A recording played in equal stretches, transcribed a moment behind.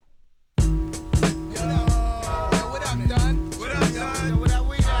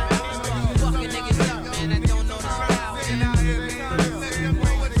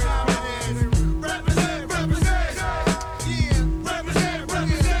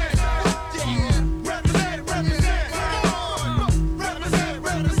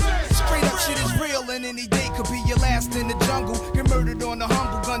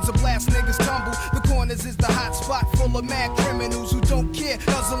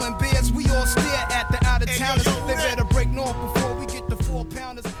Grilling beers, we all stare at the out-of-towners. They better break north before we get the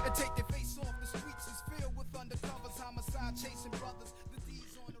 4-pounders and take their face off. The streets is filled with undercovers, homicide chasing brothers. The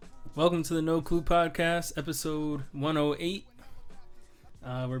D's on the roof. Welcome to the No Clue Podcast, episode 108.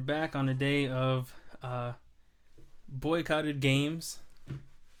 We're back on a day of boycotted games.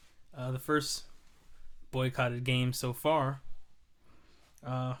 The first boycotted game so far.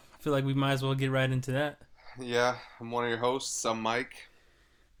 I feel like we might as well get right into that. Yeah, I'm one of your hosts. I'm Mike.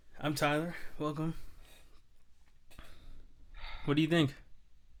 I'm Tyler. Welcome. What do you think?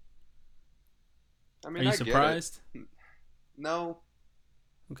 I mean, Are you I surprised? Get it. No.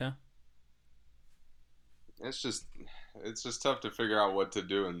 Okay. It's just tough to figure out what to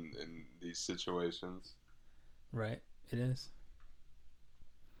do in these situations. Right. It is.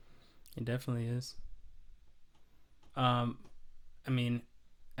 It definitely is. I mean,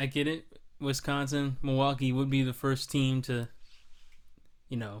 I get it. Wisconsin, Milwaukee would be the first team to,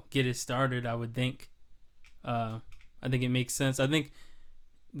 get it started, I would think. I think it makes sense. I think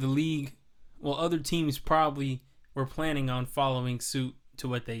the league, other teams probably were planning on following suit to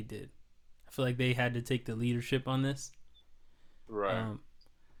what they did. I feel like they had to take the leadership on this. Right.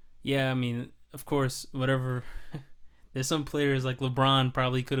 Yeah, I mean, of course, whatever. There's some players like LeBron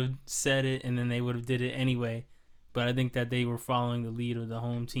probably could have said it and then they would have did it anyway. But I think that they were following the lead of the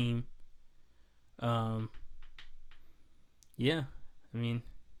home team. Yeah, I mean,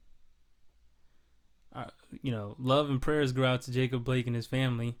 love and prayers go out to Jacob Blake and his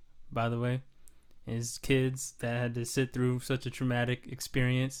family, by the way, and his kids that had to sit through such a traumatic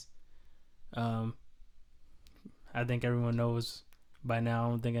experience. I think everyone knows by now. I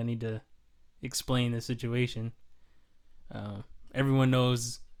don't think I need to explain the situation. Everyone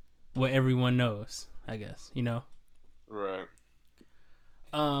knows what everyone knows, I guess, Right.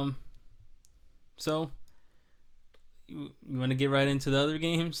 So, you want to get right into the other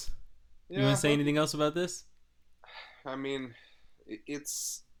games? Yeah, You want to say anything else about this? I mean,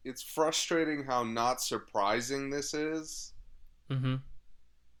 it's frustrating how not surprising this is. Mm-hmm.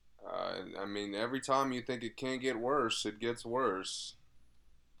 I mean, every time you think it can't get worse, it gets worse.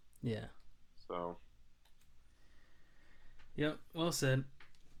 Yeah. So. Yep. Well said.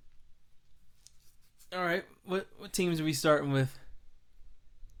 All right. What teams are we starting with?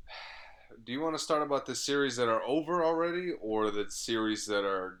 Do you want to start about the series that are over already, or the series that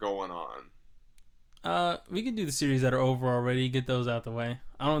are going on? We could do the series that are over already. Get those out the way.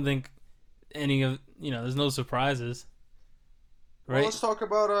 I don't think any of there's no surprises. Right. Well, let's talk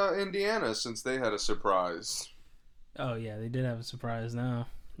about Indiana since they had a surprise. Oh yeah, they did have a surprise now.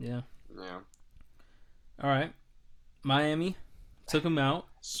 Yeah. Yeah. All right. Miami took them out.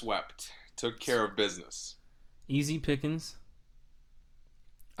 Swept. Took care of business. Easy pickings.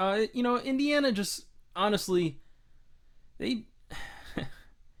 Indiana just honestly, they,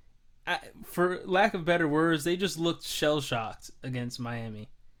 for lack of better words, they just looked shell shocked against Miami.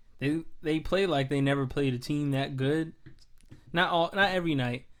 They played like they never played a team that good. Not every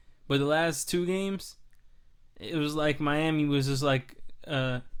night, but the last two games, it was like Miami was just like,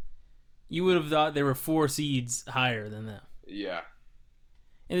 you would have thought they were 4 seeds higher than them. Yeah.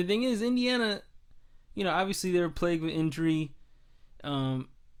 And the thing is, Indiana, obviously they're plagued with injury.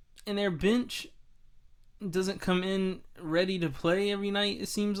 And their bench doesn't come in ready to play every night, it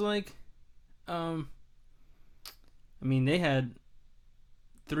seems like. I mean, they had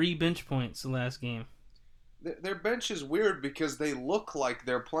 3 bench points the last game. Their bench is weird because they look like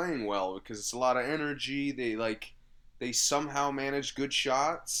they're playing well because it's a lot of energy. They somehow manage good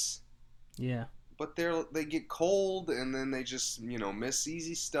shots. Yeah. But they get cold and then they just, miss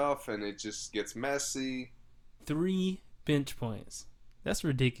easy stuff and it just gets messy. 3 bench points. That's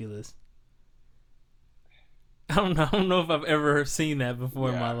ridiculous. I don't know if I've ever seen that before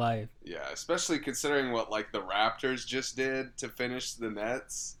in my life. Yeah, especially considering what the Raptors just did to finish the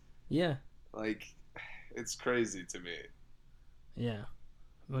Nets. Yeah. It's crazy to me. Yeah.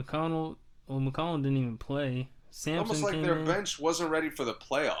 McConnell didn't even play. Sampson almost like came their in. bench wasn't ready for the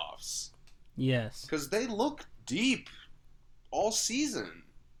playoffs. Yes. Because they look deep all season.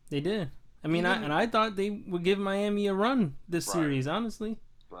 They did. I mean, I thought they would give Miami a run this series, honestly.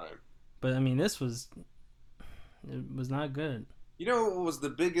 Right. But I mean, it was not good. What was the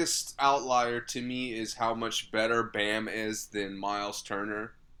biggest outlier to me is how much better Bam is than Miles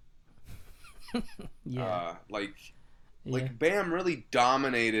Turner. Yeah. Bam really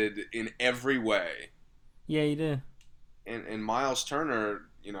dominated in every way. Yeah, he did. And Miles Turner,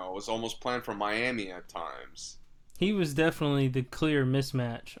 was almost playing for Miami at times. He was definitely the clear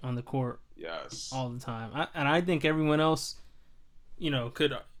mismatch on the court. Yes. All the time. I think everyone else,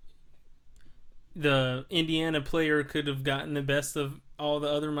 could. The Indiana player could have gotten the best of all the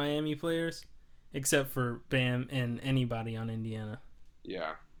other Miami players, except for Bam and anybody on Indiana.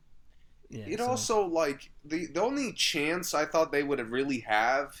 Yeah. Yeah, It so- also, like, the only chance I thought they would really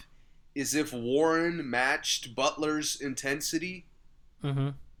have is if Warren matched Butler's intensity.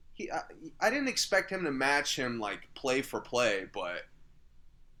 Mhm. I didn't expect him to match him, like, play for play, but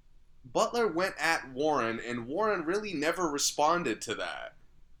Butler went at Warren, and Warren really never responded to that.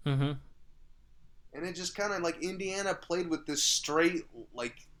 Mhm. And it just kind of, like, Indiana played with this straight,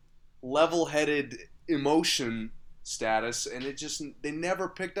 like, level-headed emotion status, and they never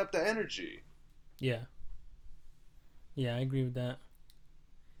picked up the energy. Yeah. Yeah, I agree with that.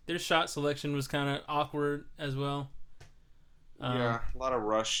 Their shot selection was kind of awkward as well. Yeah, a lot of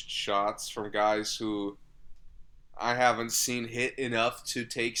rushed shots from guys who I haven't seen hit enough to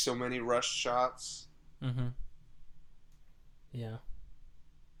take so many rushed shots. Mhm. Yeah.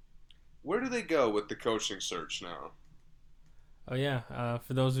 Where do they go with the coaching search now? Oh yeah.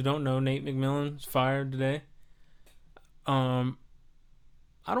 For those who don't know, Nate McMillan's fired today. I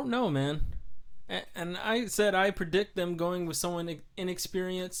don't know, man. And I said I predict them going with someone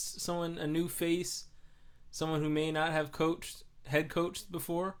inexperienced, someone a new face, someone who may not have head coached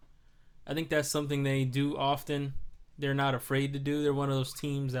before. I think that's something they do often. They're not afraid to do. They're one of those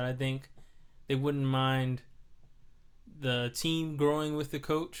teams that I think they wouldn't mind the team growing with the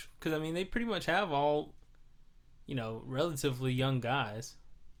coach, because I mean they pretty much have all, relatively young guys.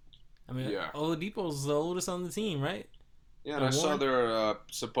 I mean, Yeah. Oladipo's the oldest on the team, right? Yeah, and I saw they're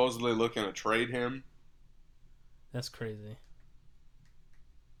supposedly looking to trade him. That's crazy.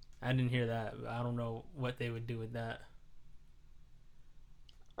 I didn't hear that. I don't know what they would do with that.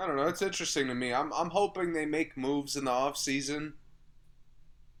 I don't know. It's interesting to me. I'm hoping they make moves in the off season.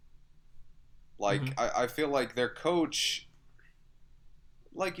 Like I feel like their coach,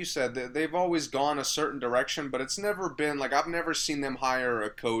 like you said, they've always gone a certain direction, but it's never been like I've never seen them hire a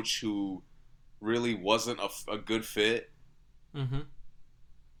coach who really wasn't a good fit. Mhm.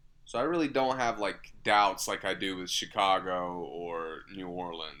 So I really don't have like doubts like I do with Chicago or New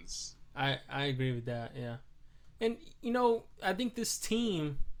Orleans. I agree with that. Yeah, and I think this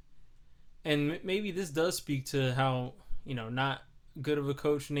team, and maybe this does speak to how not good of a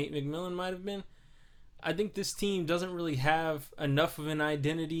coach Nate McMillan might have been. I think this team doesn't really have enough of an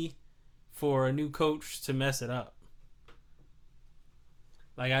identity for a new coach to mess it up.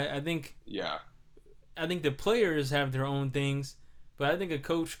 Like I think Yeah. I think the players have their own things, but I think a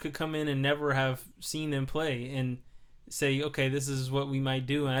coach could come in and never have seen them play and say, okay, this is what we might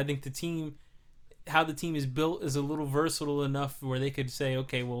do. And I think how the team is built is a little versatile enough where they could say,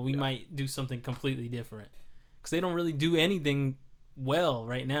 okay, well, we might do something completely different. Because they don't really do anything well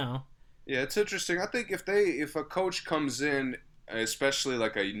right now. Yeah, it's interesting. I think if a coach comes in, especially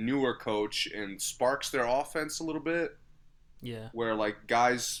like a newer coach, and sparks their offense a little bit, Yeah. where like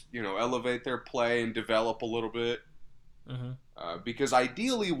guys, elevate their play and develop a little bit, because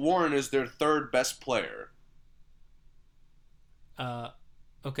ideally Warren is their third best player,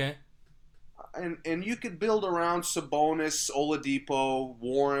 Okay. and you could build around Sabonis, Oladipo,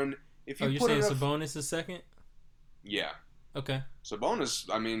 Warren. If you You're put saying enough, Sabonis is second? yeah, Okay. Sabonis.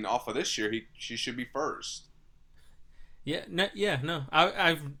 I mean, off of this year, she should be first. Yeah. No.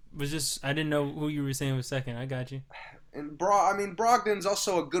 I didn't know who you were saying was second. I got you. And Brogdon's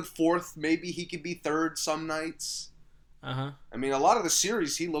also a good fourth. Maybe he could be third some nights. I mean, a lot of the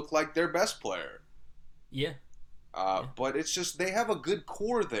series he looked like their best player. Yeah. But it's just they have a good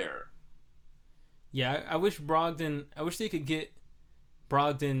core there. Yeah, I wish they could get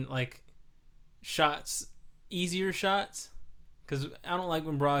Brogdon like shots, easier shots, because I don't like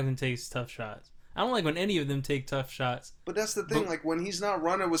when Brogdon takes tough shots. I don't like when any of them take tough shots. But that's the thing, like when he's not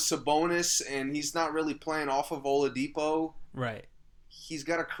running with Sabonis and he's not really playing off of Oladipo, right? He's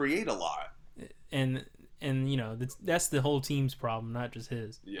got to create a lot. And that's the whole team's problem, not just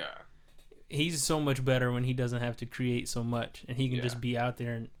his. Yeah. He's so much better when he doesn't have to create so much, and he can just be out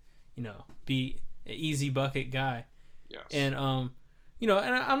there and be an easy bucket guy. Yes. And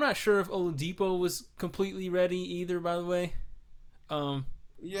and I'm not sure if Oladipo was completely ready either. By the way. Well,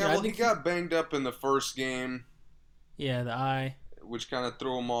 he got banged up in the first game. Yeah, the eye. Which kind of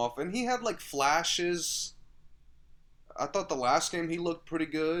threw him off. And he had, like, flashes. I thought the last game he looked pretty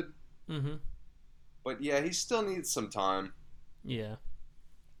good. But, yeah, he still needs some time. Yeah.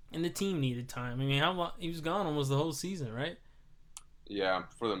 And the team needed time. I mean, how long? He was gone almost the whole season, right? Yeah,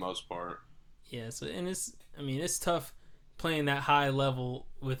 for the most part. Yeah, so, and it's tough playing that high level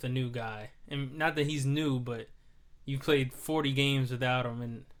with a new guy. And not that he's new, but you played 40 games without him,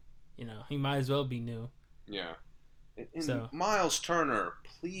 and he might as well be new. Yeah. And Miles Turner,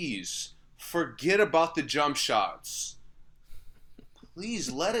 please forget about the jump shots.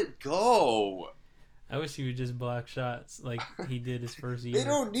 Please let it go. I wish he would just block shots like he did his first year. They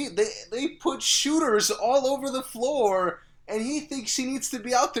don't need... They put shooters all over the floor, and he thinks he needs to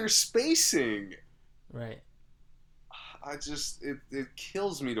be out there spacing. Right. It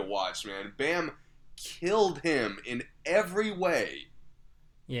kills me to watch, man. Bam killed him in every way.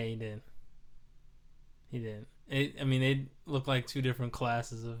 Yeah, he did. He did. They look like two different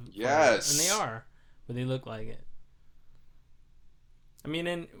classes of players. Yes. And they are, but they look like it. I mean,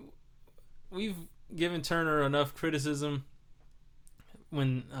 and we've given Turner enough criticism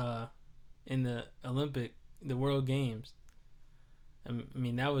when in the World Games. I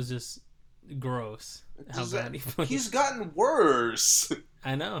mean, that was just gross. How bad he played. He's gotten worse.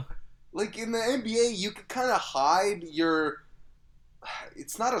 I know. Like in the NBA, you could kind of hide your...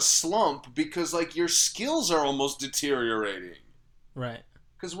 It's not a slump because like your skills are almost deteriorating. Right.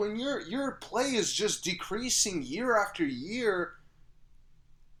 Because when your play is just decreasing year after year,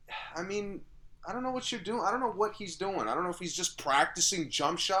 I mean, I don't know what you're doing. I don't know what he's doing. I don't know if he's just practicing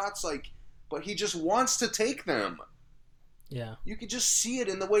jump shots, but he just wants to take them. Yeah. You could just see it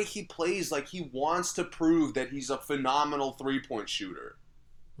in the way he plays. Like he wants to prove that he's a phenomenal 3-point shooter.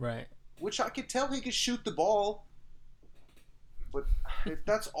 Right. Which I could tell he could shoot the ball. But if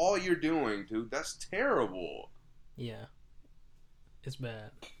that's all you're doing, dude, that's terrible. Yeah. It's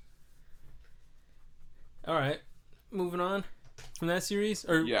bad. All right. Moving on from that series.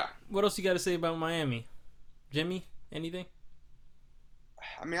 Or yeah. What else you got to say about Miami? Jimmy, anything?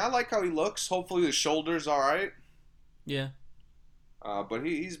 I mean, I like how he looks. Hopefully the shoulder's all right. Yeah. But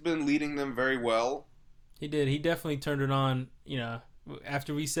he's been leading them very well. He did. He definitely turned it on,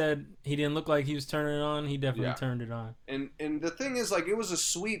 after we said he didn't look like he was turning it on, he definitely turned it on. And the thing is, like, it was a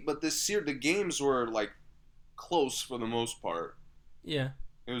sweep, but the games were, like, close for the most part. Yeah.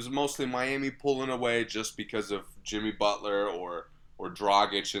 It was mostly Miami pulling away just because of Jimmy Butler or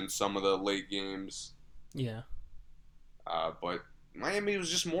Dragic in some of the late games. Yeah. But Miami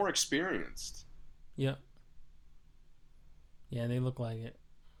was just more experienced. Yep. Yeah, they look like it.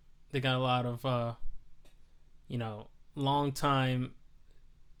 They got a lot of, long time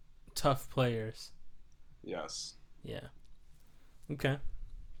tough players. Yes. Yeah. Okay.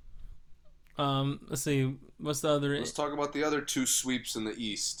 Let's see. What's the other? Let's talk about the other two sweeps in the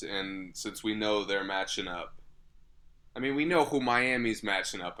East, and since we know they're matching up. I mean, we know who Miami's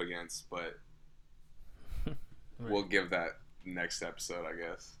matching up against, but right. We'll give that next episode, I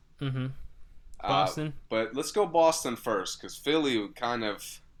guess. Mm-hmm. Boston. But let's go Boston first, because Philly kind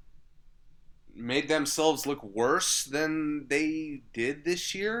of made themselves look worse than they did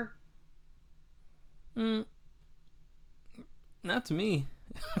this year. Not to me.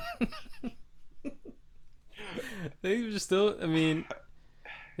 They were still,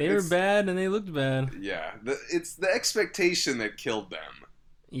 they were bad and they looked bad. Yeah, it's the expectation that killed them.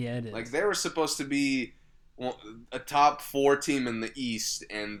 Yeah, it is. Like, they were supposed to be a top 4 team in the East,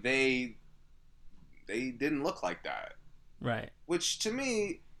 and they didn't look like that. Right. Which, to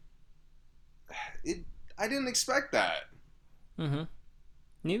me, I didn't expect that. Mm-hmm.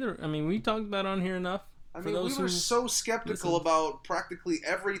 Neither. We talked about it on here enough. We were so skeptical about practically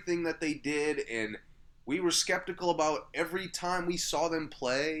everything that they did, and we were skeptical about every time we saw them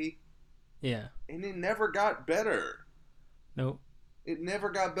play. Yeah. And it never got better. Nope. It never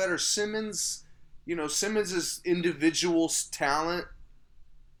got better. Simmons' individual talent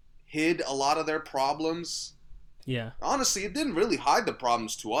hid a lot of their problems. Yeah. Honestly, it didn't really hide the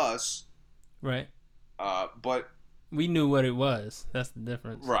problems to us. Right. But we knew what it was. That's the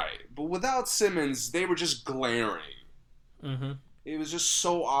difference. Right. But without Simmons, they were just glaring. Mm-hmm. It was just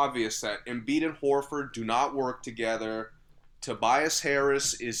so obvious that Embiid and Horford do not work together. Tobias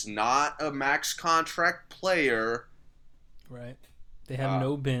Harris is not a max contract player. Right. They have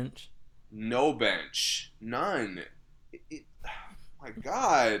no bench. No bench. None. Oh my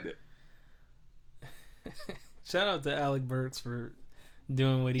God. Shout out to Alec Burks for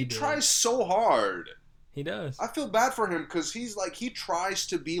doing what he did. He tries so hard. He does. I feel bad for him because he tries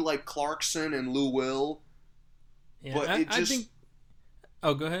to be like Clarkson and Lou Will. Yeah, but I think...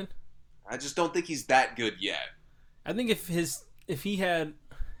 Oh, go ahead. I just don't think he's that good yet. I think if he had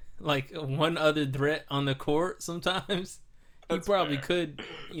like one other threat on the court sometimes, he probably could,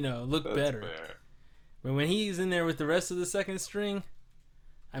 look That's better. Fair. But when he's in there with the rest of the second string,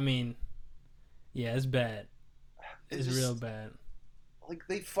 yeah, it's bad. It's real bad. Like,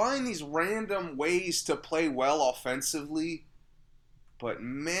 they find these random ways to play well offensively, but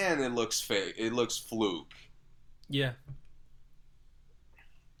man, it looks fake. It looks fluke. Yeah.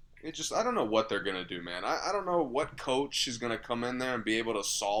 I don't know what they're going to do, man. I don't know what coach is going to come in there and be able to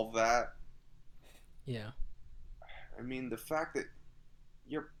solve that. Yeah. The fact that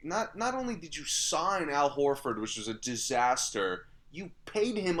you're not only did you sign Al Horford, which was a disaster, you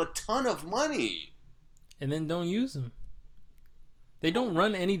paid him a ton of money. And then don't use him. They don't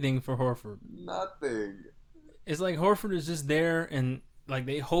run anything for Horford. Nothing. It's like Horford is just there and like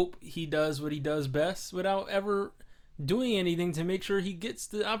they hope he does what he does best without ever doing anything to make sure he gets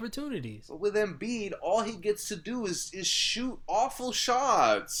the opportunities. But with Embiid, all he gets to do is shoot awful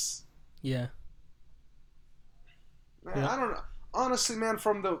shots. Yeah. Man, Yeah. I don't know. Honestly, man,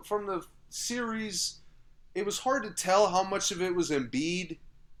 from the series, it was hard to tell how much of it was Embiid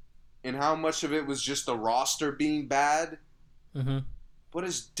and how much of it was just the roster being bad. Mm-hmm. But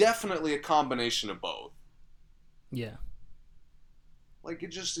it's definitely a combination of both. Yeah. Like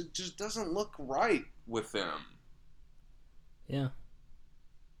it just doesn't look right with them. Yeah.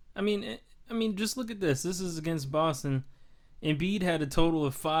 I mean, just look at this. This is against Boston. Embiid had a total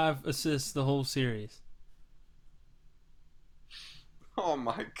of 5 assists the whole series. Oh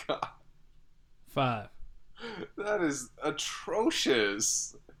my god. 5. That is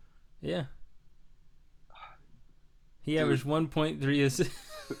atrocious. Yeah. He averaged 1.3 assists.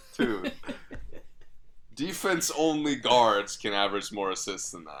 Dude. Defense-only guards can average more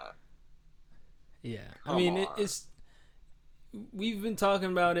assists than that. Yeah. Come I mean, on. it's... We've been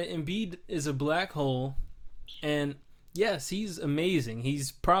talking about it. Embiid is a black hole. And, yes, he's amazing.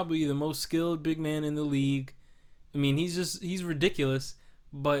 He's probably the most skilled big man in the league. I mean, he's ridiculous.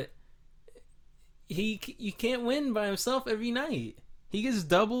 But you can't win by himself every night. He gets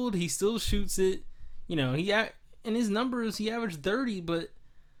doubled. He still shoots it. You know, in his numbers, he averaged 30, but,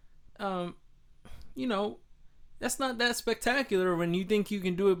 you know, that's not that spectacular when you think you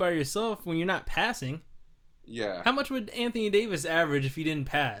can do it by yourself when you're not passing. Yeah. How much would Anthony Davis average if he didn't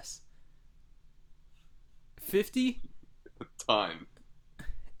pass? 50? A ton.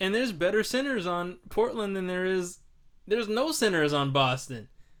 And there's better centers on Portland than there's no centers on Boston.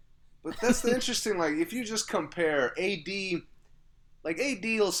 But that's the interesting, like, if you just compare AD, like, AD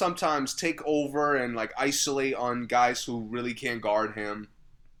will sometimes take over and, like, isolate on guys who really can't guard him.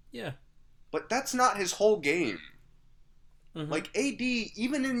 Yeah. But that's not his whole game. Mm-hmm. Like, AD,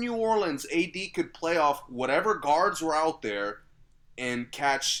 even in New Orleans, AD could play off whatever guards were out there and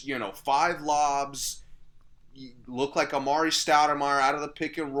catch, 5 lobs, look like Amari Stoudemire out of the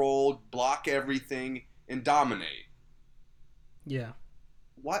pick and roll, block everything, and dominate. Yeah.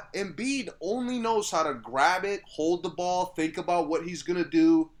 What Embiid only knows how to grab it, hold the ball, think about what he's gonna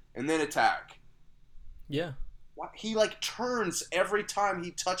do, and then attack. Yeah. He turns every time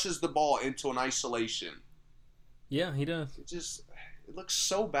he touches the ball into an isolation. Yeah, he does. It looks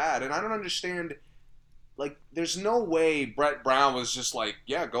so bad, and I don't understand. Like, there's no way Brett Brown was just like,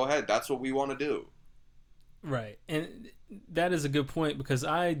 yeah, go ahead, that's what we want to do. Right, and that is a good point because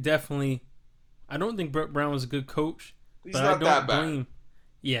I don't think Brett Brown was a good coach. He's but not I don't that bad. blame.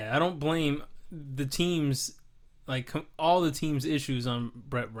 Yeah, I don't blame the teams, all the team's issues on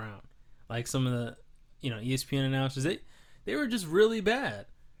Brett Brown. Like some of the, ESPN announcers, they were just really bad.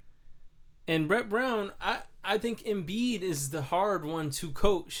 And Brett Brown, I think Embiid is the hard one to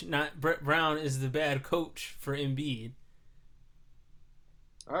coach, not Brett Brown is the bad coach for Embiid.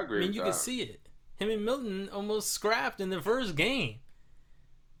 I agree. I mean, you can see it. Him and Milton almost scrapped in the first game.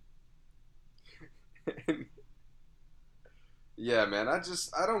 Yeah, man,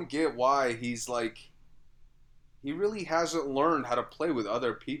 I don't get why he's he really hasn't learned how to play with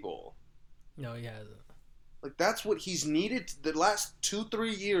other people. No, he hasn't. Like, that's what he's needed the last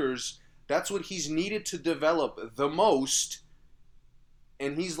 2-3 years. That's what he's needed to develop the most.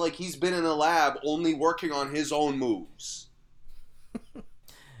 And he's been in a lab only working on his own moves.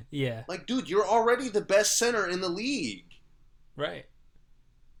 Yeah. Like, dude, you're already the best center in the league. Right.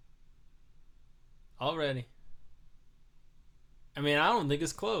 Already. I mean, I don't think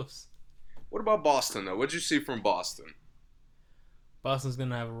it's close. What about Boston, though? What'd you see from Boston? Boston's going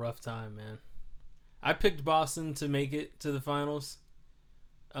to have a rough time, man. I picked Boston to make it to the finals.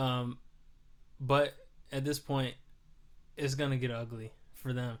 But at this point, it's going to get ugly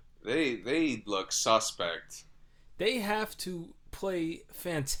for them. They look suspect. They have to play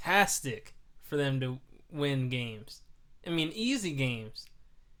fantastic for them to win games. I mean, easy games.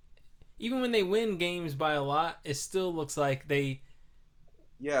 Even when they win games by a lot, it still looks like they...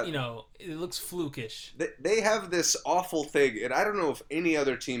 Yeah. It looks flukish. They have this awful thing, and I don't know if any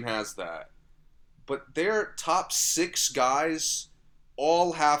other team has that, but their top 6 guys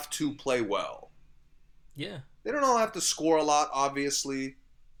all have to play well. Yeah. They don't all have to score a lot, obviously,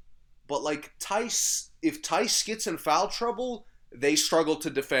 but if Tice gets in foul trouble, they struggle to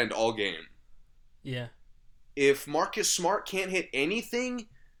defend all game. Yeah. If Marcus Smart can't hit anything,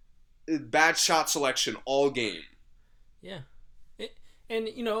 bad shot selection all game. Yeah. And,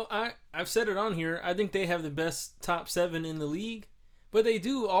 I've said it on here. I think they have the best top 7 in the league. But they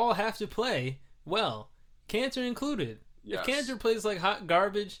do all have to play well. Cantor included. Yes. If Cantor plays like hot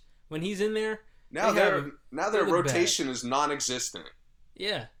garbage when he's in there... Now their rotation is non-existent.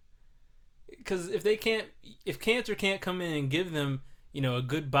 Yeah. Because if Cantor can't come in and give them, a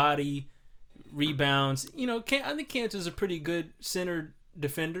good body, rebounds, I think Cantor's a pretty good center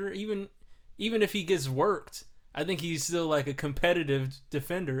defender. Even if he gets worked, I think he's still like a competitive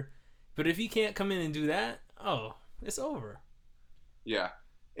defender. But if he can't come in and do that, it's over. Yeah.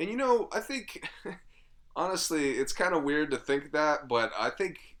 And I think, honestly, it's kind of weird to think that, but I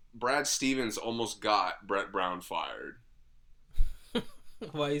think Brad Stevens almost got Brett Brown fired.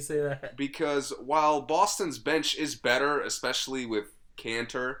 Why you say that? Because while Boston's bench is better, especially with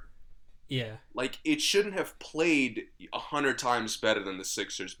Cantor, yeah, like it shouldn't have played 100 times better than the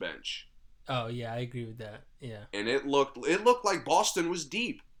Sixers bench. Oh yeah, I agree with that. Yeah, and it looked like Boston was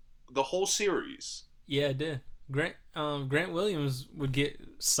deep the whole series. Yeah, it did. Grant Williams would get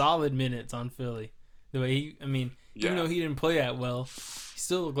solid minutes on Philly. The way even though he didn't play that well, he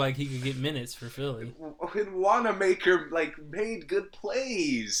still looked like he could get minutes for Philly. And Wanamaker made good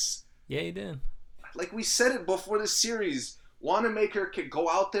plays. Yeah, he did. Like we said it before the series, Wanamaker could go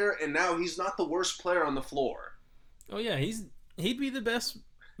out there, and now he's not the worst player on the floor. Oh yeah, he'd be the best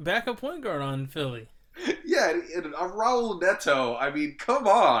backup point guard on Philly. Yeah, and Raul Neto. Come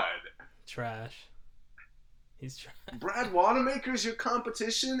on. Trash. He's trash. Brad Wanamaker's your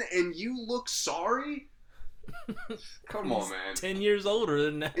competition, and you look sorry? Come on, man. 10 years older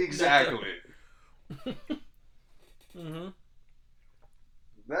than that. Exactly. Mm-hmm.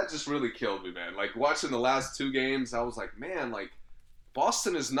 That just really killed me, man. Watching the last 2 games, I was like, man,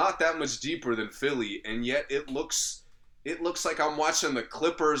 Boston is not that much deeper than Philly, and yet it looks like I'm watching the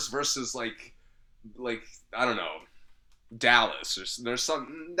Clippers versus I don't know, Dallas. There's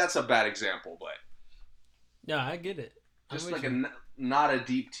some. That's a bad example, but yeah, I get it. Just not a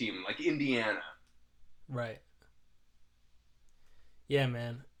deep team like Indiana. Right. Yeah,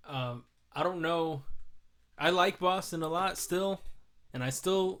 man. I don't know. I like Boston a lot still, and I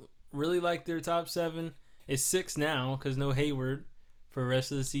still really like their top 7. It's 6 now because no Hayward for the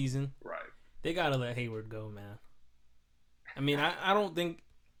rest of the season. Right. They gotta let Hayward go, man. I don't think,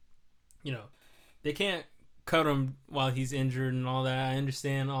 they can't cut him while he's injured and all that. I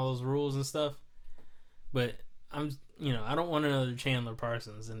understand all those rules and stuff, but I don't want another Chandler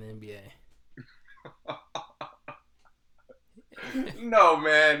Parsons in the NBA. No,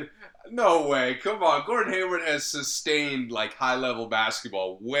 man. No way. Come on. Gordon Hayward has sustained high-level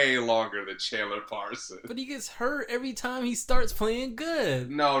basketball way longer than Chandler Parsons. But he gets hurt every time he starts playing good.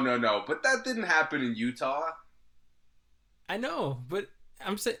 No. But that didn't happen in Utah. I know, but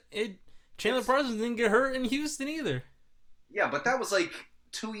I'm saying Chandler Parsons didn't get hurt in Houston either. Yeah, but that was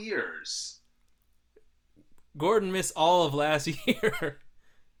 2 years. Gordon missed all of last year.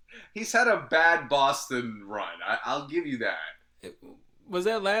 He's had a bad Boston run. I'll give you that. Was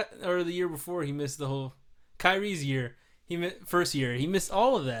that or the year before he missed the whole Kyrie's year? First year he missed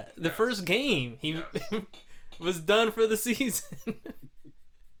all of that. The first game he was done for the season.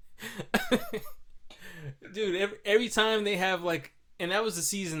 Dude, every time they have and that was the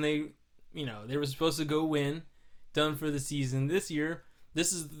season they were supposed to go win, done for the season. This year,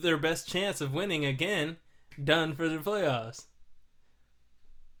 this is their best chance of winning again, done for the playoffs.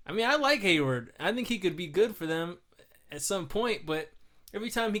 I like Hayward. I think he could be good for them at some point, but every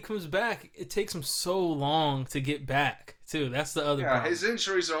time he comes back, it takes him so long to get back, too. That's the other problem. His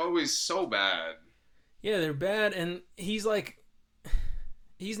injuries are always so bad. Yeah, they're bad, and he doesn't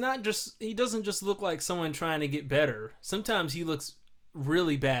just look like someone trying to get better. Sometimes he looks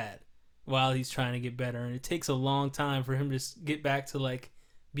really bad while he's trying to get better, and it takes a long time for him to get back to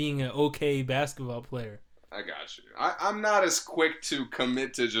being an okay basketball player. I got you. I'm not as quick to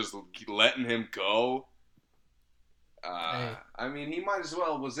commit to just letting him go. He might as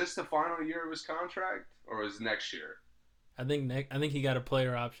well. Was this the final year of his contract, or was next year? I think he got a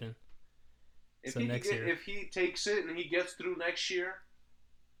player option. If he takes it and he gets through next year,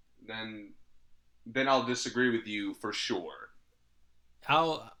 then I'll disagree with you for sure.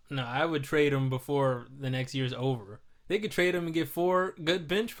 I would trade him before the next year's over. They could trade him and get 4 good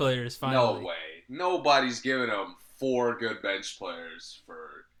bench players finally. No way. Nobody's giving him 4 good bench players.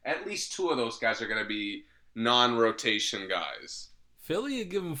 For at least 2 of those guys are going to be non-rotation guys. Philly would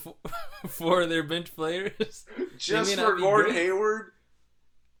give him 4 of their bench players. Just for Gordon Hayward?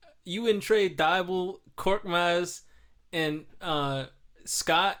 You wouldn't trade Dybul, Korkmaz, and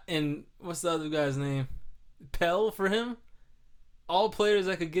Scott, and what's the other guy's name? Pell for him? All players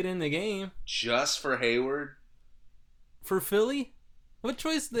that could get in the game. Just for Hayward? For Philly? What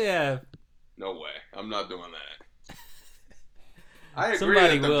choice do they have? No way. I'm not doing that. I agree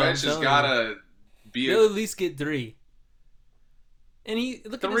Somebody that the will, bench I'm has telling gotta be. They'll at least get 3. And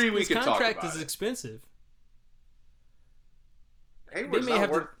look at we his could talk contract about is it. expensive. Hayward's may not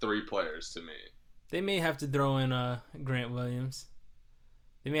have worth 3 players to me. They may have to throw in Grant Williams.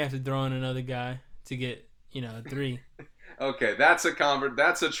 They may have to throw in another guy to get 3. Okay, that's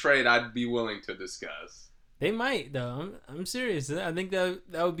a trade I'd be willing to discuss. They might though. I'm serious. I think that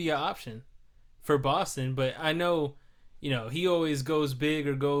would be an option for Boston. But I know, he always goes big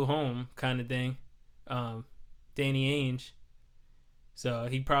or go home kind of thing. Danny Ainge. So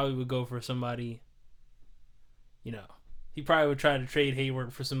he probably would go for somebody. He probably would try to trade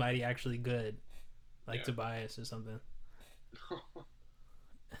Hayward for somebody actually good, like Tobias or something.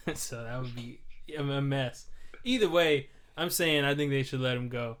 So that would be a mess. Either way, I'm saying I think they should let him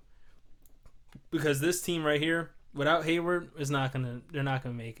go. Because this team right here, without Hayward, they're not gonna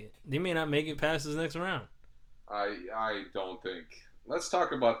make it. They may not make it past this next round. I don't think. Let's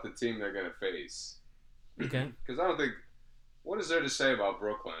talk about the team they're gonna face. Okay. Because I don't think. What is there to say about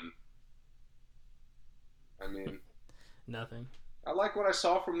Brooklyn? I mean, nothing. I like what I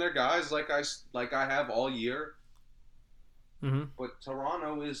saw from their guys, like I have all year. Mm-hmm. But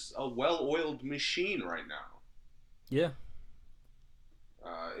Toronto is a well-oiled machine right now. Yeah.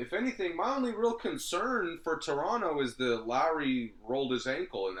 If anything, my only real concern for Toronto is that Lowry rolled his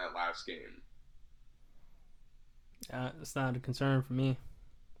ankle in that last game. It's not a concern for me.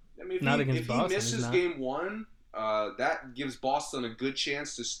 I mean, if he misses game 1, that gives Boston a good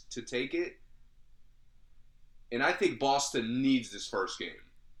chance to take it. And I think Boston needs this first game.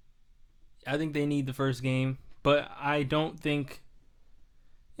 I think they need the first game, but I don't think.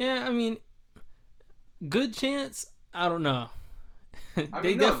 Yeah, I mean, good chance. I don't know.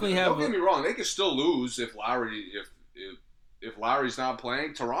 Definitely have. Don't get me wrong; they could still lose if Lowry's not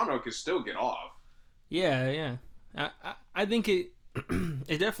playing. Toronto could still get off. Yeah. I think it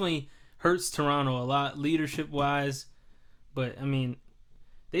it definitely hurts Toronto a lot leadership wise, but I mean,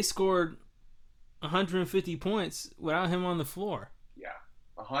 they scored 150 points without him on the floor. Yeah,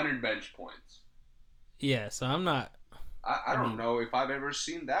 100 bench points. Yeah, so I'm not. I don't know if I've ever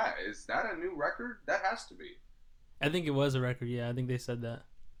seen that. Is that a new record? That has to be. I think it was a record. Yeah, I think they said that.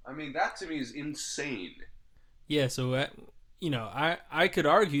 I mean, that to me is insane. Yeah, so I could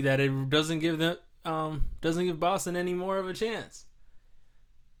argue that it doesn't give Boston any more of a chance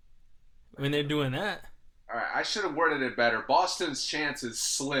when they're doing that. All right, I should have worded it better. Boston's chance is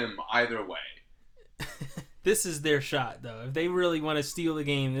slim either way. This is their shot, though. If they really want to steal the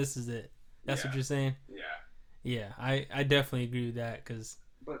game, this is it. That's what you're saying? Yeah. Yeah, I definitely agree with that because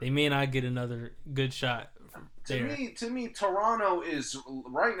they may not get another good shot. To me, Toronto is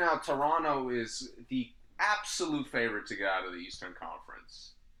right now. Toronto is the absolute favorite to get out of the Eastern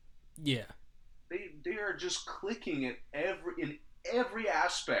Conference. Yeah, they are just clicking in every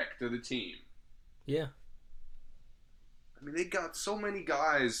aspect of the team. Yeah, I mean, they got so many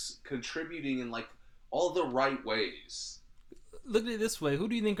guys contributing in like all the right ways. Look at it this way: who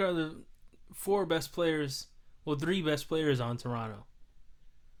do you think are the 4 best players? Well, 3 best players on Toronto.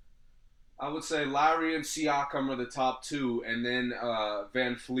 I would say Lowry and Siakam are the top 2, and then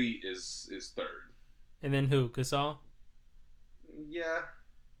Van Fleet is third. And then who? Gasol? Yeah.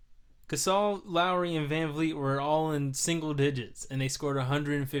 Gasol, Lowry, and Van Vliet were all in single digits, and they scored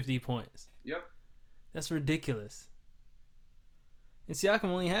 150 points. Yep. That's ridiculous. And Siakam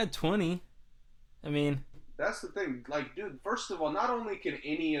only had 20. I mean... That's the thing. Like, dude, first of all, not only can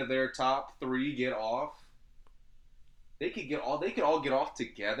any of their top 3 get off, they could all get off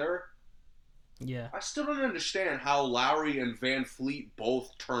together. Yeah. I still don't understand how Lowry and Van Fleet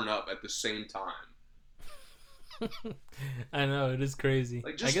both turn up at the same time. I know, it is crazy.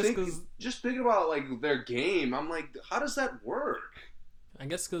 Like, just think about like their game. I'm like, how does that work? I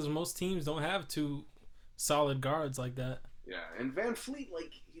guess because most teams don't have 2 solid guards like that. Yeah, and Van Fleet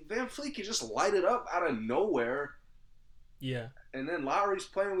can just light it up out of nowhere. Yeah. And then Lowry's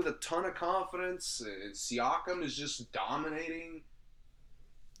playing with a ton of confidence, and Siakam is just dominating.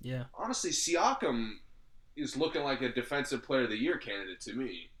 Yeah. Honestly, Siakam is looking like a Defensive Player of the Year candidate to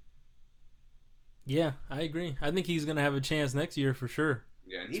me. Yeah, I agree. I think he's going to have a chance next year for sure.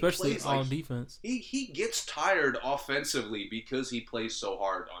 Yeah, and especially all defense. He gets tired offensively because he plays so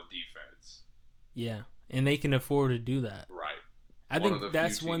hard on defense. Yeah, and they can afford to do that. Right. I think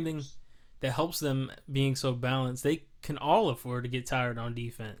that's one thing that helps them being so balanced. They can all afford to get tired on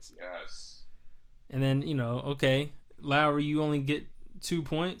defense. Yes. And then, okay, Lowry, you only get 2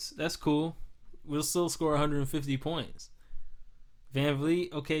 points. That's cool. We'll still score 150 points. Van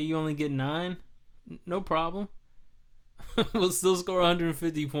Vliet, okay, you only get 9. No problem. will still score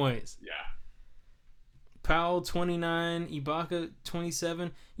 150 points. Yeah. Powell 29, Ibaka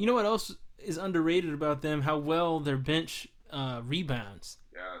 27. You know what else is underrated about them? How well their bench rebounds.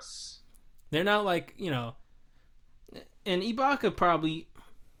 Yes. They're not like, and Ibaka probably,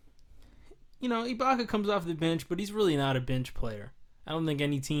 Ibaka comes off the bench, but he's really not a bench player. I don't think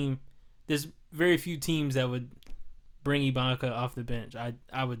any team, there's very few teams that would bring Ibaka off the bench,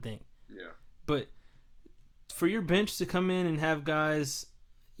 I would think. Yeah. But for your bench to come in and have guys,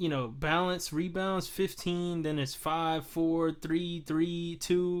 balance rebounds 15, then it's 5, 4, 3, 3,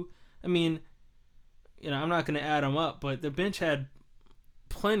 2. I mean, I'm not going to add them up, but the bench had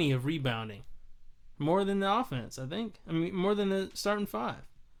plenty of rebounding. More than the offense, I think. I mean, more than the starting five.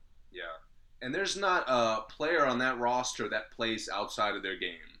 Yeah. And there's not a player on that roster that plays outside of their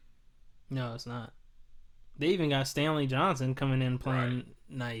game. No, it's not. They even got Stanley Johnson coming in playing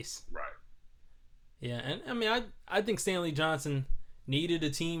nice. Right. Yeah, and I mean, I think Stanley Johnson needed a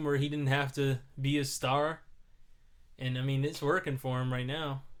team where he didn't have to be a star. And, I mean, it's working for him right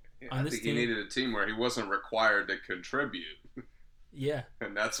now. Yeah, I think he needed a team where he wasn't required to contribute. Yeah.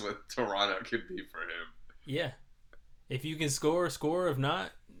 And that's what Toronto could be for him. Yeah. If you can score. If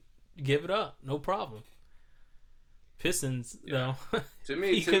not, give it up. No problem. Pistons, though. To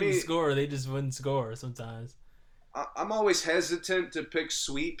me, he couldn't score. They just wouldn't score sometimes. I'm always hesitant to pick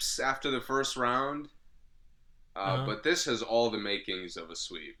sweeps after the first round. But this has all the makings of a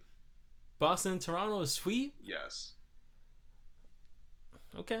sweep. Boston and Toronto is sweep? Yes.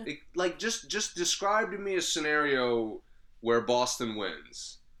 Okay. Just describe to me a scenario where Boston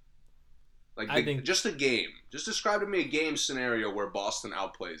wins. I think just a game. Just describe to me a game scenario where Boston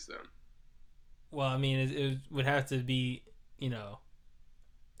outplays them. Well, I mean, it would have to be,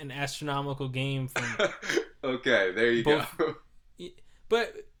 an astronomical game from. Okay, there you go.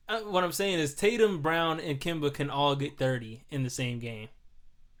 But what I'm saying is Tatum, Brown, and Kemba can all get 30 in the same game.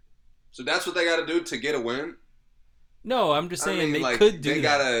 So that's what they got to do to get a win? No, I'm just saying they could do that. They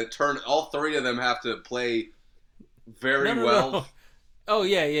got to turn. All three of them have to play very well. No. Oh,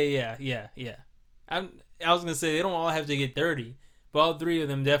 yeah. I was going to say they don't all have to get 30, but all three of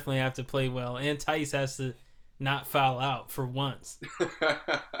them definitely have to play well. And Tice has to not foul out for once.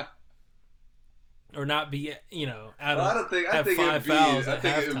 Or not be, out of I think five fouls at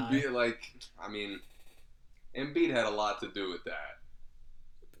halftime. Embiid had a lot to do with that.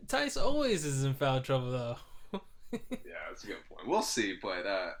 Tice always is in foul trouble, though. Yeah, that's a good point. We'll see, but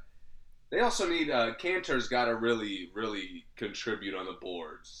they also need Cantor's got to really, really contribute on the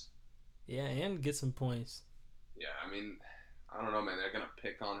boards. Yeah, and get some points. Yeah, I mean, I don't know, man. They're gonna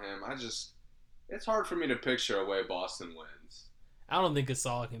pick on him. It's hard for me to picture a way Boston wins. I don't think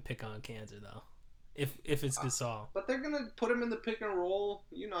Gasol can pick on Cantor though. If it's Gasol, but they're gonna put him in the pick and roll.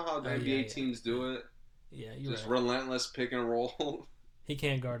 You know how the NBA teams do it. Yeah, you're just right. Relentless pick and roll. He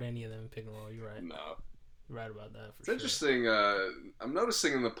can't guard any of them pick and roll. You're right. No. Right about that. It's interesting. I'm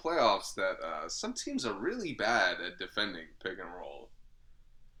noticing in the playoffs that some teams are really bad at defending pick and roll.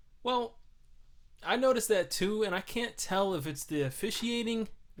 Well, I noticed that too, and I can't tell if it's the officiating,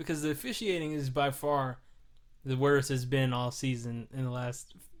 because the officiating is by far the worst it's been all season in the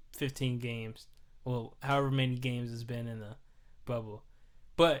last 15 games. Well, however many games it's been in the bubble.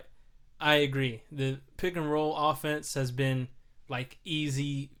 But I agree. The pick and roll offense has been like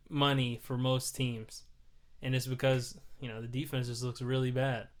easy money for most teams. And it's because, the defense just looks really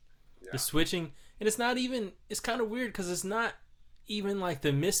bad. Yeah. The switching, and it's not even, it's kind of weird because it's not even like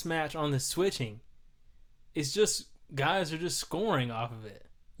the mismatch on the switching. It's just guys are just scoring off of it,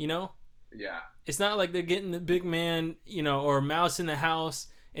 Yeah. It's not like they're getting the big man, or mouse in the house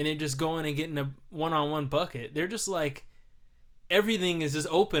and then just going and getting a one-on-one bucket. They're just like, everything is just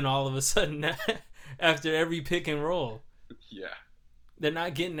open all of a sudden after every pick and roll. Yeah. They're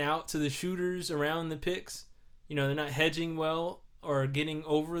not getting out to the shooters around the picks. They're not hedging well or getting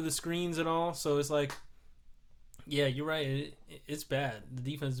over the screens at all. So it's like, yeah, you're right. It's bad. The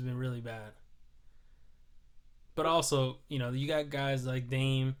defense has been really bad. But also, you got guys like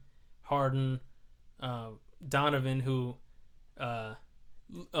Dame, Harden, Donovan, who,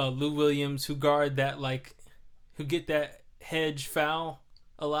 Lou Williams, who guard that, who get that hedge foul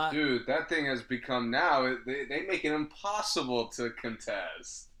a lot. Dude, that thing has become now, they make it impossible to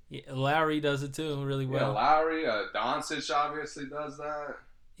contest. Yeah, Lowry does it too, really well. Yeah, Lowry, Doncic obviously does that.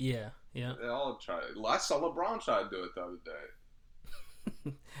 Yeah. They all try. I saw LeBron try to do it the other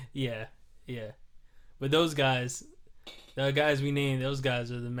day. Yeah. But those guys, the guys we named, those guys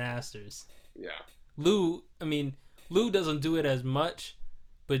are the masters. Yeah. Lou doesn't do it as much,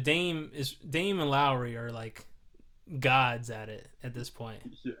 but Dame and Lowry are like gods at it at this point.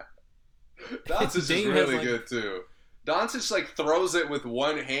 Yeah. Doncic is really good too. Doncic like throws it with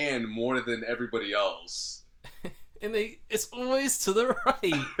one hand more than everybody else. And it's always to the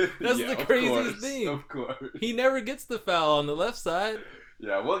right. That's Yeah, the craziest course, thing. Of course. He never gets the foul on the left side.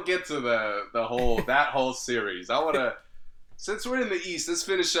 Yeah, we'll get to that whole series. I want to, since we're in the East, let's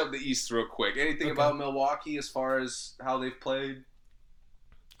finish up the East real quick. Anything about Milwaukee as far as how they've played?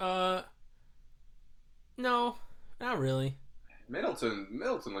 No, not really. Middleton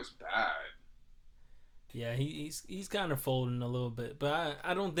looks bad. Yeah, he's kind of folding a little bit, but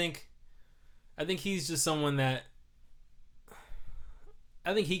I don't think. I think he's just someone that.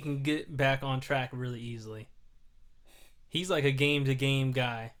 I think he can get back on track really easily. He's like a game-to-game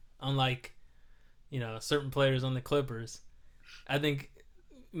guy, unlike, certain players on the Clippers. I think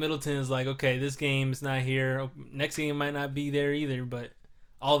Middleton is like, okay, this game is not here. Next game might not be there either, but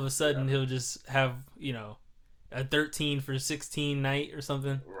all of a sudden he'll just have, a 13 for 16 night or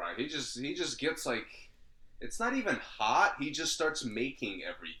something. Right. He just gets like, it's not even hot. He just starts making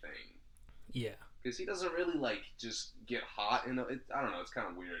everything. Yeah. Because he doesn't really like just get hot. I don't know. It's kind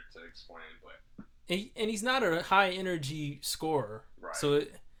of weird to explain, but. And he's not a high energy scorer. Right. So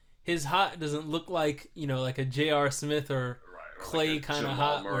his hot doesn't look like, like a J.R. Smith or Clay like kind of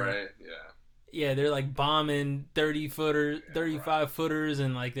Jamal hot. Murray. Yeah, they're like bombing 35 footers,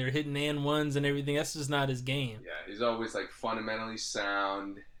 and like they're hitting and ones and everything. That's just not his game. Yeah, he's always like fundamentally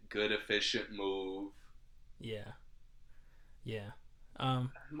sound, good, efficient move. Yeah.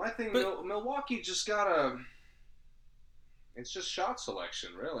 My thing, Milwaukee just it's just shot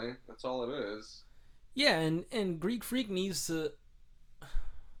selection, really. That's all it is. Yeah, and Greek Freak needs to.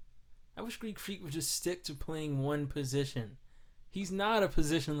 I wish Greek Freak would just stick to playing one position. He's not a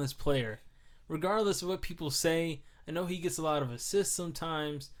positionless player. Regardless of what people say, I know he gets a lot of assists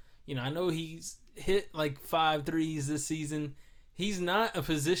sometimes. I know he's hit like 5 threes this season. He's not a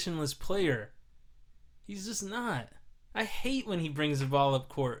positionless player. He's just not. I hate when he brings the ball up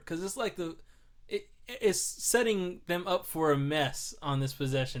court because it's like it's setting them up for a mess on this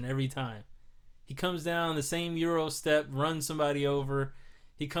possession every time. He comes down the same Euro step, runs somebody over.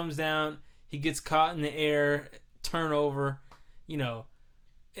 He comes down, he gets caught in the air, turnover.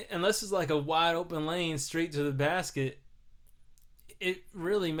 Unless it's like a wide open lane straight to the basket, it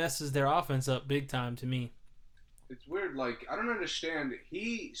really messes their offense up big time to me. It's weird. Like, I don't understand.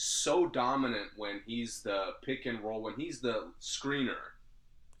 He's so dominant when he's the pick and roll, when he's the screener.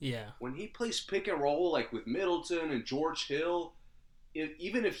 Yeah. When he plays pick and roll, like with Middleton and George Hill,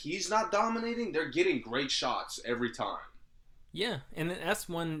 even if he's not dominating, they're getting great shots every time. Yeah, and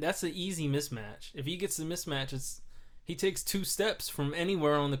that's an easy mismatch. If he gets the mismatch, he takes 2 steps from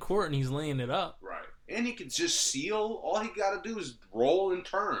anywhere on the court and he's laying it up. Right. And he can just seal. All he got to do is roll and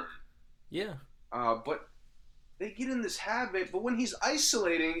turn. Yeah. But they get in this habit, but when he's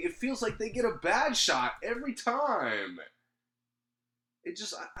isolating, it feels like they get a bad shot every time. It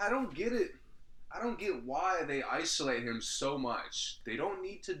just, I don't get it. I don't get why they isolate him so much. They don't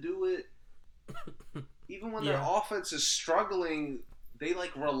need to do it. Even when their offense is struggling, they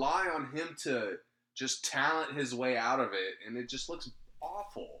like rely on him to just talent his way out of it, and it just looks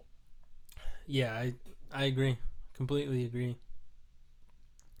awful. Yeah, I agree. Completely agree.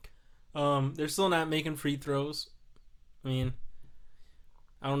 They're still not making free throws. I mean,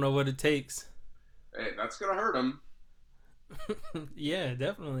 I don't know what it takes. Hey, that's gonna hurt them. Yeah,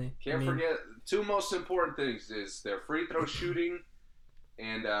 definitely. Can't forget 2 most important things is their free throw shooting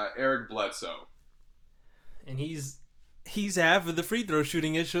and Eric Bledsoe. And he's half of the free throw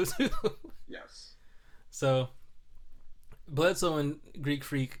shooting issue too. Yes. So Bledsoe and Greek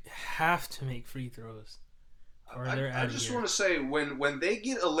Freak have to make free throws. Or they're out of here. I just want to say when they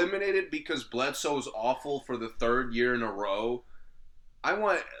get eliminated because Bledsoe's awful for the 3rd year in a row, I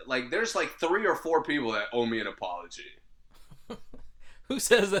want there's 3 or 4 people that owe me an apology. Who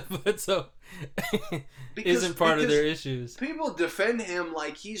says that Bledsoe isn't part of their issues? People defend him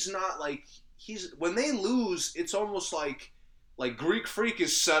like he's not when they lose, it's almost like Greek Freak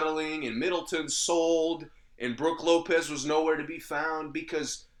is settling and Middleton's sold and Brook Lopez was nowhere to be found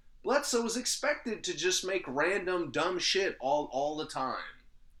because Bledsoe was expected to just make random dumb shit all the time.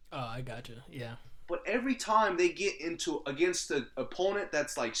 Oh, I gotcha. Yeah. But every time they get against an opponent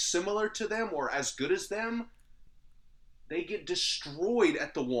that's similar to them or as good as them, they get destroyed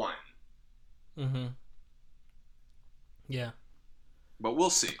at the 1. Mm-hmm. Yeah. But we'll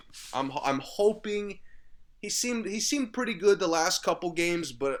see. I'm hoping he seemed pretty good the last couple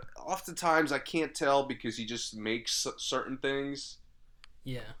games, but oftentimes I can't tell because he just makes certain things.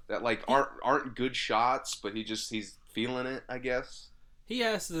 Yeah. That aren't good shots, but he's feeling it, I guess. He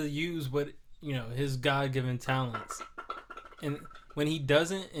has to use his God-given talents. And when he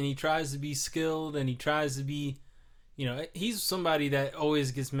doesn't and he tries to be skilled and he tries to be, he's somebody that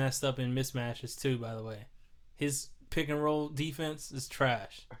always gets messed up in mismatches too, by the way. His pick and roll defense is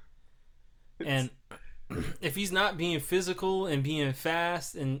trash. And if he's not being physical and being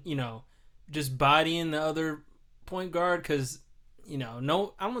fast and, just bodying the other point guard, because, I don't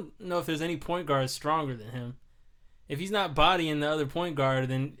know if there's any point guard stronger than him. If he's not bodying the other point guard,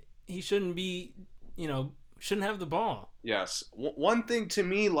 then he shouldn't be, shouldn't have the ball. Yes. One thing to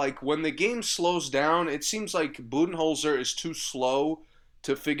me, like when the game slows down, it seems like Budenholzer is too slow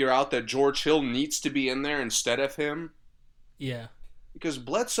to figure out that George Hill needs to be in there instead of him. Yeah. Because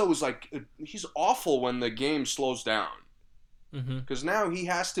Bledsoe is he's awful when the game slows down. Because now he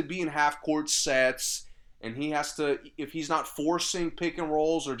has to be in half-court sets, and he has to, if he's not forcing pick and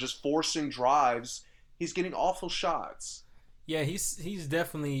rolls or just forcing drives, he's getting awful shots. Yeah, he's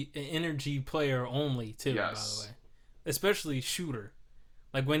definitely an energy player only, too, by the way. Especially shooter.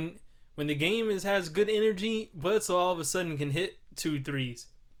 Like, when the game has good energy, Bledsoe all of a sudden can hit 2 threes.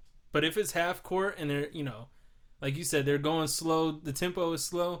 But if it's half-court and they're, like you said, they're going slow, the tempo is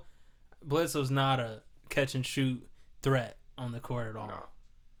slow, Bledsoe's not a catch-and-shoot threat on the court at all. No.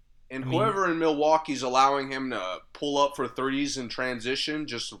 And whoever in Milwaukee's allowing him to pull up for threes in transition,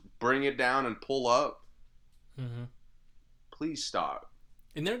 just bring it down and pull up. Please stop.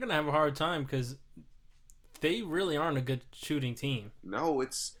 And they're going to have a hard time because they really aren't a good shooting team. No,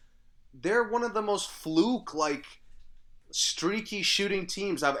 they're one of the most fluke, streaky shooting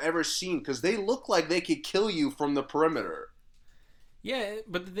teams I've ever seen because they look like they could kill you from the perimeter. Yeah,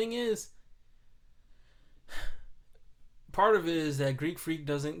 but the thing is, part of it is that Greek Freak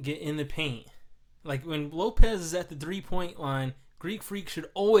doesn't get in the paint. Like, when Lopez is at the 3-point line, Greek Freak should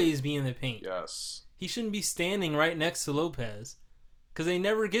always be in the paint. Yes. He shouldn't be standing right next to Lopez because they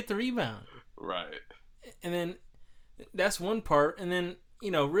never get the rebound. Right. And then that's one part. And then,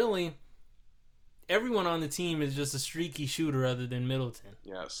 really, everyone on the team is just a streaky shooter other than Middleton.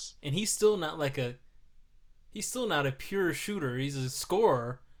 Yes. And he's still not a pure shooter. He's a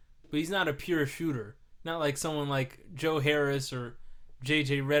scorer, but he's not a pure shooter. Not like someone like Joe Harris or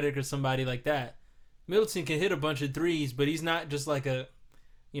JJ Redick or somebody like that. Middleton can hit a bunch of threes, but he's not just like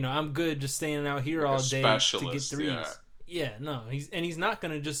I'm good just standing out here all day to get threes. Yeah, no. He's not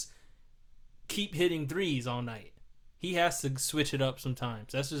going to just keep hitting threes all night. He has to switch it up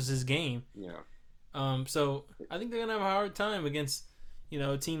sometimes. That's just his game. Yeah. So I think they're going to have a hard time against,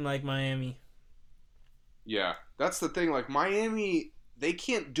 a team like Miami. Yeah, that's the thing. Like, Miami, they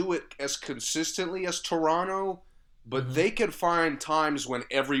can't do it as consistently as Toronto, but they can find times when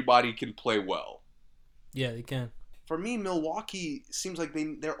everybody can play well. Yeah, they can. For me, Milwaukee seems like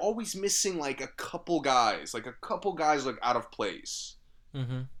they're always missing a couple guys out of place.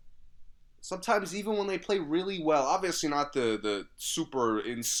 Sometimes even when they play really well, obviously not the super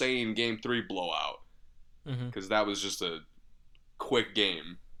insane Game 3 blowout, because that was just a quick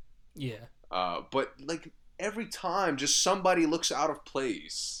game. Yeah. But every time, just somebody looks out of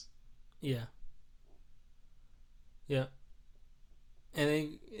place. Yeah. Yeah.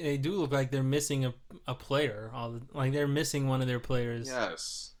 And they do look like they're missing a player. They're missing one of their players.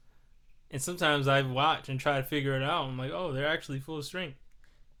 Yes. And sometimes I watch and try to figure it out. I'm like, oh, they're actually full strength.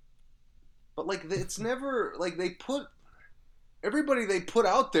 But it's never everybody they put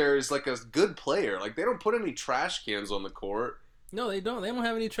out there is a good player. They don't put any trash cans on the court. No, they don't. They don't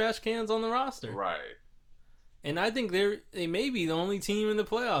have any trash cans on the roster. Right. And I think they may be the only team in the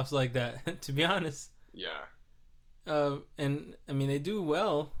playoffs like that, to be honest. Yeah. And I mean, they do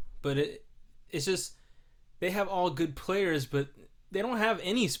well, but it's just they have all good players, but they don't have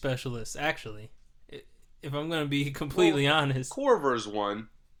any specialists, actually. If I'm going to be completely honest. Korver's one.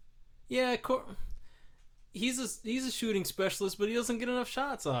 Yeah, he's a shooting specialist, but he doesn't get enough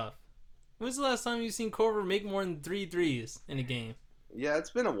shots off. When's the last time you've seen Korver make more than 3 threes in a game? Yeah,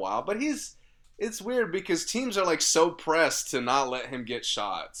 it's been a while, but it's weird because teams are so pressed to not let him get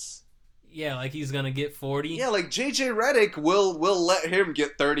shots. Yeah, like he's gonna get 40. Yeah, JJ Redick will let him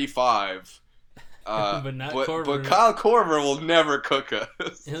get 35. But not Korver. But Kyle Korver will never cook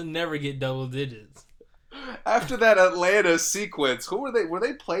us. He'll never get double digits. After that Atlanta sequence, who were they? Were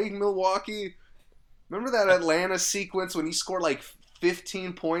they playing Milwaukee? Remember that Atlanta sequence when he scored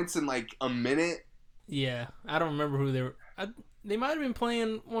 15 points in a minute? Yeah, I don't remember who they were. They might have been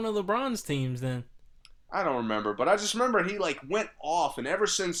playing one of LeBron's teams then. I don't remember, but I just remember he went off, and ever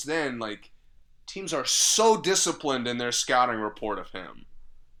since then, teams are so disciplined in their scouting report of him.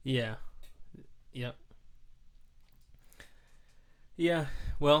 Yeah. Yep. Yeah.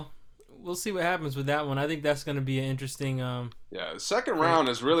 Well, we'll see what happens with that one. I think that's going to be an interesting. Yeah, the second round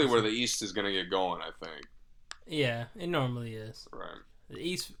is really where the East is going to get going, I think. Yeah, it normally is. Right. The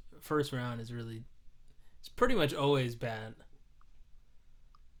East first round is really It's pretty much always bad.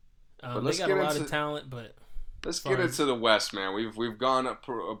 But They got a lot of talent, but let's get into the West, man. We've gone a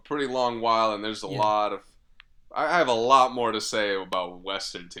pretty long while, and there's a lot of. I have a lot more to say about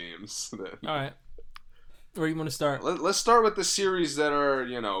Western teams. All right, where do you want to start? Let's start with the series that are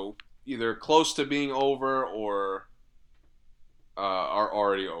either close to being over or are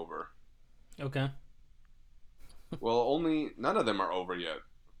already over. Okay. Well, none of them are over yet.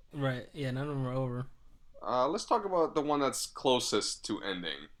 Right. Yeah, none of them are over. Let's talk about the one that's closest to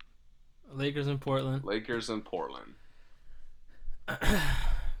ending. Lakers and Portland.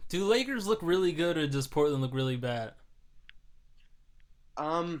 Do Lakers look really good, or does Portland look really bad?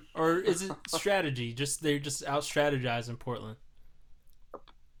 Or is it strategy? They're just out strategizing Portland.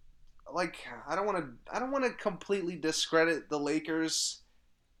 Like, I don't want to completely discredit the Lakers,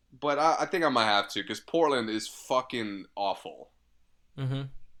 but I think I might have to, because Portland is fucking awful. Mm-hmm.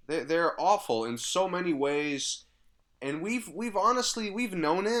 They're awful in so many ways, and we've honestly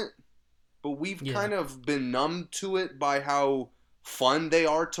known it, but we've kind of been numb to it by how fun they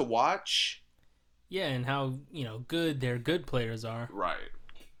are to watch. Yeah, and how good their good players are. Right.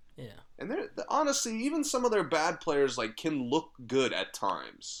 Yeah. And they're honestly, even some of their bad players can look good at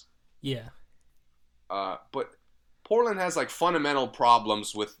times. Yeah. But Portland has fundamental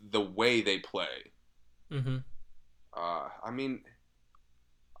problems with the way they play. Mm-hmm. I mean,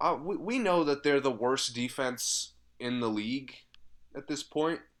 we know that they're the worst defense in the league at this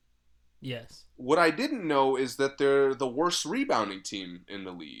point. Yes. What I didn't know is that they're the worst rebounding team in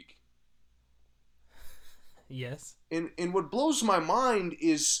the league. Yes. And what blows my mind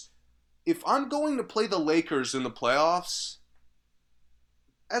is, if I'm going to play the Lakers in the playoffs,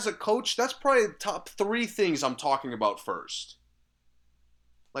 as a coach, that's probably the top 3 things I'm talking about first.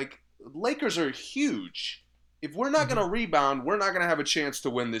 Lakers are huge. If we're not going to rebound, we're not going to have a chance to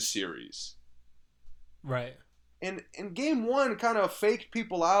win this series. Right. And game 1 kind of faked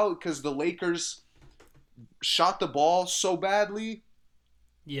people out because the Lakers shot the ball so badly.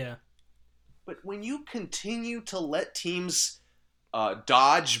 Yeah. But when you continue to let teams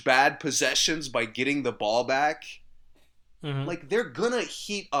dodge bad possessions by getting the ball back, they're going to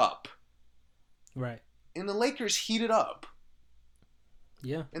heat up. Right. And the Lakers heated up.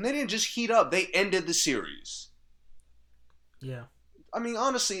 Yeah. And they didn't just heat up, they ended the series. Yeah. I mean,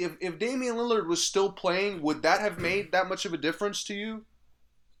 honestly, if Damian Lillard was still playing, would that have made that much of a difference to you?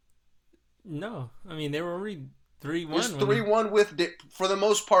 No. I mean, they were already 3-1. It's 3-1 for the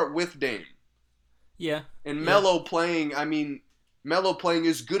most part with Dame. Yeah. And Melo playing, Melo playing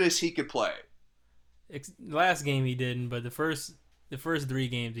as good as he could play. Last game he didn't, but the first 3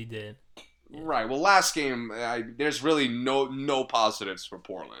 games he did. Yeah. Right. Well, last game, there's really no positives for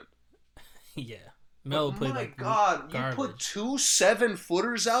Portland. Yeah. Melo played my God, garbage. You put 2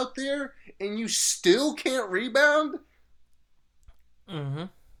 7-footers out there and you still can't rebound? Mm-hmm.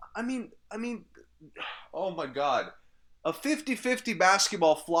 I mean, oh my God. A 50-50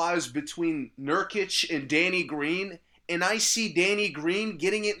 basketball flies between Nurkic and Danny Green, and I see Danny Green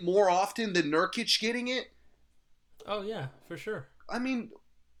getting it more often than Nurkic getting it? Oh, yeah, for sure. I mean,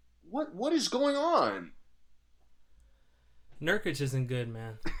 what is going on? Nurkic isn't good,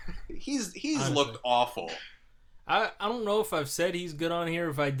 man. He's Honestly. Looked awful. I don't know if I've said he's good on here.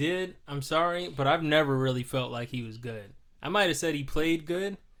 If I did, I'm sorry, but I've never really felt like he was good. I might have said he played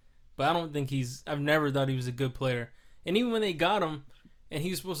good, but I don't think I've never thought he was a good player. And even when they got him and he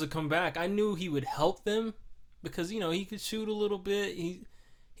was supposed to come back, I knew he would help them because he could shoot a little bit.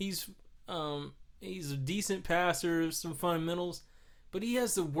 He's a decent passer, some fundamentals, but he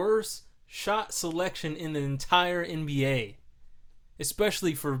has the worst shot selection in the entire NBA.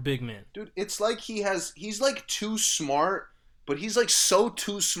 Especially for big men. Dude, it's like he's too smart, but he's so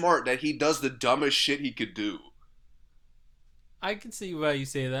too smart that he does the dumbest shit he could do. I can see why you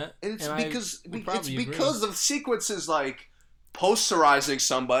say that. And it's agree. because of sequences like posterizing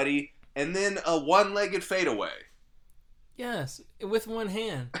somebody and then a one-legged fadeaway. Yes, with one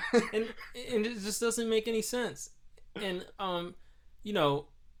hand. and it just doesn't make any sense. And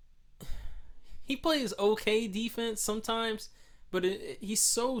he plays okay defense sometimes. But he's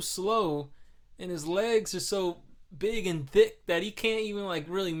so slow, and his legs are so big and thick that he can't even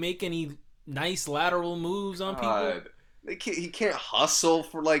really make any nice lateral moves on people. He can't hustle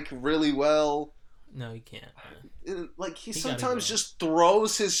for really well. No, he can't. He sometimes just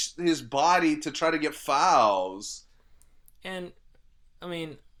throws his body to try to get fouls. And I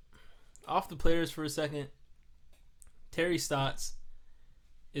mean, off the players for a second. Terry Stotts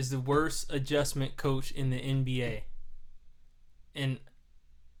is the worst adjustment coach in the NBA. And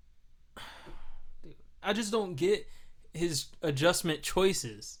I just don't get his adjustment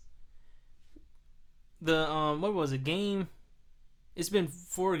choices. what was it, game? It's been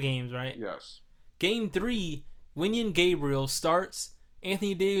 4 games, right? Yes. Game 3, Wenyen Gabriel starts.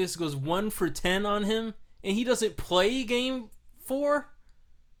 Anthony Davis goes 1 for 10 on him, and he doesn't play game 4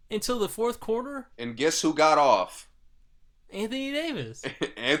 until the 4th quarter. And guess who got off? Anthony Davis.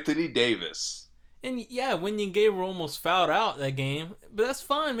 Anthony Davis. And yeah, Wenyen Gabriel almost fouled out that game, but that's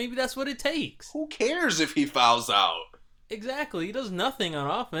fine. Maybe that's what it takes. Who cares if he fouls out? Exactly. He does nothing on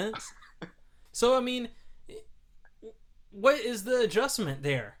offense. So, I mean, what is the adjustment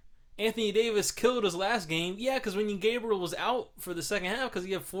there? Anthony Davis killed his last game. Yeah, because Wenyen Gabriel was out for the second half because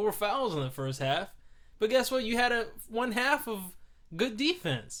he had 4 fouls in the first half. But guess what? You had one half of good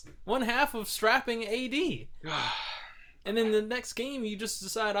defense. One half of strapping AD. And then the next game, you just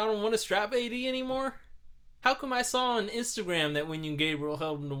decide, I don't want to strap AD anymore? How come I saw on Instagram that Wenyen Gabriel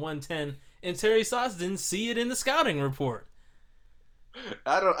held him to 110 and Terry Stotts didn't see it in the scouting report?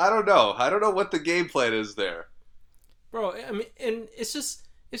 I don't know. I don't know what the game plan is there. Bro, I mean, and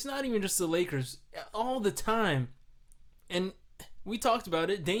it's not even just the Lakers. All the time. And we talked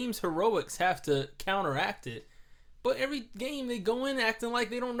about it. Dame's heroics have to counteract it. But every game they go in acting like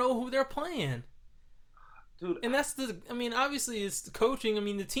they don't know who they're playing. Dude. And obviously it's the coaching. I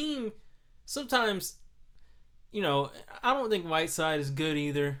mean, the team sometimes, I don't think Whiteside is good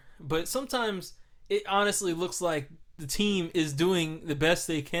either. But sometimes it honestly looks like the team is doing the best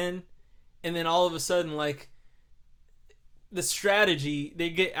they can. And then all of a sudden, like, the strategy,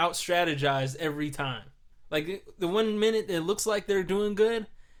 they get out-strategized every time. Like, the 1 minute it looks like they're doing good,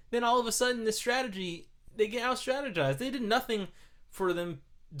 then all of a sudden the strategy, they get out-strategized. They did nothing for them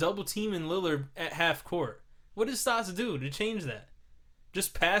double-teaming Lillard at half court. What did Stotts do to change that?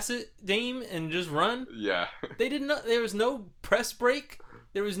 Just pass it, Dame, and just run? Yeah. There was no press break.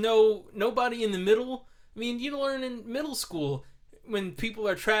 There was nobody in the middle. I mean, you learn in middle school when people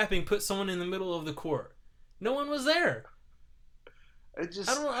are trapping, put someone in the middle of the court. No one was there. I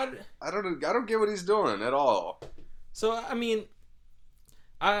don't get what he's doing at all. So, I mean,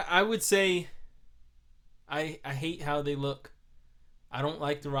 I would say I hate how they look. I don't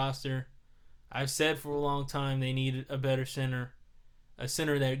like the roster. I've said for a long time they need a better center. A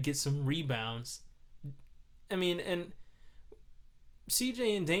center that gets some rebounds. I mean, and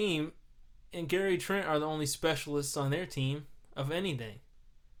CJ and Dame and Gary Trent are the only specialists on their team of anything.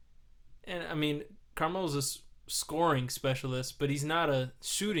 And, I mean, Carmelo's a scoring specialist, but he's not a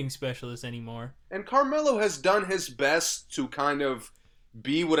shooting specialist anymore. And Carmelo has done his best to kind of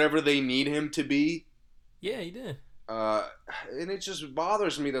be whatever they need him to be. Yeah, he did. And it just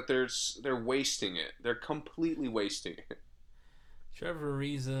bothers me that they're wasting it. They're completely wasting it. Trevor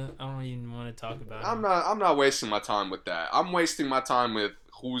Ariza, I don't even want to talk about him. him. I'm not wasting my time with that. I'm wasting my time with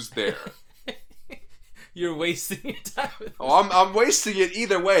who's there. You're wasting your time with I'm wasting it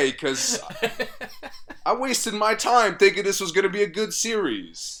either way because I wasted my time thinking this was going to be a good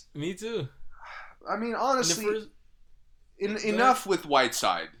series. Me too. I mean, honestly, enough with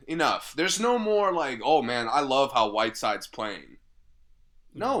Whiteside. Enough. There's no more like, oh man, I love how Whiteside's playing.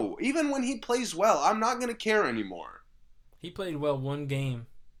 No, even when he plays well, I'm not going to care anymore. He played well 1 game,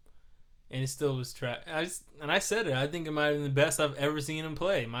 and it still was trash. I said it. I think it might have been the best I've ever seen him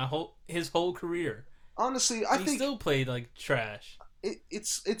play. His whole career. Honestly, I think he still played like trash.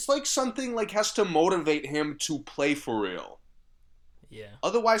 It's like something like has to motivate him to play for real. Yeah.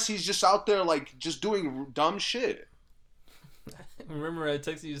 Otherwise, he's just out there like just doing dumb shit. Remember, I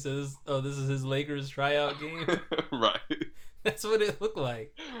texted you and said, "This is his Lakers tryout game." Right. That's what it looked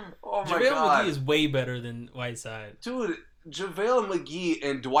like. Oh my JaVale god. McGee is way better than Whiteside. Dude, JaVale McGee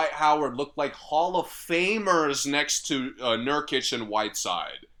and Dwight Howard look like Hall of Famers next to Nurkic and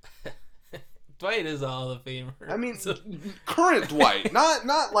Whiteside. Dwight is a Hall of Famer. I mean, current Dwight,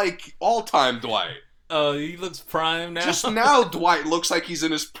 not like all-time Dwight. Oh, he looks prime now. Just now, Dwight looks like he's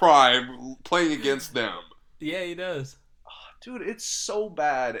in his prime playing against them. Yeah, he does. Dude, it's so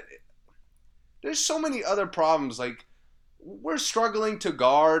bad. There's so many other problems. Like, we're struggling to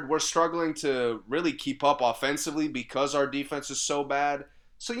guard. We're struggling to really keep up offensively because our defense is so bad.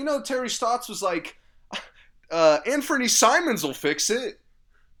 So, Terry Stotts was like, Anthony Simons will fix it.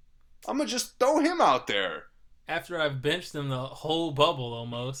 I'm going to just throw him out there. After I've benched him the whole bubble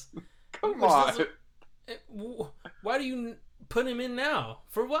almost. Come on. Why do you put him in now?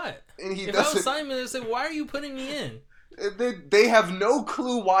 For what? And if I was Simon, I'd say, why are you putting me in? They have no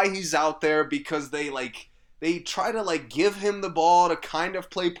clue why he's out there because they try to give him the ball to kind of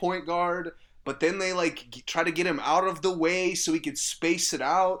play point guard, but then they try to get him out of the way so he could space it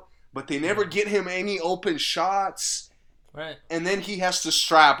out, but they never get him any open shots. Right. And then he has to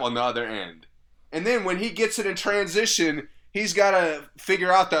strap on the other end. And then when he gets it in transition, he's got to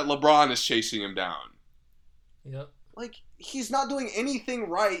figure out that LeBron is chasing him down. Yep. Like, he's not doing anything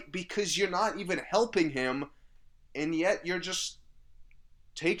right because you're not even helping him, and yet you're just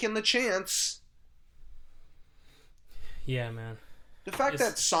taking the chance. Yeah, man. The fact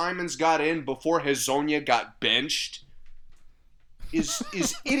that Simons got in before Hezonja got benched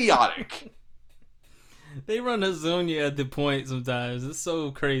is idiotic. They run Hezonja at the point sometimes. It's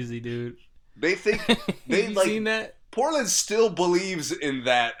so crazy, dude. They think they you like seen that? Portland still believes in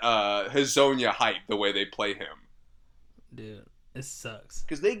that Hezonja hype the way they play him. Dude, it sucks.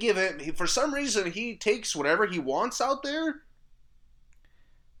 Because they give him, for some reason, he takes whatever he wants out there.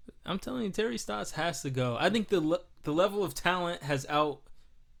 I'm telling you, Terry Stotts has to go. I think the level of talent has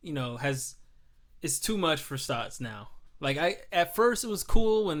it's too much for Stotts now. Like, at first it was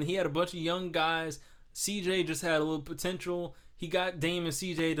cool when he had a bunch of young guys. CJ just had a little potential. He got Dame and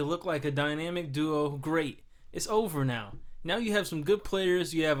CJ to look like a dynamic duo. Great. It's over now. Now you have some good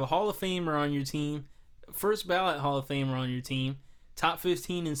players. You have a Hall of Famer on your team. First ballot Hall of Famer on your team. Top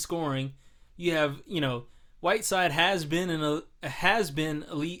 15 in scoring. You have, Whiteside has been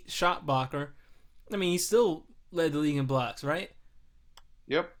elite shot blocker. I mean, he still led the league in blocks, right?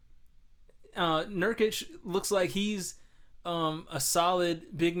 Yep. Nurkic looks like he's a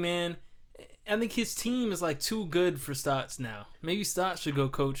solid big man. I think his team is like too good for Stotts now. Maybe Stotts should go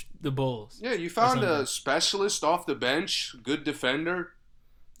coach the Bulls. Yeah, you found a specialist off the bench, good defender.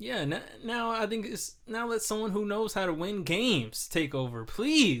 Yeah, now I think now let someone who knows how to win games take over,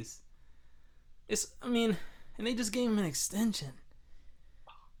 please. And they just gave him an extension.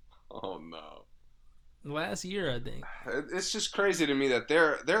 Oh no. Last year, I think. It's just crazy to me that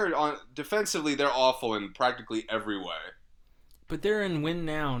they're on defensively they're awful in practically every way. But they're in win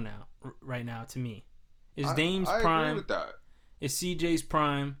now right now to me. Is Dame's I prime? agree with that. Is CJ's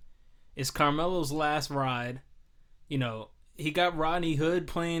prime? Is Carmelo's last ride? He got Rodney Hood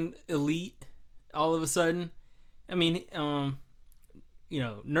playing elite all of a sudden. I mean,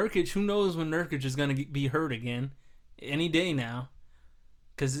 Nurkic, who knows when Nurkic is going to be hurt again any day now.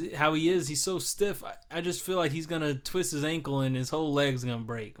 Because how he is, he's so stiff. I just feel like he's going to twist his ankle and his whole leg's going to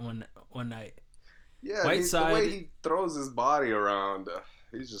break one night. Yeah, Whiteside, the way he throws his body around,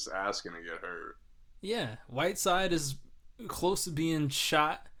 he's just asking to get hurt. Yeah, Whiteside is close to being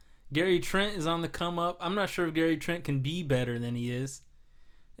shot. Gary Trent is on the come up. I'm not sure if Gary Trent can be better than he is.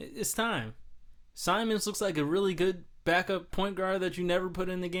 It's time. Simons looks like a really good backup point guard that you never put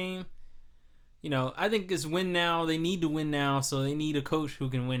in the game. I think it's win now. They need to win now, so they need a coach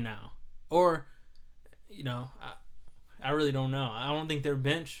who can win now. Or, I really don't know. I don't think their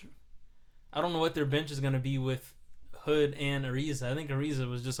bench. I don't know what their bench is going to be with Hood and Ariza. I think Ariza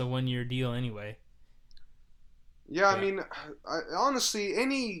was just a 1-year deal anyway. Yeah, I mean, honestly,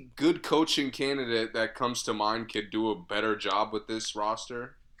 any good coaching candidate that comes to mind could do a better job with this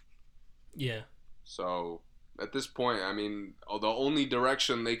roster. Yeah. So, at this point, I mean, the only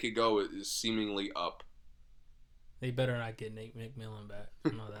direction they could go is seemingly up. They better not get Nate McMillan back. I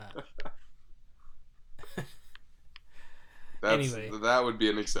know that. Anyway. That would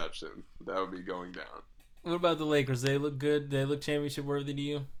be an exception. That would be going down. What about the Lakers? They look good? They look championship worthy to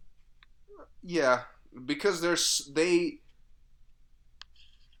you? Yeah. Because they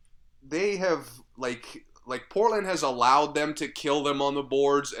have like Portland has allowed them to kill them on the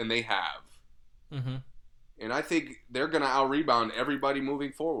boards, and they have. Mm-hmm. And I think they're gonna out-rebound everybody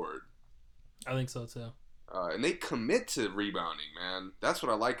moving forward. I think so too. And they commit to rebounding, man. That's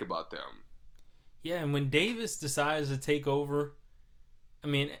what I like about them. Yeah, and when Davis decides to take over,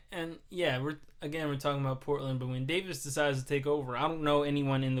 we're talking about Portland, but when Davis decides to take over, I don't know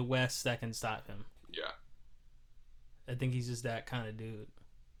anyone in the West that can stop him. Yeah. I think he's just that kind of dude.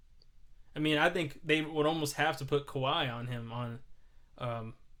 I think they would almost have to put Kawhi on him on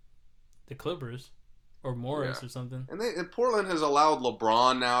the Clippers or Morris or something. And Portland has allowed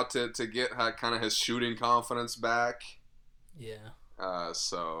LeBron now to get kind of his shooting confidence back. Yeah.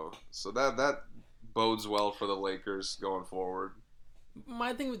 So that bodes well for the Lakers going forward.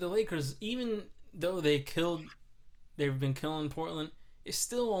 My thing with the Lakers, even though they've been killing Portland, it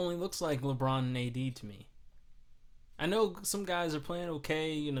still only looks like LeBron and AD to me. I know some guys are playing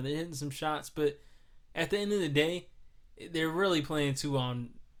okay, they're hitting some shots, but at the end of the day, they're really playing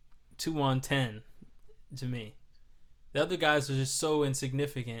 2-on-10 to me. The other guys are just so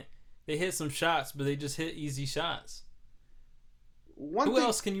insignificant. They hit some shots, but they just hit easy shots. Who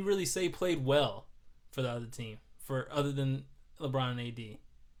else can you really say played well for the other team, other than LeBron and AD?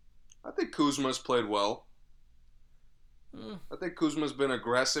 I think Kuzma's played well. I think Kuzma's been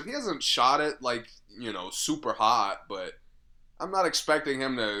aggressive. He hasn't shot it super hot, but I'm not expecting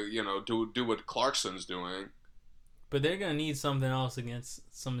him to, do what Clarkson's doing. But they're going to need something else against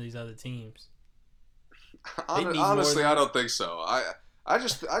some of these other teams. Honestly, I don't think so. I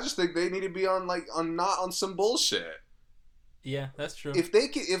just think they need to be on not on some bullshit. Yeah, that's true. If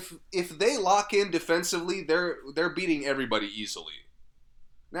they lock in defensively, they're beating everybody easily.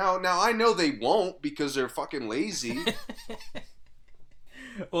 Now I know they won't because they're fucking lazy.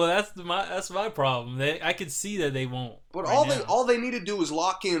 Well, that's my problem. I could see that they won't. But right all they need to do is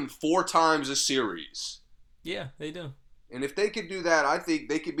lock in 4 times a series. Yeah, they do. And if they could do that, I think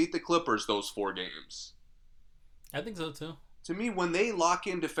they could beat the Clippers those 4 games. I think so too. To me, when they lock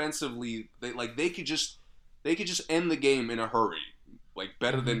in defensively, they could just end the game in a hurry,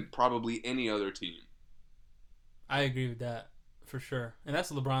 better than probably any other team. I agree with that for sure, and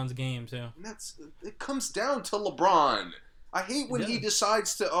that's LeBron's game too. And it comes down to LeBron. I hate when he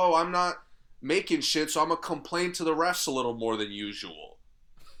decides to, I'm not making shit, so I'm gonna complain to the refs a little more than usual.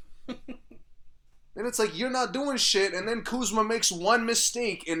 And it's like, you're not doing shit, and then Kuzma makes one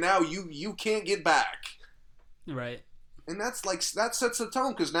mistake, and now you can't get back. Right. And that sets the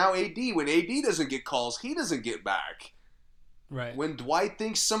tone, because now when AD doesn't get calls, he doesn't get back. Right. When Dwight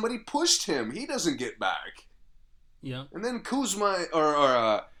thinks somebody pushed him, he doesn't get back. Yeah. And then Kuzma,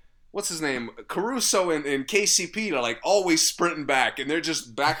 or what's his name? Caruso and KCP are always sprinting back, and they're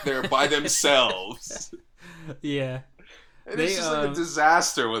just back there by themselves. Yeah. And it's just a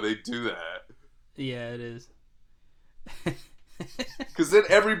disaster when they do that. Yeah, it is. Because then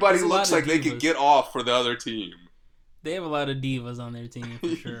everybody looks like they could get off for the other team. They have a lot of divas on their team,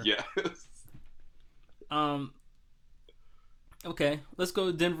 for sure. Yes. Okay, let's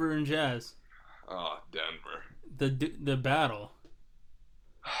go Denver and Jazz. Oh, Denver. The battle.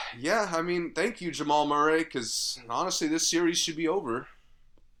 Yeah, I mean, thank you, Jamal Murray, because honestly, this series should be over.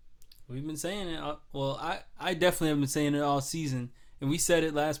 We've been saying it. Well, I definitely have been saying it all season, and we said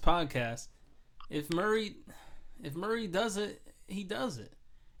it last podcast. If Murray does it, he does it.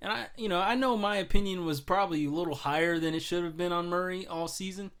 And I know my opinion was probably a little higher than it should have been on Murray all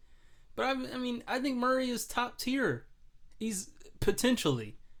season, but I think Murray is top tier. He's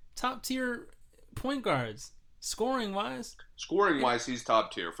potentially top tier point guards, scoring wise. He's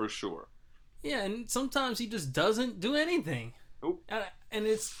top tier for sure. Yeah, and sometimes he just doesn't do anything. Nope. And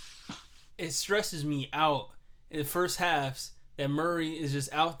it stresses me out in the first halves that Murray is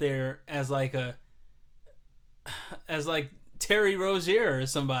just out there as Terry Rozier or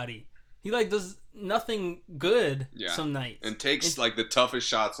somebody. He does nothing good some nights. And takes the toughest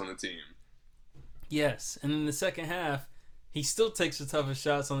shots on the team. Yes. And in the second half, he still takes the toughest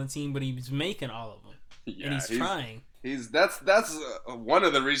shots on the team, but he's making all of them. Yeah, and he's trying. That's one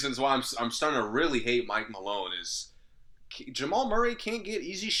of the reasons why I'm starting to really hate Mike Malone is Jamal Murray can't get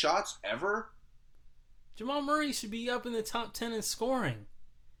easy shots ever. Jamal Murray should be up in the top 10 in scoring.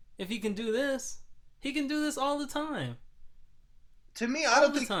 If he can do this, he can do this all the time. To me, I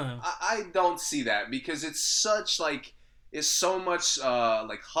don't see that because it's so much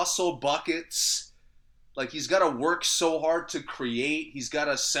hustle buckets. He's got to work so hard to create. He's got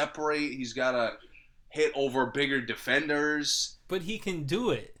to separate. He's got to hit over bigger defenders. But he can do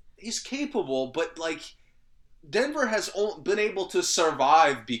it. He's capable, but Denver has been able to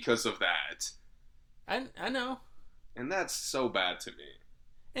survive because of that. I know. And that's so bad to me.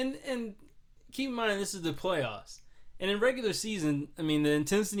 And keep in mind, this is the playoffs. And in regular season, the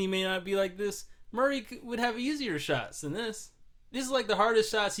intensity may not be like this. Murray would have easier shots than this. This is the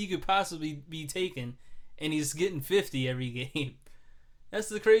hardest shots he could possibly be taking, and he's getting 50 every game. That's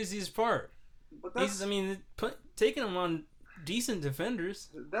the craziest part. But taking them on decent defenders.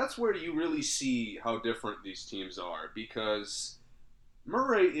 That's where you really see how different these teams are, because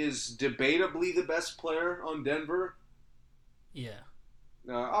Murray is debatably the best player on Denver. Yeah.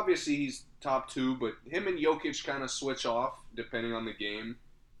 Obviously, he's top 2, but him and Jokic kind of switch off depending on the game.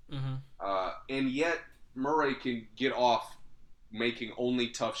 Mm-hmm. And yet, Murray can get off making only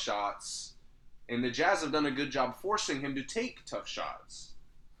tough shots. And the Jazz have done a good job forcing him to take tough shots.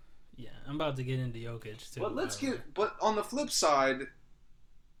 Yeah, I'm about to get into Jokic, too. But on the flip side,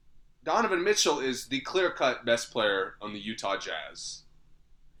 Donovan Mitchell is the clear-cut best player on the Utah Jazz.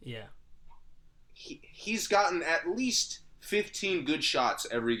 Yeah. He's gotten at least 15 good shots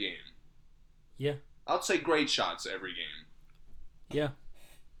every game. Yeah. I'd say great shots every game. Yeah.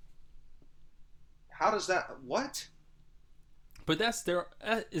 How does that... What? But that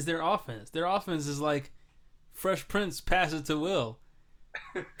is their offense. Their offense is Fresh Prince pass it to Will.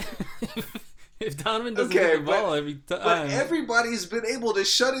 If Donovan doesn't get the ball every time... But everybody's been able to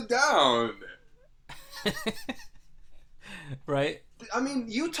shut it down. Right?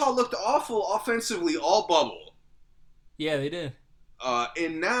 Utah looked awful offensively all bubble. Yeah, they did.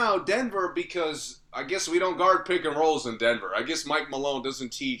 And now Denver, because I guess we don't guard pick and rolls in Denver. I guess Mike Malone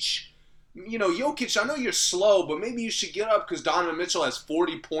doesn't teach Jokic, I know you're slow, but maybe you should get up because Donovan Mitchell has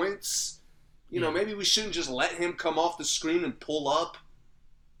 40 points. Maybe we shouldn't just let him come off the screen and pull up.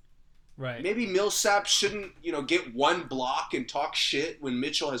 Right. Maybe Millsap shouldn't, get one block and talk shit when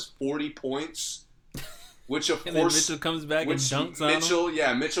Mitchell has 40 points. Which, of and course... then Mitchell comes back and dunks on him.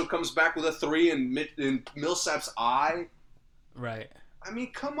 Yeah, Mitchell comes back with a 3 in Millsap's eye. Right. I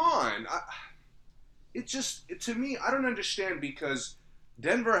mean, come on. To me, I don't understand because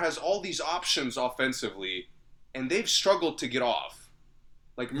Denver has all these options offensively, and they've struggled to get off.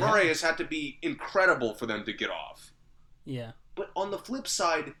 Like, Murray has had to be incredible for them to get off. Yeah. But on the flip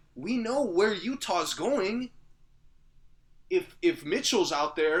side, we know where Utah's going. If Mitchell's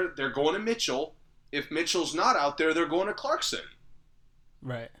out there, they're going to Mitchell. If Mitchell's not out there, they're going to Clarkson.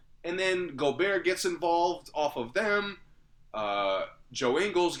 Right. And then Gobert gets involved off of them. Joe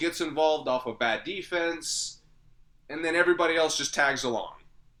Ingles gets involved off of bad defense. And then everybody else just tags along.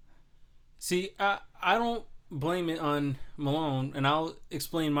 See, I don't blame it on Malone, and I'll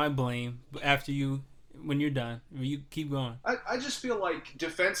explain my blame after when you're done. You keep going. I just feel like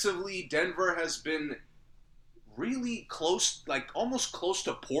defensively, Denver has been really close, like almost close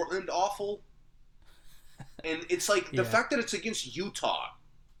to Portland awful. And it's like the fact that it's against Utah.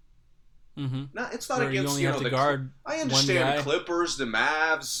 Mm-hmm. It's not where against you only have to guard. I understand the Clippers, the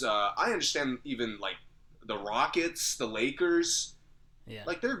Mavs. I understand even like the Rockets, the Lakers. Yeah,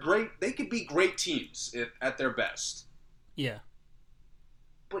 like they're great. They could be great teams at their best. Yeah,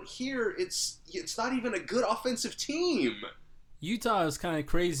 but here it's not even a good offensive team. Utah is kind of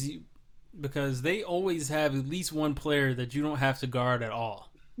crazy because they always have at least one player that you don't have to guard at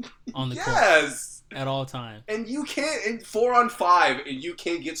all on the court. At all times. And you can't, in 4-on-5, and you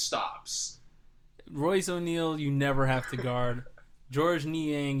can't get stops. Royce O'Neal, you never have to guard. George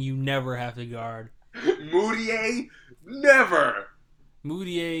Niang, you never have to guard. Moutier, never.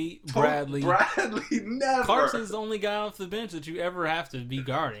 Moutier, Bradley, never. Clarkson's the only guy off the bench that you ever have to be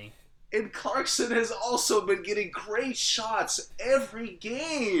guarding. And Clarkson has also been getting great shots every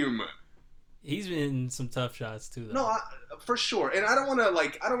game. He's been in some tough shots too, though. No, for sure. And I don't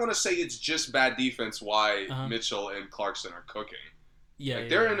want to say it's just bad defense why Mitchell and Clarkson are cooking. Yeah,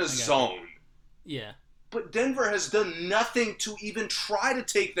 they're in a zone. Yeah. But Denver has done nothing to even try to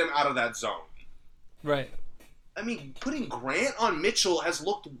take them out of that zone. Right. I mean, putting Grant on Mitchell has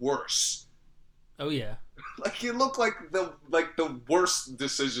looked worse. Oh yeah. Like it looked like the worst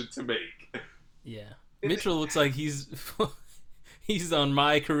decision to make. Yeah. Mitchell looks like he's on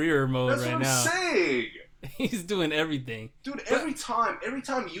my career mode right now. That's what I'm saying. He's doing everything. Dude, every time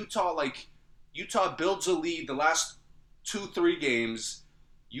Utah builds a lead the last 2-3 games,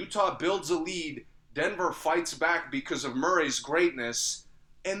 Utah builds a lead, Denver fights back because of Murray's greatness,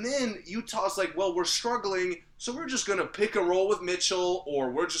 and then Utah's like, well, we're struggling, so we're just going to pick and roll with Mitchell, or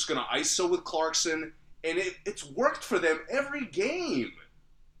we're just going to ISO with Clarkson, and it's worked for them every game.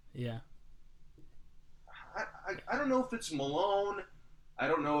 Yeah. I don't know if it's Malone. I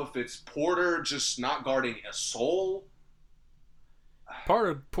don't know if it's Porter just not guarding a soul.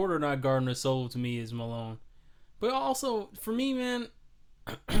 Porter not guarding a soul to me is Malone. But also, for me, man,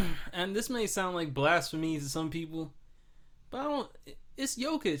 and this may sound like blasphemy to some people, but it's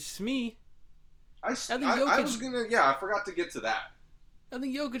Jokic to me. I forgot to get to that. I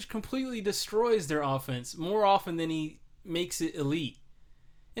think Jokic completely destroys their offense more often than he makes it elite.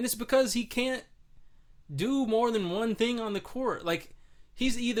 And it's because he can't do more than one thing on the court. Like,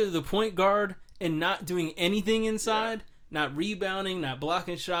 he's either the point guard and not doing anything inside, not rebounding, not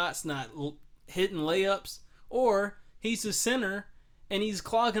blocking shots, not hitting layups, or he's the center and he's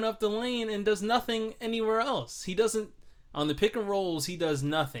clogging up the lane and does nothing anywhere else. He doesn't, on the pick and rolls, he does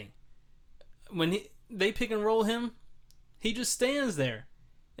nothing. When they pick and roll him, he just stands there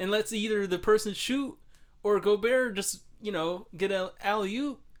and lets either the person shoot or Gobert just, get an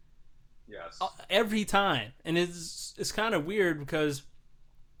alley-oop. Yes. Every time. And it's kind of weird because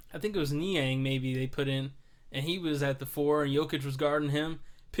I think it was Niang maybe they put in, and he was at the 4 and Jokic was guarding him.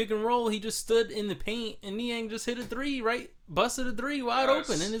 Pick and roll, he just stood in the paint and Niang just hit a 3, right? Busted a 3 wide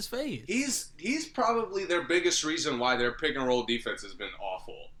open in his face. He's probably their biggest reason why their pick and roll defense has been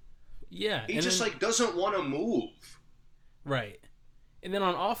awful. Yeah. He just doesn't want to move. Right. And then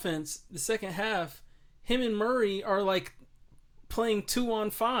on offense, the second half, him and Murray are like playing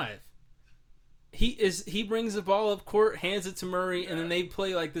 2-on-5. He brings the ball up court, hands it to Murray, and then they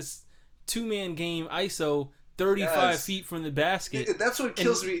play like this 2-man game ISO 35 feet from the basket. That's what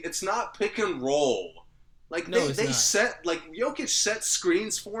kills me. It's not pick and roll. Like they set, like Jokic set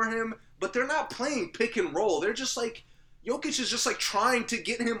screens for him, but they're not playing pick and roll. They're just like Jokic is just like trying to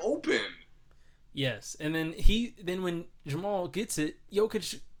get him open. Yes, and then when Jamal gets it,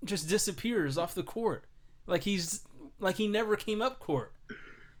 Jokic just disappears off the court, like he never came up court.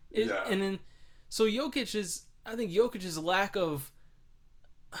 And then so I think Jokic's lack of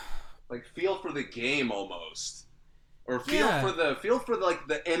like feel for the game almost, or feel for like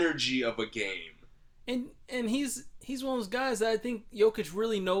the energy of a game. And he's one of those guys that I think Jokic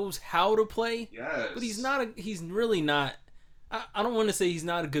really knows how to play. Yes. But he's really not. I don't want to say he's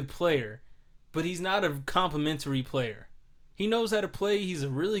not a good player, but he's not a complimentary player. He knows how to play. He's a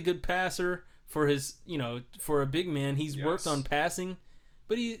really good passer for for a big man. He's worked on passing,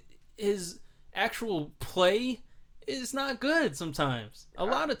 but his actual play is not good sometimes. A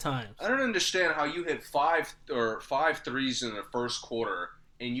lot of times. I don't understand how you hit five threes in the first quarter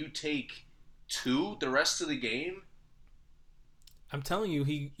and you take 2 the rest of the game. I'm telling you,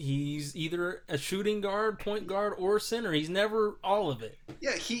 he's either a shooting guard, point guard, or center. He's never all of it.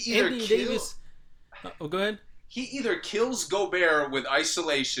 Yeah, he either Anthony Davis. Go ahead. He either kills Gobert with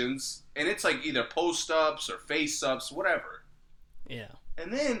isolations, and it's like either post-ups or face-ups, whatever. Yeah.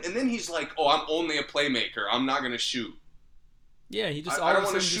 And then he's like, "Oh, I'm only a playmaker. I'm not gonna shoot." Yeah, he just I don't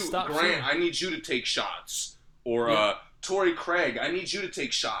want to shoot. Grant, shooting. I need you to take shots. Or Torrey Craig, I need you to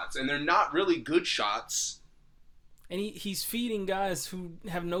take shots, and they're not really good shots. And he's feeding guys who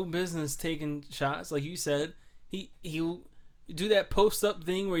have no business taking shots, like you said. He'll do that post-up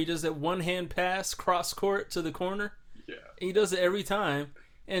thing where he does that one-hand pass cross-court to the corner. Yeah. And he does it every time.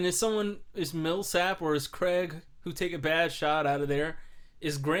 And if someone is Millsap or is Craig who take a bad shot out of there,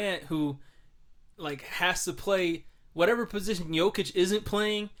 is Grant who like has to play whatever position Jokic isn't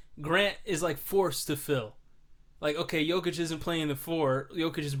playing, Grant is like forced to fill. Like, okay, Jokic isn't playing the 4.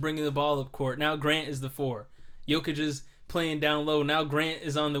 Jokic is bringing the ball up court. Now Grant is the 4. Jokic is playing down low. Now Grant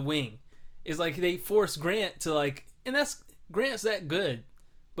is on the wing. It's like they force Grant to like, and Grant's that good,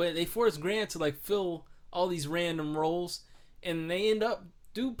 but they force Grant to like fill all these random roles, and they end up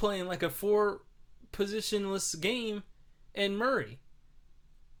playing like a 4 positionless game and Murray.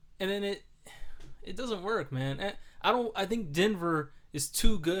 And then it doesn't work, man. I think Denver is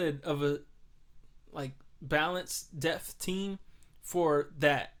too good of a like balanced depth team for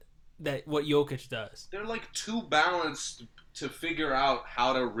that what Jokic does. They're like too balanced to figure out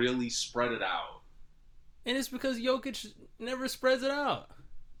how to really spread it out. And it's because Jokic never spreads it out.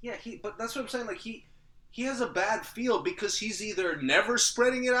 Yeah, but that's what I'm saying. Like he has a bad feel because he's either never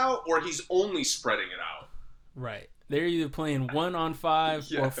spreading it out or he's only spreading it out. Right. They're either playing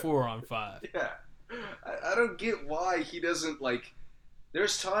 1-on-5 or 4-on-5. Yeah. I don't get why he doesn't like.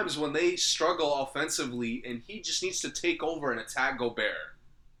 There's times when they struggle offensively and he just needs to take over and attack Gobert.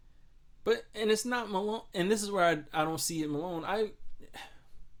 And it's not Malone, and this is where I don't see it Malone. I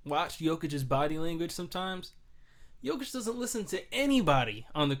watch Jokic's body language sometimes. Jokic doesn't listen to anybody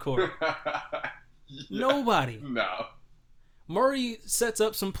on the court. Nobody. No. Murray sets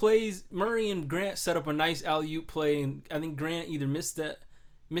up some plays. Murray and Grant set up a nice alley-oop play, and I think Grant either missed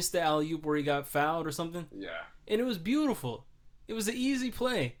the alley-oop where he got fouled or something. Yeah. And it was beautiful. It was an easy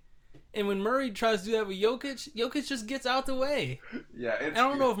play. And when Murray tries to do that with Jokic just gets out the way. Yeah, I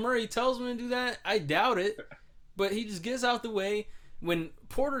don't know if Murray tells him to do that. I doubt it. But he just gets out the way. When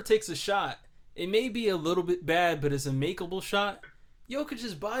Porter takes a shot, it may be a little bit bad, but it's a makeable shot.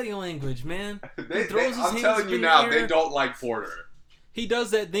 Jokic's body language, man. He throws his hands I'm telling you in now, the air. they don't like Porter. He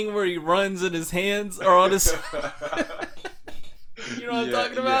does that thing where he runs and his hands are on his... You know what I'm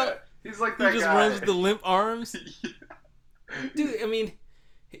talking about? Yeah. He's like that guy. He just runs with the limp arms. Dude, I mean...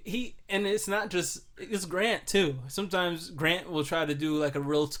 And it's not just, it's Grant too. Sometimes Grant will try to do like a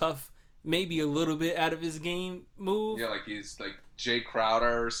real tough, maybe a little bit out of his game move. Yeah, like he's like Jay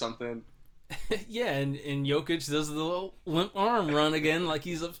Crowder or something. Yeah, and Jokic does the little limp arm run again like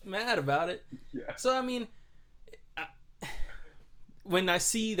he's mad about it. Yeah. So, I mean, when I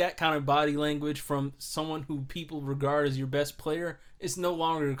see that kind of body language from someone who people regard as your best player, it's no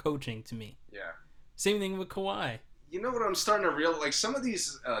longer coaching to me. Yeah. Same thing with Kawhi. You know what I'm starting to realize? Like, some of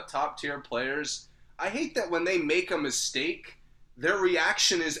these top-tier players, I hate that when they make a mistake, their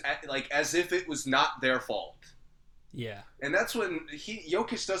reaction is as if it was not their fault. Yeah. And that's when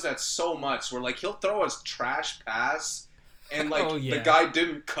Jokic does that so much, where, like, he'll throw a trash pass, and, like, the guy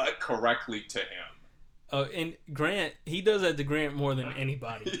didn't cut correctly to him. Oh, and Grant, he does that to Grant more than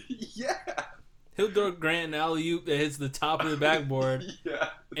anybody. Yeah. He'll throw Grant an alley-oop that hits the top of the backboard. Yeah.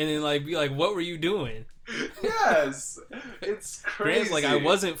 And then, like, be like, what were you doing? Yes, it's crazy. Grant's like, I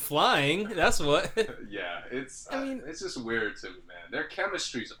wasn't flying. That's what. Yeah, it's just weird to me, man. Their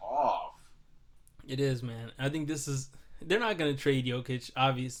chemistry's off. It is, man. I think they're not going to trade Jokic,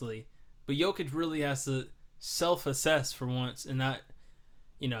 obviously, but Jokic really has to self-assess for once and not,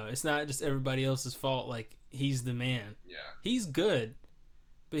 it's not just everybody else's fault. Like, he's the man. Yeah, he's good,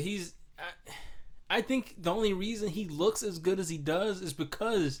 But I think the only reason he looks as good as he does is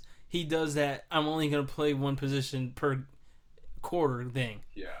because he does that I'm only going to play one position per quarter thing.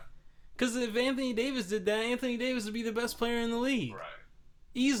 Yeah. Because if Anthony Davis did that, Anthony Davis would be the best player in the league. Right.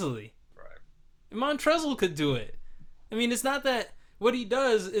 Easily. Right. And Montrezl could do it. I mean, it's not that what he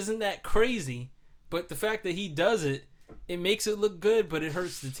does isn't that crazy, but the fact that he does it, it makes it look good, but it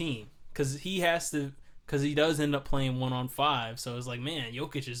hurts the team. Because he does end up playing 1-on-5, so it's like, man,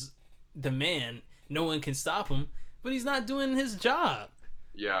 Jokic is the man. No one can stop him, but he's not doing his job.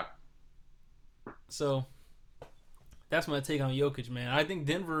 Yeah. So, that's my take on Jokic, man. I think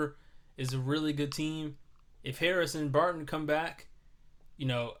Denver is a really good team. If Harris and Barton come back, I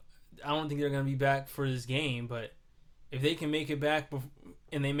don't think they're going to be back for this game, but if they can make it back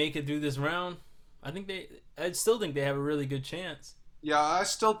and they make it through this round, I still think they have a really good chance. Yeah, I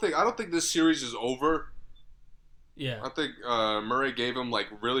don't think this series is over. Yeah. I think Murray gave him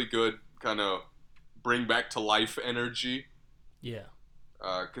really good kind of bring back to life energy. Yeah.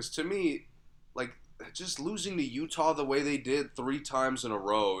 Because to me, just losing to Utah the way they did 3 times in a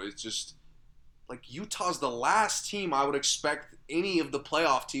row is just Utah's the last team I would expect any of the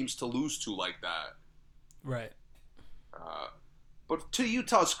playoff teams to lose to like that. Right. But to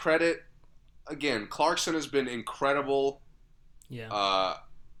Utah's credit, again, Clarkson has been incredible. Yeah.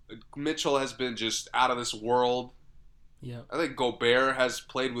 Mitchell has been just out of this world. Yeah. I think Gobert has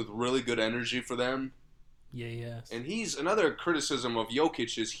played with really good energy for them. Yeah, yes. And he's another criticism of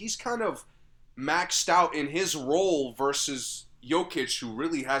Jokic is he's kind of maxed out in his role versus Jokic, who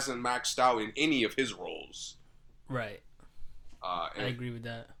really hasn't maxed out in any of his roles. Right. I agree with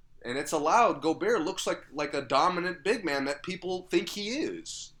that. And it's allowed. Gobert looks like a dominant big man that people think he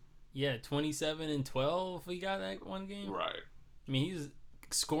is. Yeah, 27 and 12 he got that one game. Right. I mean, he's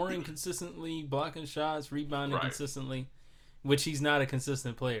scoring consistently, blocking shots, rebounding Right. consistently, which he's not a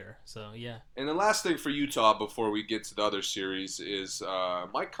consistent player. So, yeah. And the last thing for Utah before we get to the other series is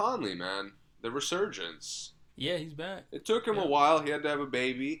Mike Conley, man. The resurgence. Yeah, he's back. It took him a while. He had to have a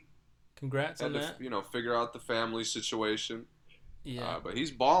baby. Congrats on that. Had to, figure out the family situation. Yeah. But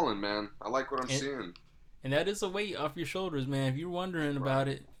he's balling, man. I like what I'm seeing. And that is a weight off your shoulders, man. If you're wondering about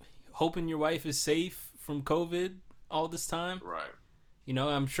it, hoping your wife is safe from COVID all this time. Right.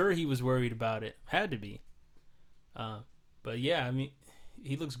 I'm sure he was worried about it. Had to be. But yeah, I mean,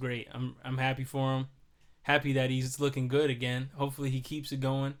 he looks great. I'm happy for him. Happy that he's looking good again. Hopefully he keeps it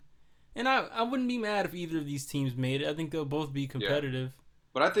going. And I wouldn't be mad if either of these teams made it. I think they'll both be competitive. Yeah.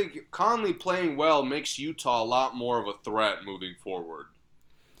 But I think Conley playing well makes Utah a lot more of a threat moving forward.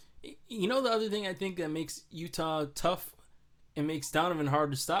 The other thing I think that makes Utah tough and makes Donovan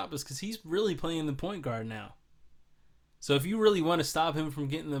hard to stop is because he's really playing the point guard now. So if you really want to stop him from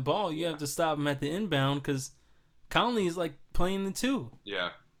getting the ball, you have to stop him at the inbound because Conley is playing the 2. Yeah.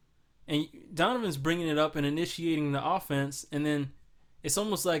 And Donovan's bringing it up and initiating the offense, and then it's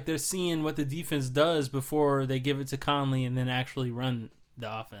almost like they're seeing what the defense does before they give it to Conley and then actually run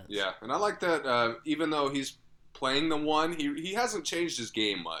the offense. Yeah, and I like that even though he's playing the 1, he hasn't changed his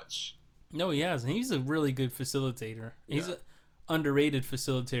game much. No, he hasn't. He's a really good facilitator. He's an underrated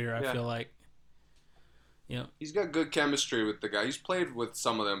facilitator, I feel like. Yeah. He's got good chemistry with the guy. He's played with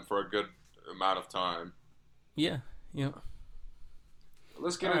some of them for a good amount of time. Yeah, yeah.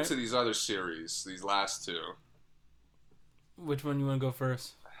 Let's get into these other series, these last 2. Which one you want to go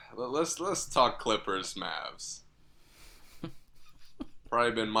first? Let's talk Clippers Mavs.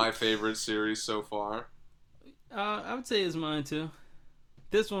 Probably been my favorite series so far. I would say it's mine too.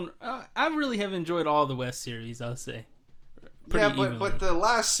 This one, I really have enjoyed all the West series, I'll say. But the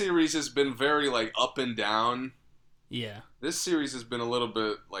last series has been very up and down. Yeah. This series has been a little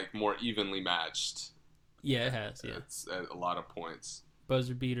bit more evenly matched. Yeah, it has. Yeah. It's at a lot of points.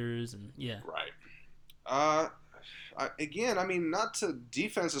 Buzzer beaters and Right. Again, I mean, not to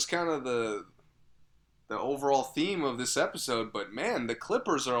defense is kind of the overall theme of this episode, but man, the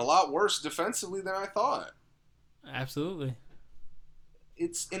Clippers are a lot worse defensively than I thought. Absolutely.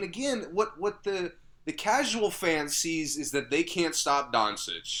 And again, what the casual fan sees is that they can't stop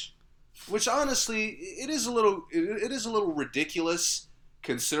Doncic, which honestly it is a little ridiculous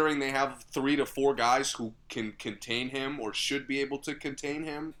considering they have 3 to 4 guys who can contain him or should be able to contain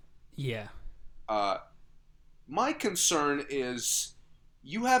him. Yeah. My concern is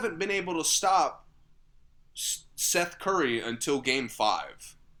you haven't been able to stop Seth Curry until Game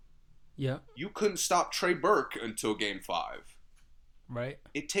 5. Yeah. You couldn't stop Trey Burke until Game 5. Right.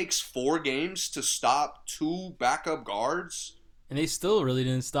 It takes 4 games to stop 2 backup guards. And they still really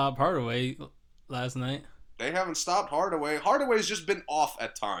didn't stop Hardaway last night. They haven't stopped Hardaway. Hardaway's just been off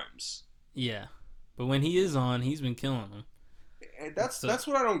at times. Yeah. But when he is on, he's been killing them. That's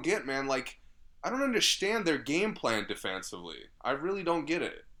what I don't get, man. Like, I don't understand their game plan defensively. I really don't get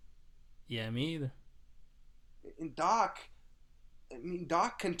it. Yeah, me either. And Doc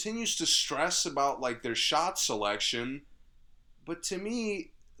continues to stress about like their shot selection, but to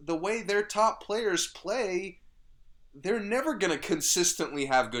me, the way their top players play, they're never gonna consistently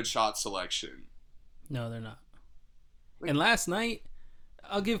have good shot selection. No, they're not. And last night,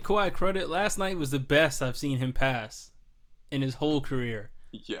 I'll give Kawhi credit. Last night was the best I've seen him pass in his whole career.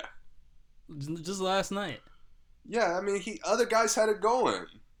 Yeah. Just last night. Yeah, I mean, other guys had it going.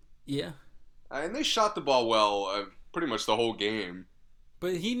 Yeah. And they shot the ball well pretty much the whole game.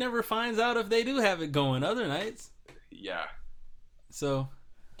 But he never finds out if they do have it going other nights. Yeah. So,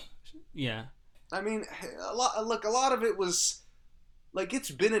 yeah. I mean, a lot of it was, like,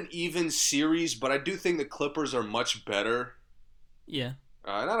 it's been an even series, but I do think the Clippers are much better. Yeah.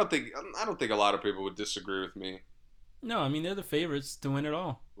 And I don't think a lot of people would disagree with me. No, I mean, they're the favorites to win it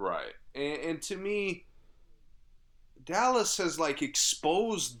all. Right. And to me, Dallas has, like,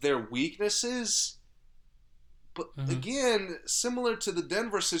 exposed their weaknesses. But, again, similar to the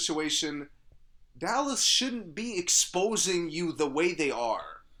Denver situation, Dallas shouldn't be exposing you the way they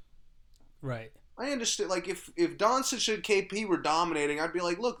are. Right. I understand. Like, if Doncic and KP were dominating, I'd be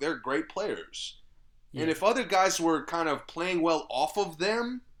like, look, they're great players. Yeah. And if other guys were kind of playing well off of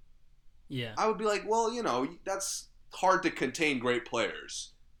them, yeah, I would be like, well, that's hard to contain great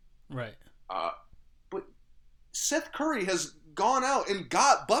players. Right. But Seth Curry has gone out and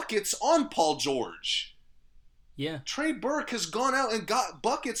got buckets on Paul George. Yeah. Trey Burke has gone out and got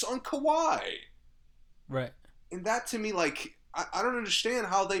buckets on Kawhi. Right. And that, to me, like, I don't understand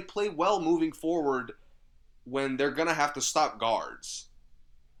how they play well moving forward when they're going to have to stop guards.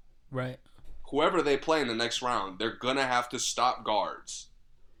 Right. Whoever they play in the next round, they're going to have to stop guards.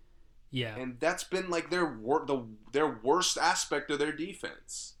 Yeah. And that's been, like, their worst aspect of their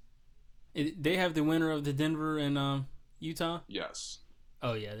defense. They have the winner of the Denver and Utah? Yes.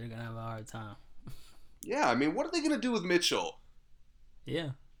 Oh, yeah, they're going to have a hard time. Yeah, I mean, what are they going to do with Mitchell?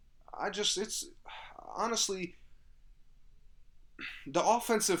 Yeah. It's, honestly, the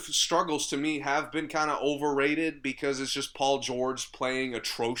offensive struggles to me have been kind of overrated because it's just Paul George playing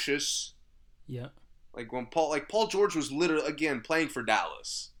atrocious. Yeah. Like Paul George was literally, again, playing for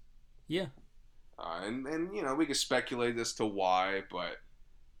Dallas. Yeah. And we could speculate as to why, but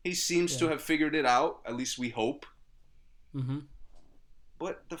he seems to have figured it out. At least we hope. Mm-hmm.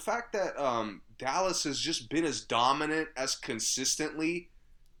 But the fact that Dallas has just been as dominant, as consistently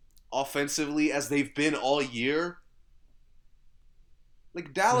offensively as they've been all year.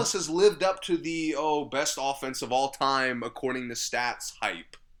 Like, Dallas has lived up to the, best offense of all time according to stats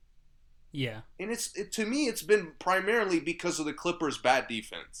hype. Yeah. And to me, it's been primarily because of the Clippers' bad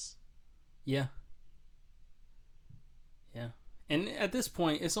defense. Yeah. Yeah. And at this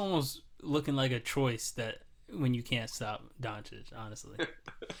point, it's almost looking like a choice that when you can't stop Doncic, honestly.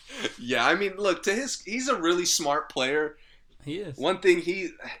 Yeah, I mean, look, he's a really smart player. He is. One thing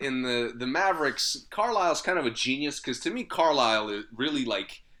in the Mavericks, Carlisle's kind of a genius because to me, Carlisle is really,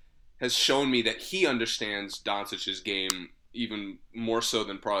 like, has shown me that he understands Doncic's game even more so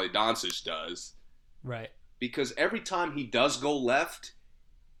than probably Doncic does. Right. Because every time he does go left,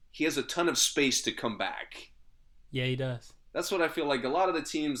 he has a ton of space to come back. Yeah, he does. That's what I feel like. A lot of the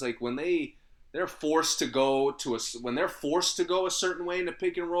teams, like, when they're forced to go when they're forced to go a certain way in the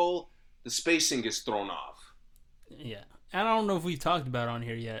pick and roll, the spacing gets thrown off. Yeah. And I don't know if we've talked about it on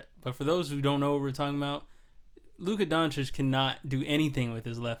here yet, but for those who don't know what we're talking about, Luka Doncic cannot do anything with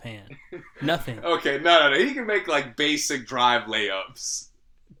his left hand. Nothing. Okay, no. He can make, like, basic drive layups.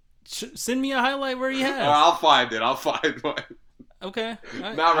 Send me a highlight where he has. I'll find it. I'll find one. Okay.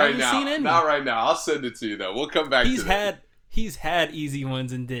 Not right now. Not right now. I'll send it to you, though. We'll come back to that. He's had easy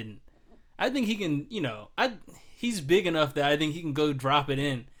ones and didn't. I think he can, he's big enough that I think he can go drop it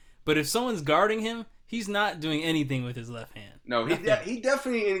in. But if someone's guarding him, he's not doing anything with his left hand. No, he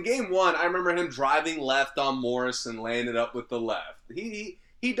definitely, in game one, I remember him driving left on Morris and laying it up with the left. He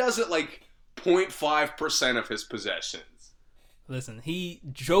does it like 0.5% of his possessions. Listen, he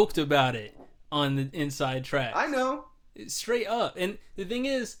joked about it on the inside track. I know. Straight up. And the thing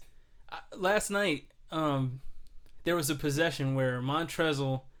is, last night, there was a possession where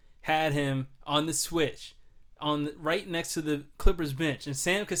Montrezl had him on the switch, right next to the Clippers bench, and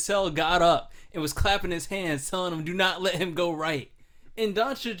Sam Cassell got up and was clapping his hands, telling him, "Do not let him go right." And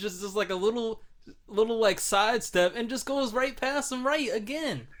Doncic just does like a little like sidestep and just goes right past him right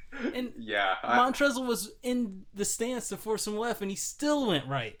again. And Montrezl was in the stance to force him left, and he still went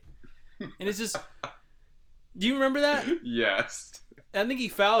right. And it's just, do you remember that? Yes. I think he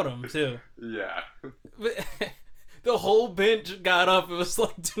fouled him too. Yeah. the whole bench got up. It was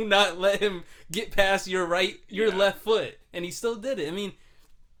like, do not let him get past your left foot, and he still did it. I mean,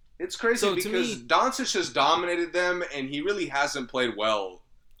 it's crazy because Doncic has dominated them, and he really hasn't played well,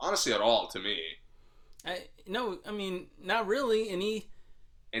 honestly, at all to me. Not really, and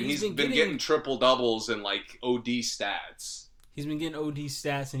he's been getting triple doubles and like OD stats. He's been getting OD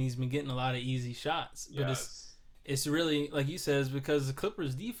stats, and he's been getting a lot of easy shots. But it's really, like you said, it's because the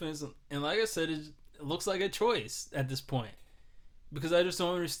Clippers' defense, and like I said, it looks like a choice at this point. Because I just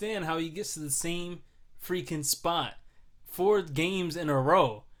don't understand how he gets to the same freaking spot 4 games in a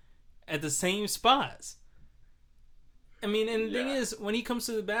row at the same spots. I mean, and the thing is, when he comes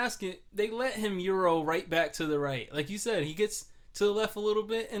to the basket, they let him Euro right back to the right. Like you said, he gets to the left a little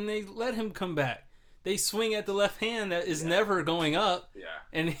bit, and they let him come back. They swing at the left hand that is never going up. Yeah.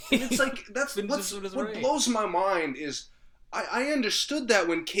 And it's like, that's what blows my mind is, I understood that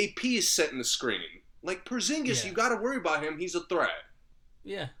when KP is setting the screen. Like, Porzingis, you got to worry about him. He's a threat.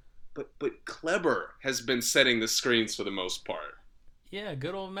 Yeah. But Kleber has been setting the screens for the most part. Yeah,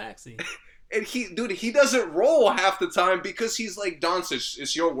 good old Maxey. And he doesn't roll half the time because he's like, Doncic,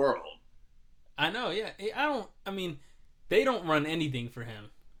 it's your world. I know, yeah. They don't run anything for him.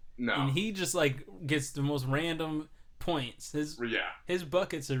 No. And he just like gets the most random points. His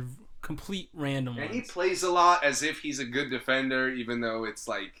buckets are complete random ones. And he plays a lot as if he's a good defender, even though it's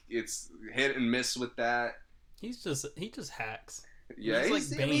like it's hit and miss with that. He just hacks. Yeah, he's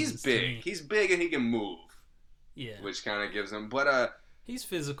big. He's big and he can move. Yeah. Which kind of gives him, but he's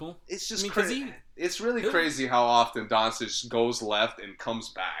physical. It's just crazy. It's really crazy how often Doncic goes left and comes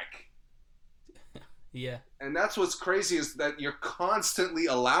back. Yeah. And that's what's crazy is that you're constantly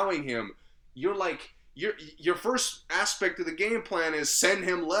allowing him. You're like, your first aspect of the game plan is send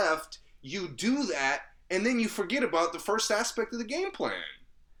him left. You do that, and then you forget about the first aspect of the game plan.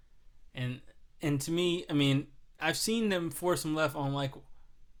 And to me, I mean, I've seen them force him left on like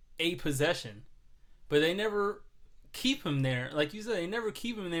a possession, but they never keep him there. Like you said, they never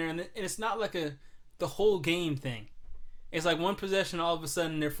keep him there, and it's not like the whole game thing. It's like one possession, all of a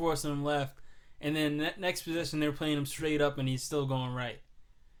sudden they're forcing him left. And then next possession, they're playing him straight up, and he's still going right.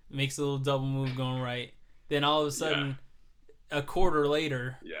 Makes a little double move going right. Then all of a sudden, a quarter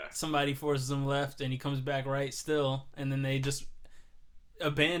later, somebody forces him left, and he comes back right still. And then they just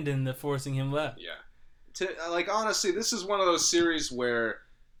abandon the forcing him left. Yeah. Honestly, this is one of those series where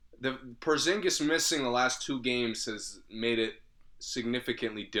the Porzingis missing the last 2 games has made it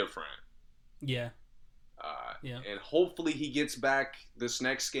significantly different. Yeah. And hopefully he gets back this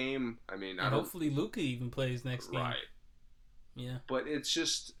next game. I mean, hopefully Luka even plays next game. Right. Yeah. But it's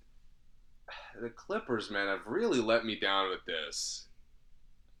just the Clippers, man, have really let me down with this,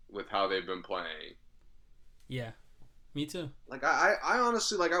 with how they've been playing. Yeah, me too. Like I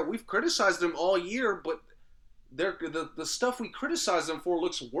honestly we've criticized them all year, but the stuff we criticized them for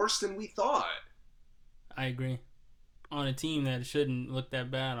looks worse than we thought. I agree. On a team that shouldn't look that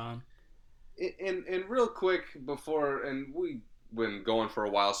bad on. And real quick before, and we've been going for a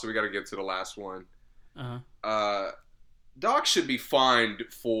while, so we got to get to the last one. Doc should be fined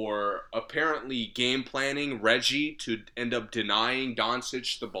for apparently game planning Reggie to end up denying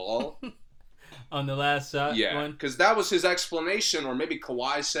Doncic the ball. On the last shot? Yeah, because that was his explanation, or maybe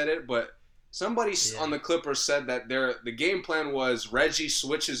Kawhi said it, but somebody on the Clippers said that the game plan was Reggie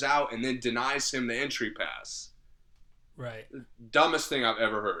switches out and then denies him the entry pass. Right. Dumbest thing I've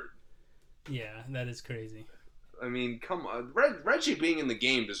ever heard. Yeah, that is crazy. I mean, come on. Reggie being in the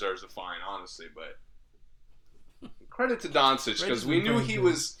game deserves a fine, honestly, but credit to Doncic because we knew he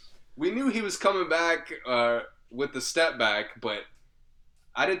was coming back with the step back, but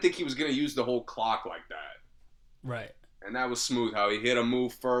I didn't think he was going to use the whole clock like that. Right. And that was smooth how he hit a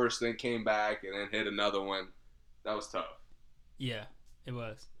move first, then came back, and then hit another one. That was tough. Yeah, it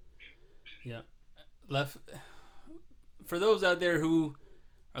was. Yeah. For those out there who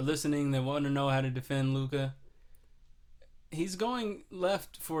are listening that want to know how to defend Luka, he's going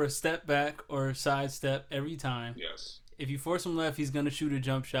left for a step back or a side step every time. Yes. If you force him left, he's going to shoot a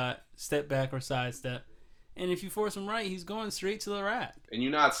jump shot, step back or side step. And if you force him right, he's going straight to the rack. And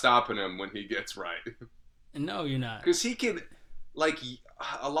you're not stopping him when he gets right. No, you're not. Because he can, like,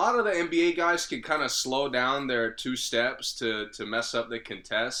 a lot of the NBA guys can kind of slow down their 2 steps to mess up the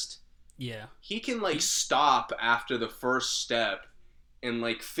contest. Yeah. He can, like, stop after the first step and,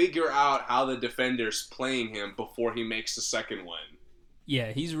 like, figure out how the defender's playing him before he makes the second one.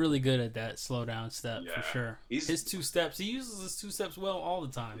 Yeah, he's really good at that slow down step for sure. His 2 steps, he uses his 2 steps well all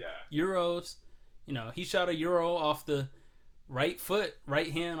the time. Yeah. Euros, he shot a Euro off the right foot,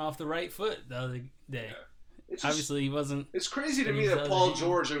 right hand off the right foot the other day. obviously he wasn't. It's crazy to and me he's that the other Paul hand.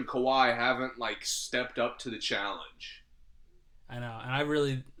 George and Kawhi haven't like stepped up to the challenge. I know,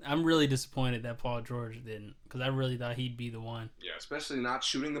 and I'm really disappointed that Paul George didn't, because I really thought he'd be the one. Yeah, especially not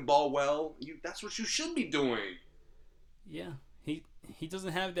shooting the ball well. That's what you should be doing. Yeah, he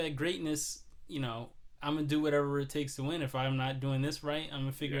doesn't have that greatness. You know, I'm gonna do whatever it takes to win. If I'm not doing this right, I'm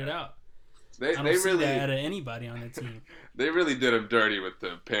gonna figure it out. I don't see that out of anybody on the team. They really did him dirty with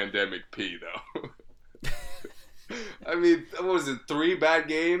the pandemic P, though. I mean, what was it? 3 bad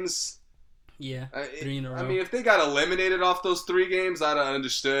games? Yeah, 3 in a row. I mean, if they got eliminated off those 3 games, I'd have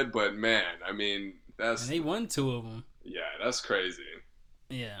understood. But man, I mean, and they won 2 of them. Yeah, that's crazy.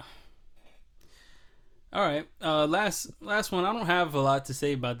 Yeah. All right. Last one. I don't have a lot to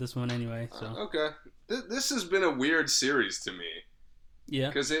say about this one anyway. So okay, this has been a weird series to me. Yeah,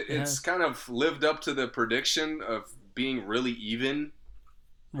 because it's kind of lived up to the prediction of being really even.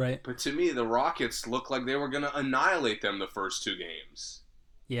 Right. But to me, the Rockets looked like they were going to annihilate them the first 2 games.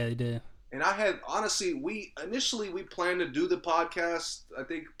 Yeah, they did. And I had, honestly, we planned to do the podcast, I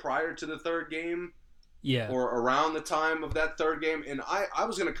think, prior to the 3rd game. Yeah. Or around the time of that 3rd game. And I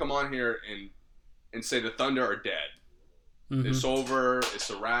was going to come on here and say the Thunder are dead. Mm-hmm. It's over. It's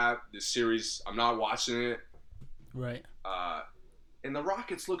a wrap. This series, I'm not watching it. Right. And the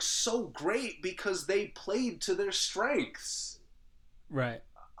Rockets look so great because they played to their strengths. Right.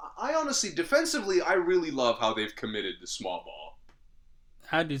 I honestly, defensively, I really love how they've committed to small ball.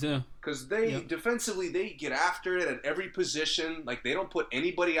 I do too. Because defensively, they get after it at every position. Like, they don't put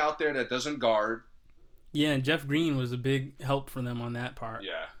anybody out there that doesn't guard. Yeah, and Jeff Green was a big help for them on that part.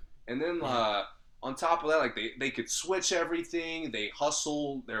 Yeah. And then on top of that, like, they could switch everything. They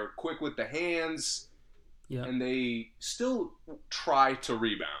hustle. They're quick with the hands. Yeah. And they still try to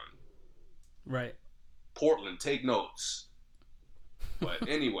rebound. Right. Portland, take notes. But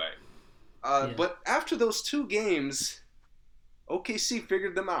anyway. But after those 2 games, OKC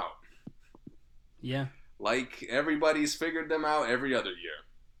figured them out. Yeah. Like everybody's figured them out every other year.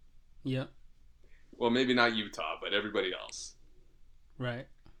 Yep. Well, maybe not Utah, but everybody else. Right.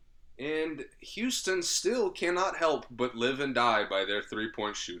 And Houston still cannot help but live and die by their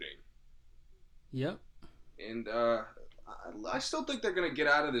 3-point shooting. Yep. And I still think they're going to get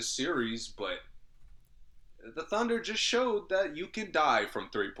out of this series, but the Thunder just showed that you can die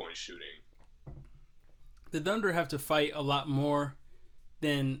from 3-point shooting. The Thunder have to fight a lot more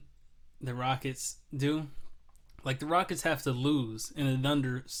than the Rockets do. Like, the Rockets have to lose, and the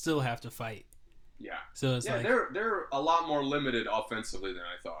Thunder still have to fight. Yeah. So it's like they're a lot more limited offensively than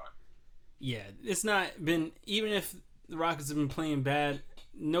I thought. Yeah, it's not been, even if the Rockets have been playing bad,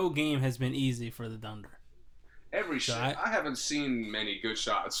 no game has been easy for the Thunder. Every shot. I haven't seen many good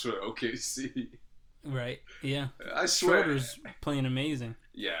shots for OKC. Right. Yeah. I swear. Schroeder's playing amazing.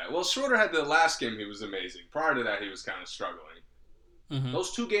 Yeah. Well, Schroeder had the last game. He was amazing. Prior to that, he was kind of struggling. Mm-hmm.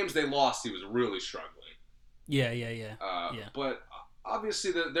 Those 2 games they lost, he was really struggling. Yeah. But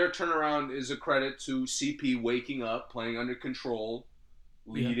obviously, their turnaround is a credit to CP waking up, playing under control,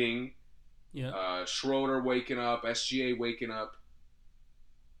 leading. Yeah. Schroeder waking up, SGA waking up.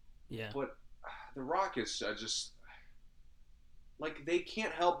 Yeah. But the Rockets are just, like, they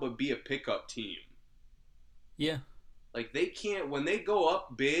can't help but be a pickup team. Yeah. Like, they can't, when they go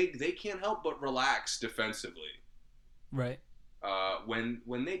up big, they can't help but relax defensively. Right.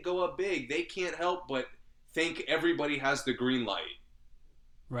 When they go up big, they can't help but think everybody has the green light.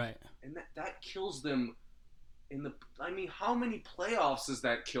 Right. And that kills them how many playoffs has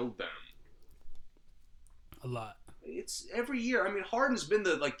that killed them? A lot. It's every year. I mean, Harden's been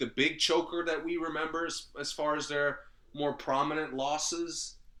the big choker that we remember as far as their more prominent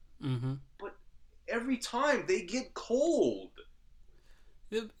losses. Mm-hmm. But every time they get cold.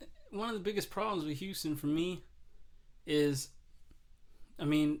 One of the biggest problems with Houston for me is, I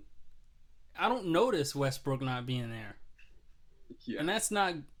mean, I don't notice Westbrook not being there. Yeah. And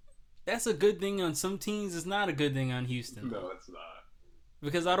that's a good thing on some teams. It's not a good thing on Houston. No, it's not.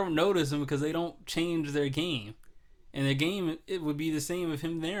 Because I don't notice them because they don't change their game. And their game, it would be the same with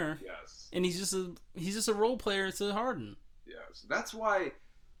him there. Yes. And he's just a role player to Harden. Yes. That's why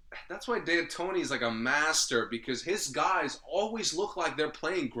D'Antoni's like a master, because his guys always look like they're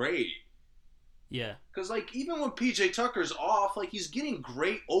playing great. Yeah. Because, like, even when PJ Tucker's off, like, he's getting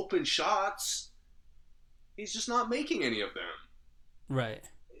great open shots. He's just not making any of them. Right.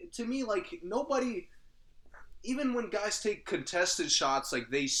 To me, like, nobody, even when guys take contested shots, like,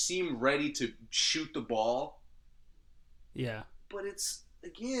 they seem ready to shoot the ball. Yeah. But it's,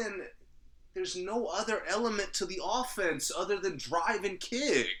 again, there's no other element to the offense other than drive and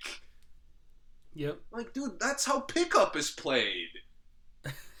kick. Yep. Like, dude, that's how pickup is played.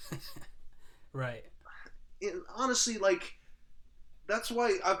 Right. honestly, like, that's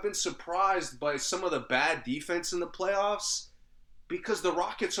why I've been surprised by some of the bad defense in the playoffs, because the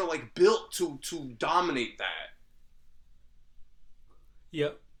Rockets are, like, built to dominate that.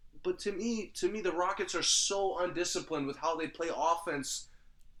 Yep. But to me, the Rockets are so undisciplined with how they play offense.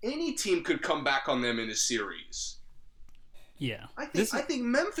 Any team could come back on them in a series. Yeah. I think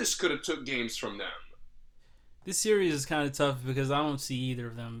Memphis could have took games from them. This series is kind of tough because I don't see either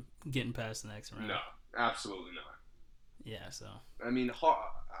of them getting past the next round. No, absolutely not. Yeah, so. I mean,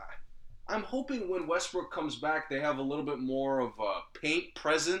 I'm hoping when Westbrook comes back, they have a little bit more of a paint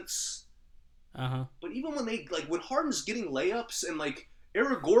presence. Uh-huh. But even when Harden's getting layups and, like,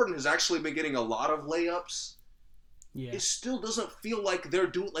 Eric Gordon has actually been getting a lot of layups, yeah, it still doesn't feel like they're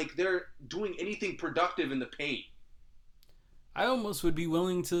doing anything productive in the paint. I almost would be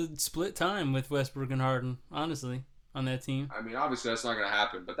willing to split time with Westbrook and Harden, honestly, on that team. I mean, obviously that's not going to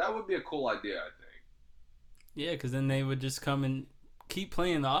happen, but that would be a cool idea, I think. Yeah, because then they would just come and keep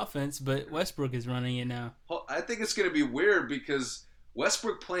playing the offense, but Westbrook is running it now. I think it's going to be weird because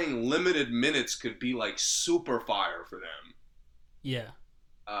Westbrook playing limited minutes could be, like, super fire for them. Yeah.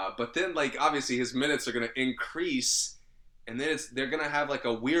 But then, like, obviously his minutes are going to increase, and then they're going to have, like,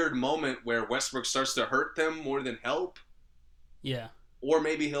 a weird moment where Westbrook starts to hurt them more than help. Yeah. Or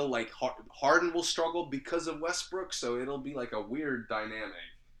maybe he'll, like, Harden will struggle because of Westbrook, so it'll be, like, a weird dynamic.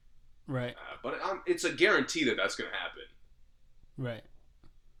 Right. But it's a guarantee that that's going to happen. Right.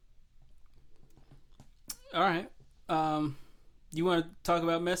 All right. You want to talk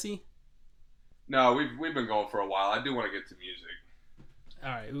about Messi? No, we've been going for a while. I do want to get to music. All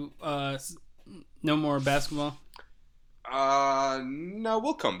right. No more basketball? No,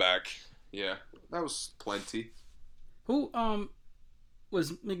 we'll come back. Yeah, that was plenty. Who,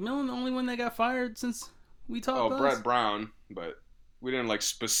 was McMillan the only one that got fired since we talked about Brett Brown, but we didn't, like,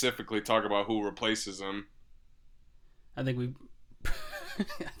 specifically talk about who replaces him. I think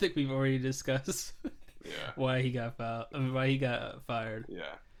we've already discussed why he got fired.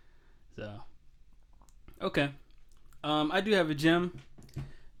 Yeah. So, okay. I do have a gem.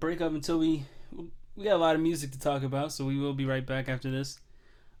 Break up until we got a lot of music to talk about, so we will be right back after this.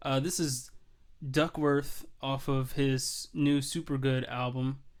 This is Duckworth off of his new Super Good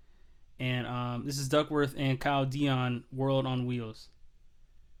album, and this is Duckworth and Kyle Dion, World on Wheels.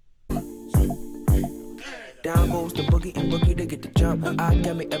 Down goes the boogie and boogie to get the jump. I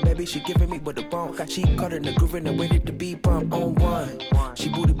got me a baby, she giving me what the bump. She caught in the groove and waited to be bump on one. She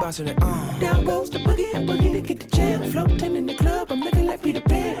booty bouncing it on. Down goes the boogie and boogie to get the jam. Floating in the club, I'm looking like Peter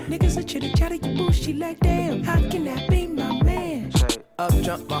Pan. Niggas are chitty chatty, you bullshit like damn. How can that be my man? Up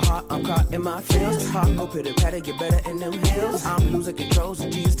jump my heart, I'm caught in my feels. Heart go pitter patter, get better in them heels. I'm losing control, so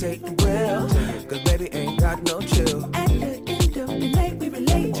Jesus take the wheel. Cause baby ain't got no chill. At the end of the night, we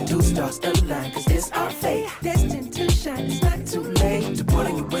relate. Two stars align, cause it's our fate. Destined to shine, it's not too late. To put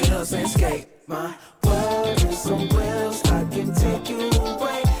on your wheels and skate. My world is on wheels, I can take you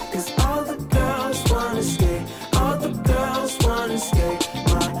away. Cause all the girls wanna skate. All the girls wanna skate.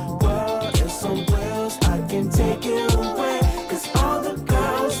 My world is on wheels, I can take you away. All the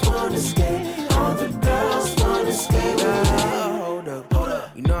girls wanna skate. All the girls wanna skate. Hold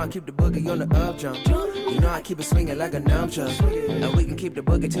up. You know I keep the boogie on the up jump. You know I keep it swinging like a numb chuck. And we can keep the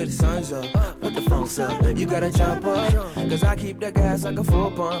boogie till the sun's up. Put the phones up. You gotta jump up. Cause I keep the gas like a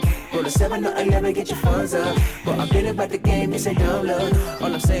full pump. Roll a 7 or 11, get your funds up. But I'm feeling about the game, this ain't dumb love.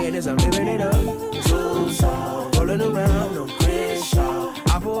 All I'm saying is I'm living it up. Too rolling around, no Crenshaw.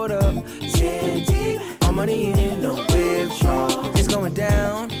 I pulled up, 10 deep. All money in, no withdrawal. It's going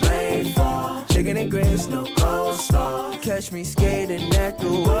down, rainfall. Chicken and grits, no coleslaw. Catch me skating at the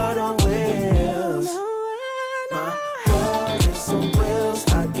world on wheels. My world is on wheels,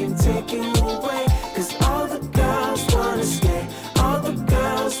 I can take you away. Cause all the girls wanna skate. All the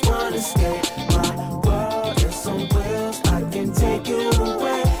girls wanna skate. My world is on wheels, I can take you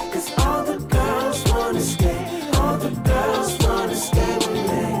away. Cause all the girls wanna skate. All the girls wanna skate with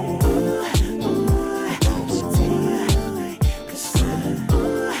me.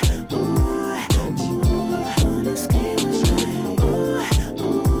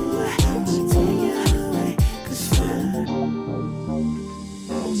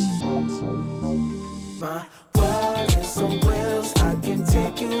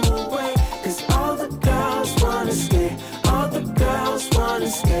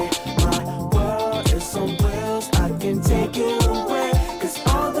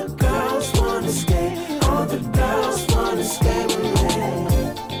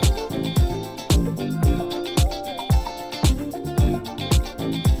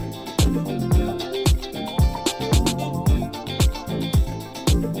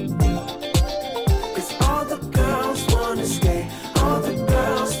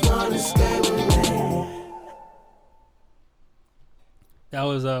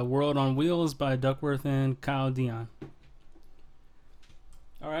 was World on Wheels by Duckworth and Kyle Dion.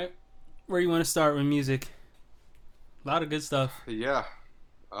 All right. Where do you want to start with music? A lot of good stuff. Yeah.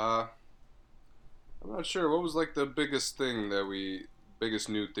 I'm not sure. What was like the biggest new thing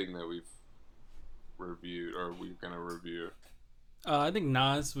that we've reviewed or we're gonna review? I think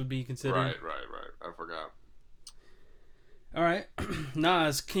Nas would be considered. Right. I forgot. All right.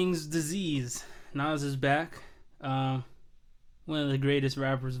 Nas, King's Disease. Nas is back. One of the greatest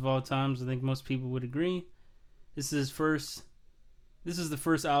rappers of all times. I think most people would agree. This is the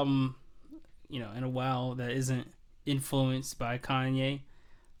first album, in a while that isn't influenced by Kanye,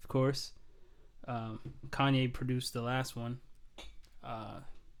 of course. Kanye produced the last one.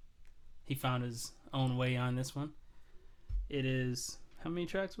 He found his own way on this one. It is, how many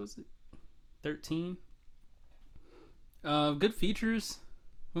tracks was it? 13. Good features.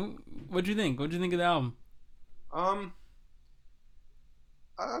 What'd you think? What'd you think of the album? I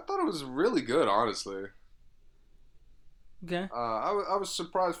thought it was really good, honestly. Okay. I was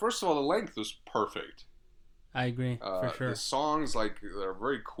surprised. First of all, the length was perfect. I agree, for sure. The songs, they're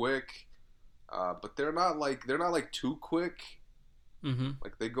very quick, but they're not too quick. Mm-hmm.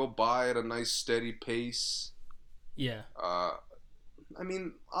 Like, they go by at a nice steady pace. Yeah. I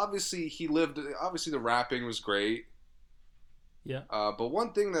mean, obviously the rapping was great. Yeah. But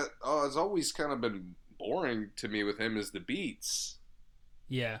one thing that has always kind of been boring to me with him is the beats.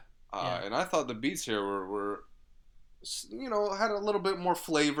 Yeah. And I thought the beats here were had a little bit more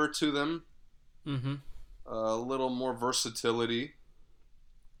flavor to them. Mm-hmm. A little more versatility.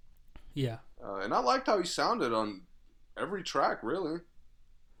 Yeah. And I liked how he sounded on every track, really.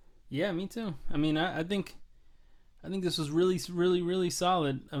 Yeah, me too. I mean, I think this was really, really, really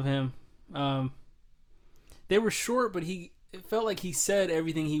solid of him. They were short, but it felt like he said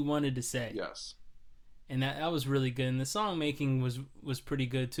everything he wanted to say. Yes. And that was really good. And the song making was pretty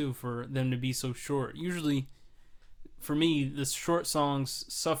good too for them to be so short. Usually, for me, the short songs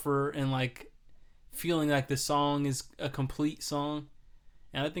suffer in feeling like the song is a complete song.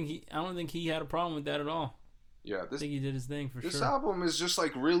 And I don't think he had a problem with that at all. Yeah, I think he did his thing for sure. This album is just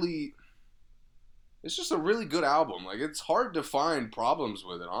really, it's just a really good album. Like, it's hard to find problems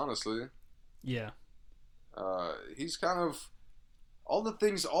with it, honestly. Yeah. He's kind of all the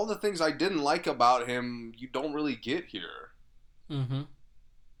things I didn't like about him, you don't really get here. Mm-hmm.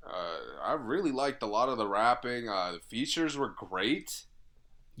 I really liked a lot of the rapping. The features were great.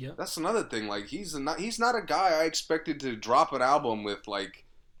 Yeah. That's another thing. Like, he's not a guy I expected to drop an album with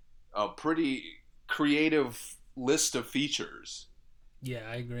a pretty creative list of features. Yeah,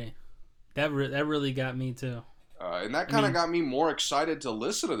 I agree. That really got me too. And that kind of got me more excited to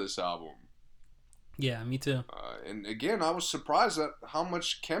listen to this album. Yeah, me too. And again, I was surprised at how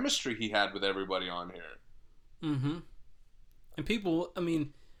much chemistry he had with everybody on here. Mm-hmm. And people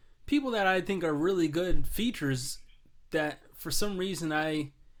that I think are really good features that for some reason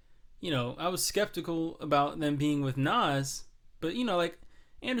I was skeptical about them being with Nas, but like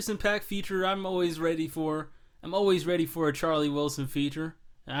Anderson .Paak feature, I'm always ready for a Charlie Wilson feature.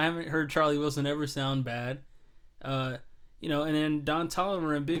 I haven't heard Charlie Wilson ever sound bad. And then Don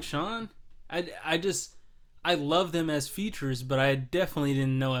Toliver and Big Sean, I love them as features, but I definitely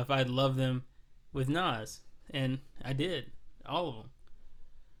didn't know if I'd love them with Nas, and I did, all of them,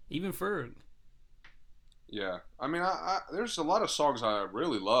 even Ferg. Yeah, I mean, I there's a lot of songs I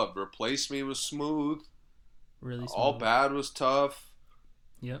really loved. Replace Me was smooth. Really smooth. All Bad was tough.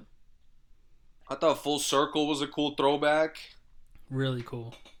 Yep. I thought Full Circle was a cool throwback. Really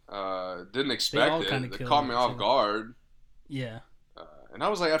cool. Didn't expect it. It caught me off guard. Yeah. And I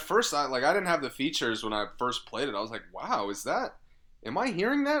was like, at first, I didn't have the features when I first played it. I was like, wow, am I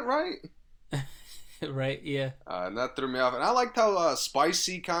hearing that right? Right, yeah. And that threw me off. And I liked how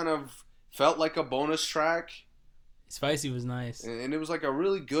Spicy kind of felt like a bonus track. Spicy was nice. And it was like a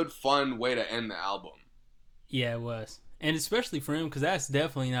really good, fun way to end the album. Yeah, it was. And especially for him, because that's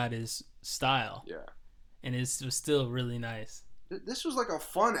definitely not his style. Yeah. And it was still really nice. This was like a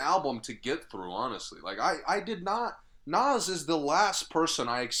fun album to get through, honestly. Like, I did not... Nas is the last person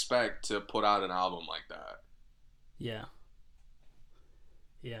I expect to put out an album like that. Yeah.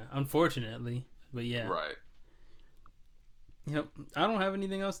 Yeah, unfortunately. But yeah. Right. Yep. I don't have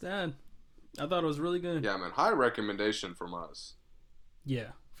anything else to add. I thought it was really good. Yeah, man. High recommendation from us. Yeah,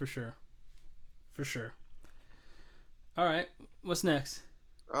 for sure. For sure. All right. What's next?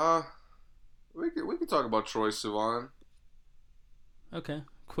 We could talk about Troye Sivan. Okay.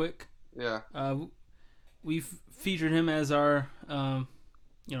 Quick. Yeah. We've featured him as our,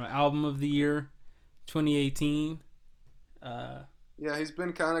 album of the year, 2018. Yeah, he's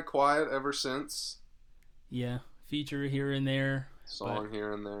been kind of quiet ever since. Yeah, feature here and there. song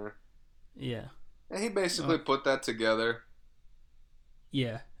here and there. Yeah. And he basically put that together.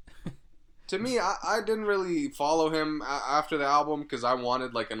 Yeah. To me, I didn't really follow him after the album because I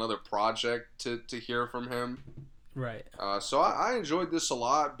wanted like another project to hear from him. Right. So I enjoyed this a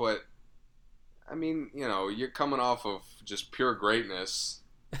lot, but I mean, you know, you're coming off of just pure greatness.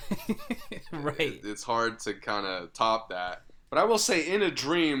 Right. It's hard to kind of top that. But I will say, In a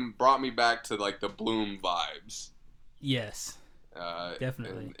Dream brought me back to like the Bloom vibes. Yes.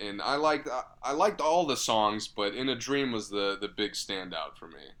 Definitely. And I liked all the songs, but In a Dream was the big standout for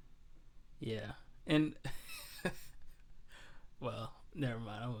me. Yeah. And well, never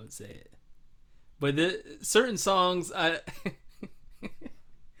mind. I won't say it. But certain songs,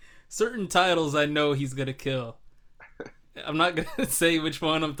 certain titles, I know he's gonna kill. I'm not gonna say which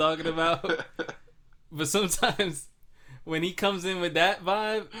one I'm talking about, but sometimes when he comes in with that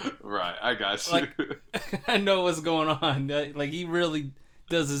vibe, right? I got you. Like, I know what's going on. Like he really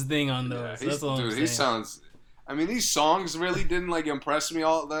does his thing on those. Yeah, that's all I'm saying. He sounds. I mean, these songs really didn't like impress me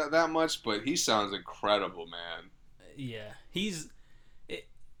all that much, but he sounds incredible, man. Yeah, he's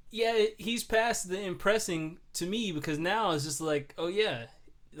past the impressing to me because now it's just like, oh yeah,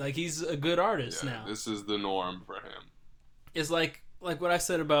 like he's a good artist now. This is the norm for him. It's like what I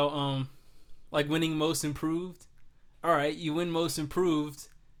said about like winning Most Improved. All right, you win Most Improved.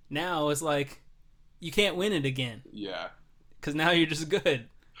 Now it's like you can't win it again. Yeah, because now you're just good.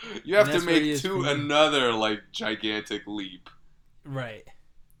 You have to make another like gigantic leap. Right.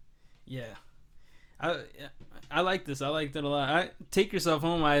 Yeah. I like this. I liked it a lot. Take Yourself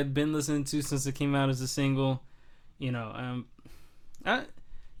Home I had been listening to since it came out as a single. You know, I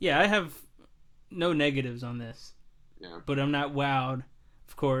have no negatives on this. Yeah. But I'm not wowed,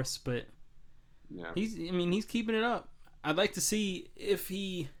 of course, but yeah. He's keeping it up. I'd like to see if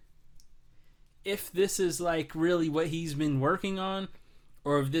this is like really what he's been working on,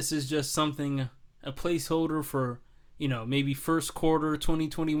 or if this is just something, a placeholder for, you know, maybe first quarter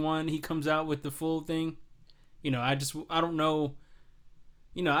 2021 he comes out with the full thing. You know, I don't know.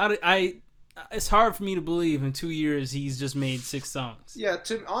 You know, it's hard for me to believe in 2 years he's just made 6 songs. Yeah,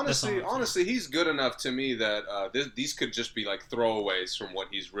 honestly, he's good enough to me that these could just be like throwaways from what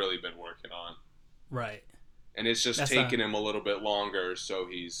he's really been working on. Right. And it's just taking him a little bit longer, so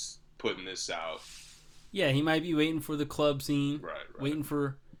he's putting this out. Yeah, he might be waiting for the club scene. Right. Waiting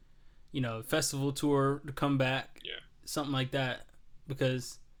for, you know, festival tour to come back. Yeah. Something like that.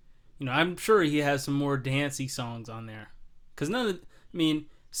 Because, you know, I'm sure he has some more dancey songs on there. Because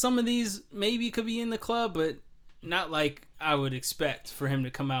some of these maybe could be in the club, but not like I would expect for him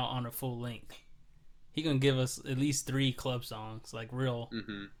to come out on a full length. He gonna give us at least 3 club songs, like real,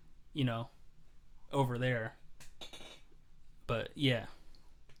 you know, over there. But yeah,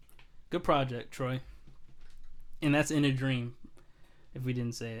 good project, Troye. And that's In a Dream, if we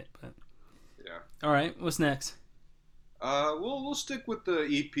didn't say it. But yeah. All right, what's next? We'll stick with the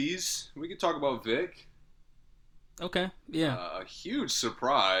EPs. We can talk about Vic. Okay, yeah. A huge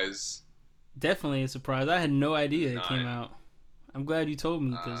surprise. Definitely a surprise. I had no idea it came out. I'm glad you told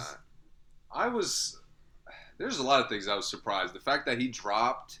me because there's a lot of things I was surprised. The fact that he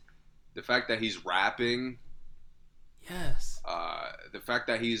dropped, the fact that he's rapping. Yes. The fact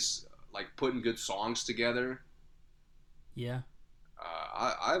that he's like putting good songs together. Yeah.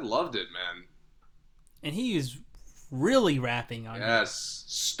 I loved it, man. And he is really rapping on it. Yes,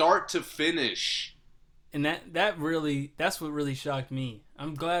 start to finish. And that's what really shocked me.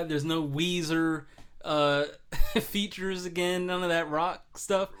 I'm glad there's no Weezer features again, none of that rock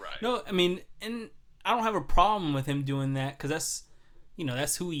stuff. Right. No, I mean, and I don't have a problem with him doing that because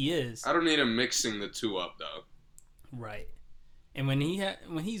that's who he is. I don't need him mixing the two up though. Right. And when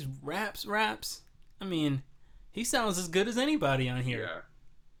he's raps, I mean, he sounds as good as anybody on here.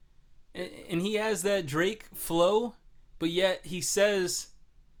 Yeah. And he has that Drake flow, but yet he says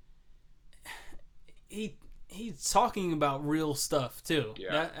he's talking about real stuff too.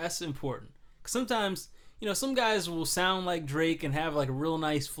 Yeah. That's important. 'Cause sometimes, you know, some guys will sound like Drake and have like a real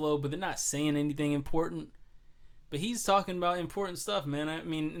nice flow, but they're not saying anything important. But he's talking about important stuff, man. I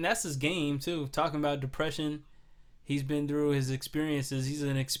mean, and that's his game too. Talking about depression. He's been through his experiences. He's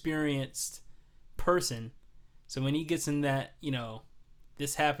an experienced person. So when he gets in that, you know,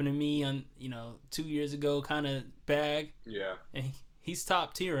 this happened to me on, you know, 2 years ago kind of bag. Yeah. And he's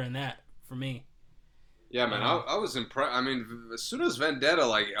top tier in that for me. Yeah, man, I was impressed. I mean, as soon as Vendetta,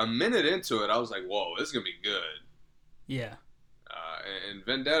 like a minute into it, I was like, whoa, this is going to be good. Yeah. And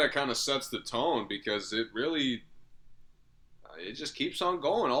Vendetta kind of sets the tone because it really, it just keeps on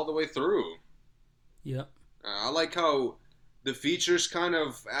going all the way through. Yep. I like how the features kind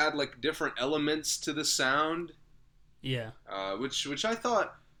of add like different elements to the sound. Yeah. Which I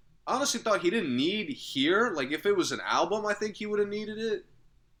honestly thought he didn't need here. Like if it was an album, I think he would have needed it.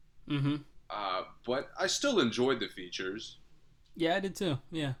 Mm-hmm. But I still enjoyed the features. Yeah, I did too.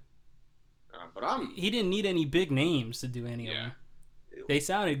 Yeah. But He didn't need any big names to do any of them. They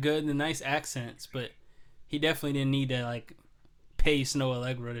sounded good, the nice accents, but he definitely didn't need to like pay Snow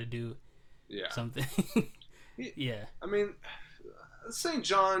Allegra to do something. Yeah. I mean, St.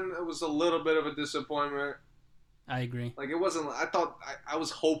 John was a little bit of a disappointment. I agree. Like it wasn't. I thought I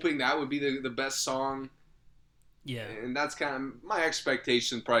was hoping that would be the best song. Yeah. And that's kind of my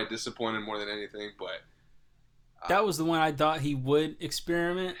expectation. Probably disappointed more than anything, but that was the one I thought he would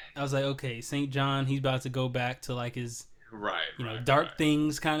experiment. I was like, okay, St. John, he's about to go back to like his dark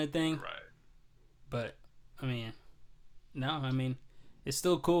things kind of thing. Right. But I mean, no, I mean, it's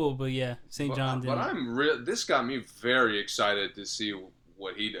still cool. But yeah, St. John. But this got me very excited to see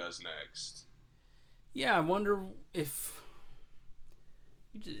what he does next. Yeah, I wonder if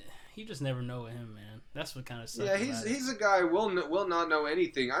you just never know with him, man. That's what kind of sucks. Yeah, he's a guy will not know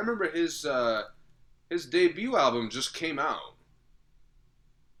anything. I remember his debut album just came out.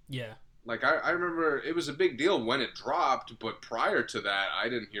 Yeah. Like I remember it was a big deal when it dropped, but prior to that, I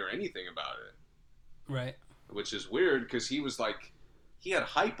didn't hear anything about it. Right. Which is weird because he had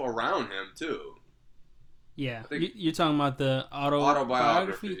hype around him too. Yeah, you're talking about the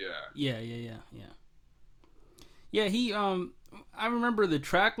autobiography. Yeah. Yeah, he I remember the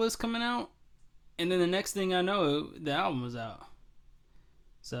track list coming out, and then the next thing I know, the album was out.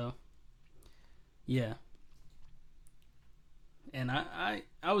 So, yeah. And I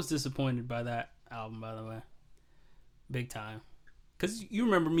was disappointed by that album, by the way. Big time. Because you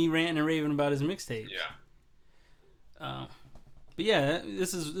remember me ranting and raving about his mixtape. Yeah. But yeah,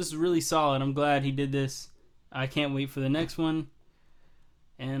 this is really solid. I'm glad he did this. I can't wait for the next one.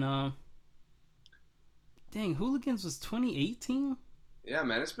 And, dang, Hooligans was 2018? Yeah,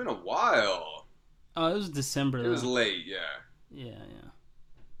 man, it's been a while. Oh, it was December, though. It was late, yeah. Yeah.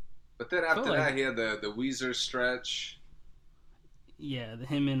 But then after that, he had the Weezer stretch. Yeah,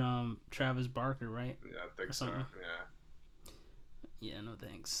 him and Travis Barker, right? Yeah, I think so, yeah. Yeah, no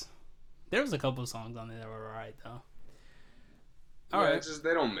thanks. There was a couple of songs on there that were alright, though. Alright. It's just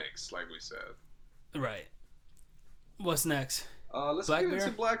they don't mix, like we said. Right. What's next? Let's get into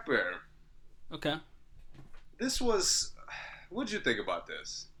Blackbear. Okay. This was... What'd you think about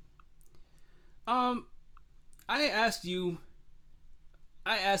this? I asked you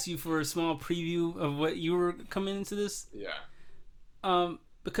for a small preview of what you were coming into this. Yeah.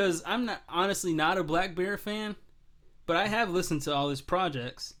 Because I'm honestly not a Blackbear fan, but I have listened to all his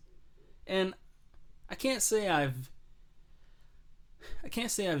projects, and I can't say I've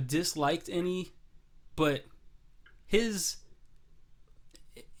disliked any, but it's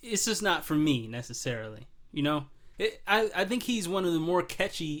just not for me necessarily. You know, I think he's one of the more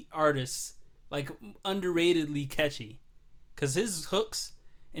catchy artists, like underratedly catchy, because his hooks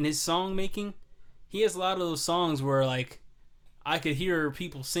and his song making, he has a lot of those songs where like I could hear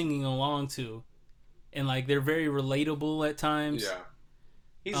people singing along to, and like they're very relatable at times. Yeah,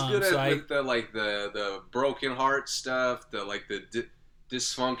 he's good with the broken heart stuff, the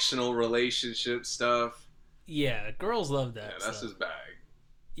dysfunctional relationship stuff. Yeah, girls love that. Yeah, that's stuff. his bag.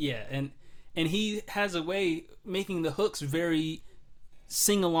 Yeah, and he has a way making the hooks very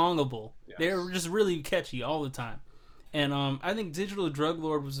sing-alongable. Yes. They're just really catchy all the time. And I think Digital Drug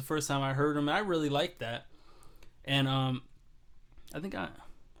Lord was the first time I heard him. I really liked that. And I think I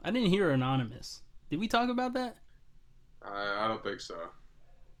didn't hear Anonymous. Did we talk about that? I don't think so.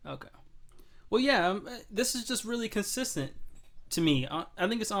 Okay. Well, yeah, this is just really consistent to me. I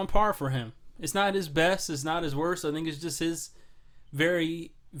think it's on par for him. It's not his best. It's not his worst. I think it's just his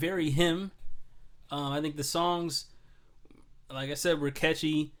very, very him. I think the songs, like I said, were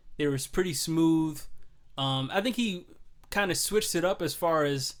catchy. They were pretty smooth. I think he kind of switched it up as far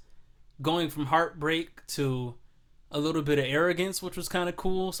as going from heartbreak to a little bit of arrogance, which was kind of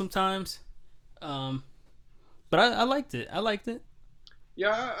cool sometimes. But I liked it.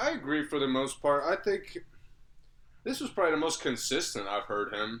 Yeah, I agree for the most part. I think this was probably the most consistent I've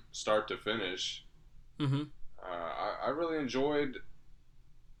heard him start to finish. Mm-hmm. I really enjoyed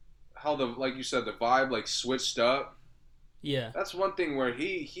how like you said, the vibe like switched up. Yeah. That's one thing where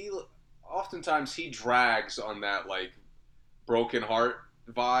he oftentimes he drags on that like broken heart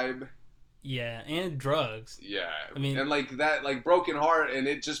vibe. Yeah, and drugs. Yeah. I mean, and like that like broken heart, and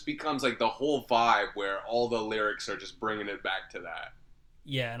it just becomes like the whole vibe where all the lyrics are just bringing it back to that.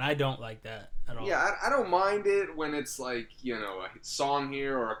 Yeah, and I don't like that at all. Yeah, I don't mind it when it's like, you know, a song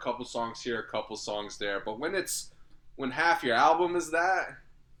here or a couple songs here, a couple songs there. But when half your album is that,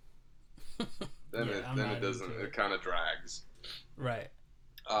 then Yeah, it doesn't. It kind of drags. Right.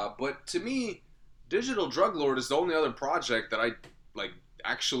 But to me, Digital Drug Lord is the only other project that I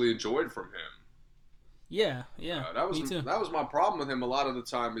actually enjoyed from him. Yeah, me too. That was my problem with him a lot of the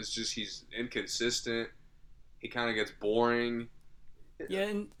time. Is just he's inconsistent. He kind of gets boring. Yeah,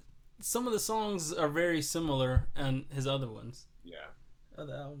 and some of the songs are very similar on his other ones. Yeah.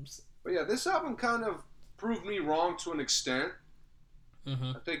 Other albums. But yeah, this album kind of proved me wrong to an extent.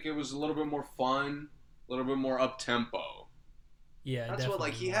 Mm-hmm. I think it was a little bit more fun, a little bit more up tempo. Yeah, That's definitely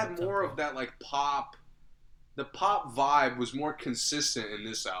what he had more of that pop. The pop vibe was more consistent in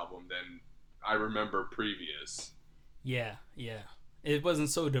this album than I remember previous. Yeah. It wasn't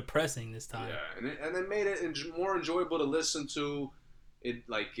so depressing this time. Yeah, and it made it more enjoyable to listen to. It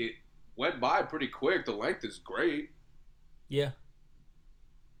went by pretty quick. The length is great. Yeah.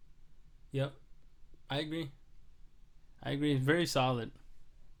 Yep. I agree. Very solid.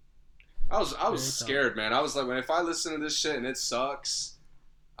 I was scared, man. I was like, if I listen to this shit and it sucks,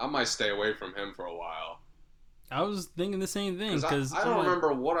 I might stay away from him for a while. I was thinking the same thing because I don't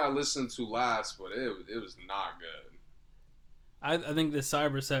remember what I listened to last, but it was not good. I think the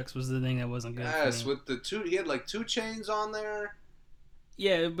Cyber Sex was the thing that wasn't good. Yes, for me. with the two, he had 2 Chainz on there.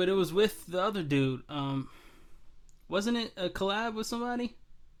 Yeah, but it was with the other dude. Wasn't it a collab with somebody?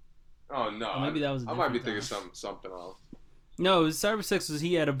 Oh no, or maybe that was. I might be thinking something else. No, Cyber Sex was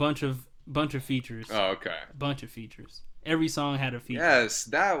he had a bunch of features. Oh, okay. A bunch of features. Every song had a feature. Yes,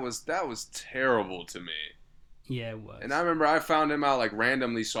 that was terrible to me. Yeah, it was. And I remember I found him out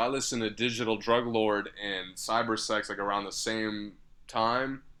randomly, so I listened to Digital Drug Lord and Cyber Sex around the same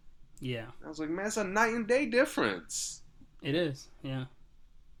time. Yeah. I was like, man, it's a night and day difference. It is, yeah.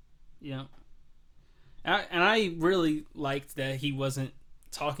 Yeah. And I really liked that he wasn't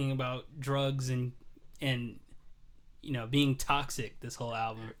talking about drugs and being toxic this whole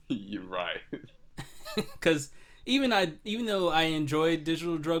album. You're right. Because even though I enjoyed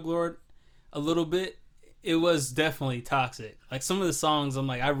Digital Drug Lord a little bit, it was definitely toxic. Like some of the songs, I'm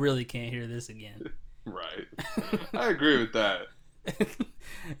like, I really can't hear this again. Right. I agree with that.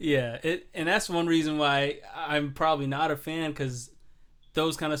 Yeah, and that's one reason why I'm probably not a fan, because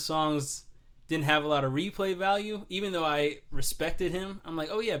those kind of songs didn't have a lot of replay value. Even though I respected him, I'm like,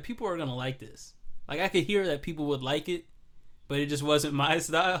 oh yeah, people are gonna like this. Like I could hear that people would like it, but it just wasn't my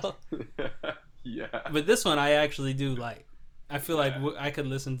style. Yeah. But this one I actually do like. I feel like I could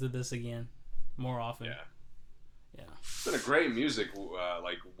listen to this again more often. Yeah. Yeah. It's been a great music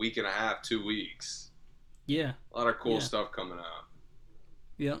week and a half, 2 weeks. Yeah. A lot of cool stuff coming out.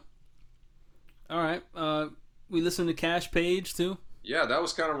 Yeah. All right. We listened to Kaash Paige too. Yeah, that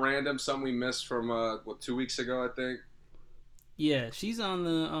was kind of random. Something we missed from 2 weeks ago, I think. Yeah, she's on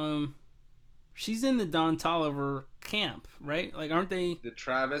the she's in the Don Toliver camp, right? Like, aren't they the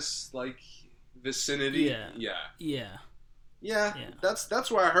Travis vicinity? Yeah.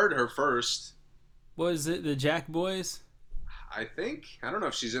 That's where I heard her first. Was it the Jack Boys? I think. I don't know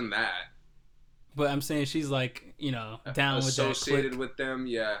if she's in that. But I'm saying she's down with that clique. Associated with them,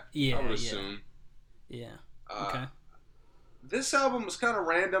 yeah. I would assume. Yeah. Okay. This album was kind of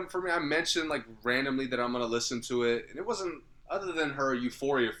random for me. I mentioned randomly that I'm going to listen to it. And it wasn't, other than her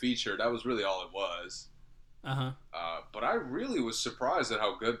Euphoria feature, that was really all it was. Uh-huh. But I really was surprised at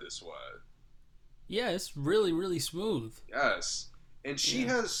how good this was. Yeah, it's really, really smooth. Yes. And she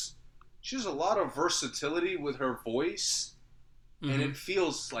has a lot of versatility with her voice. Mm-hmm. And it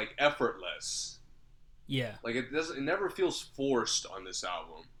feels effortless. Yeah. It never feels forced on this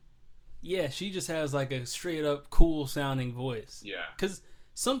album. Yeah, she just has a straight up cool sounding voice. Yeah. Because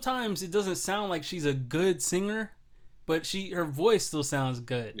sometimes it doesn't sound like she's a good singer, but her voice still sounds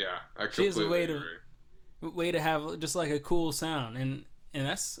good. Yeah, I completely agree. Way to have just a cool sound. And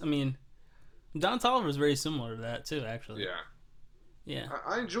that's, Don Toliver is very similar to that too, actually. Yeah. Yeah.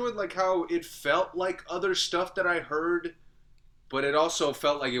 I enjoyed how it felt like other stuff that I heard, but it also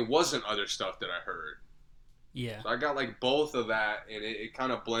felt like it wasn't other stuff that I heard. Yeah. So I got both of that, and it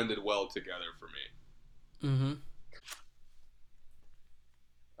kind of blended well together for me.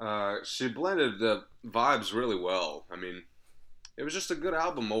 Mm-hmm. She blended the vibes really well. It was just a good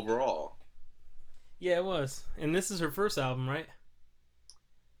album overall. Yeah, it was. And this is her first album, right?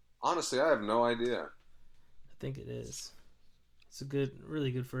 Honestly, I have no idea. I think it is. It's a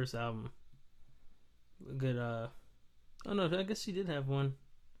really good first album. A good, oh no, I guess she did have one.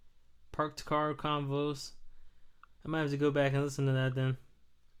 Parked Car Convos. I might have to go back and listen to that then.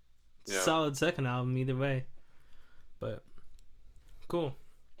 It's a solid second album either way. But, cool.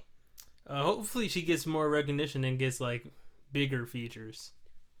 Hopefully she gets more recognition and gets, bigger features.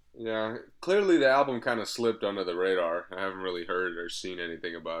 Yeah, clearly the album kind of slipped under the radar. I haven't really heard or seen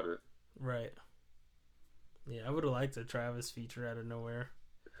anything about it. Right. Yeah, I would have liked a Travis feature out of nowhere.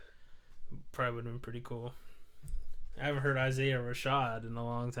 Probably would have been pretty cool. I haven't heard Isaiah Rashad in a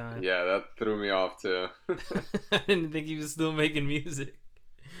long time. Yeah, that threw me off too. I didn't think he was still making music.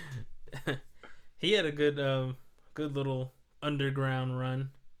 He had a good little underground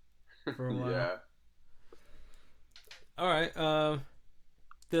run for a while. Yeah. All right.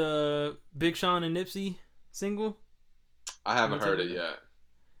 The Big Sean and Nipsey single? I haven't heard it yet.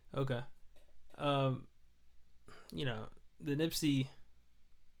 Okay. You know, the Nipsey,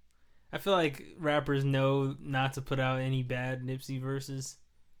 I feel like rappers know not to put out any bad Nipsey verses,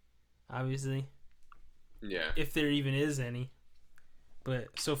 obviously. Yeah. If there even is any.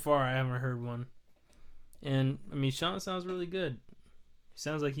 But so far, I haven't heard one. And, I mean, Sean sounds really good.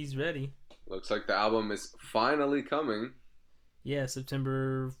 Sounds like he's ready. Looks like the album is finally coming. Yeah,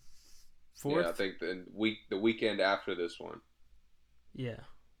 September 4th. Yeah, I think the weekend after this one. Yeah.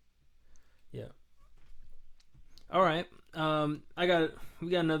 Yeah. All right. We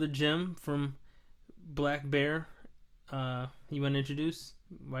got another gem from Blackbear. You want to introduce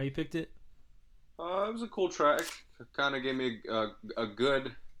why you picked it? It was a cool track. It kind of gave me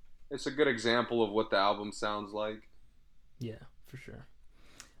it's a good example of what the album sounds like. Yeah, for sure.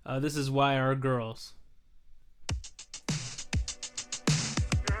 This is Why Our Girls.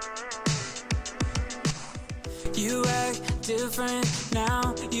 You act different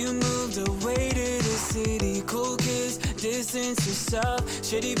now. You moved away to the city. Cool kids, distance yourself.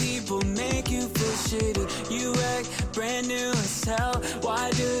 Shitty people make you feel shitty. You act brand new as hell. Why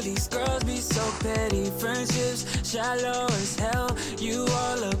do these girls be so petty? Friendships shallow as hell. You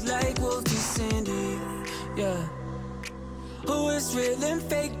all look like Wolfie Cindy. Yeah. Who is real and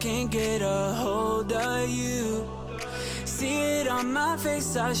fake can't get a hold of you. See it on my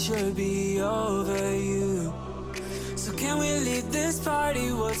face, I should be over you. So can we leave this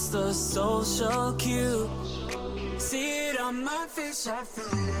party? What's the social cue? See it on my face, I feel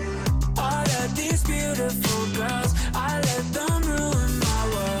it. All of these beautiful girls, I let them ruin my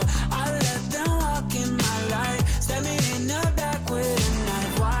world. I let them walk in my light. Stab me in the back with a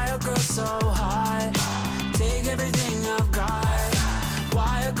knife. Why a girl so high? Take everything I've got.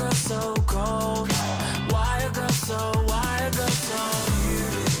 Why a girl so cold? Why a girl so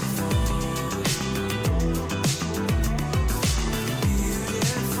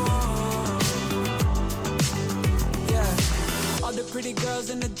all the pretty girls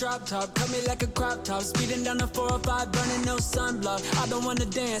in the drop top, cut me like a crop top. Speeding down the 405, burning no sunblock. I don't wanna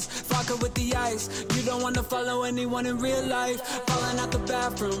dance, vodka with the ice. You don't wanna follow anyone in real life. Falling out the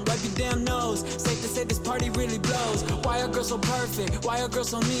bathroom, wipe your damn nose. Safe to say this party really blows. Why are girls so perfect? Why are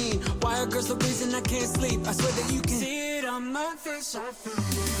girls so mean? Why are girls the reason I can't sleep? I swear that you can see it on my face, I feel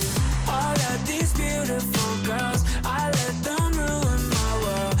it. All of these beautiful girls, I let them ruin my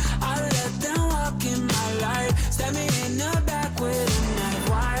world. I let them walk in my life. Stab me in the back with a knife.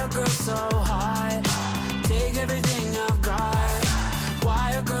 Why a girl so high? Take everything I've got.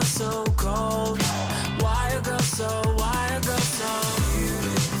 Why a girl so cold? Why a girl so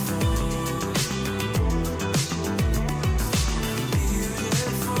beautiful?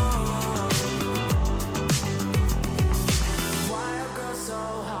 Why a girl so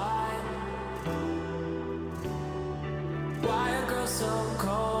high? Why a girl so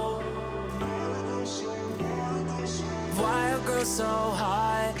cold? Why a girl so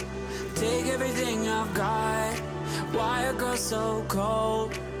high? Take everything I've got. Why a girl so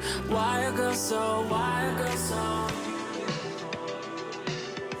cold? Why a girl so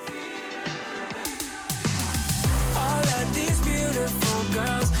all of these beautiful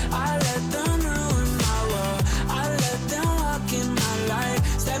girls, I let them ruin my world. I let them walk in my life.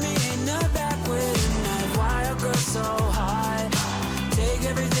 Stab me in the back with a knife. Why a girl so high? Take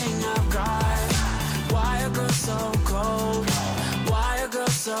everything I've got. Why a girl so cold? Why a girl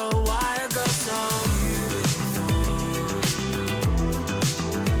so why a girl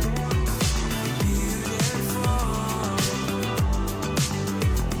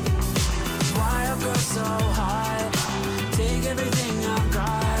so high? Take everything I've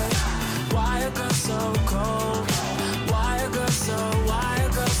got. Why a girl so cold? Why a girl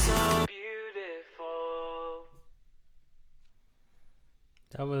so beautiful?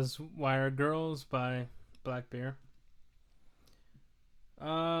 That was Why Are Girls by Blackbear.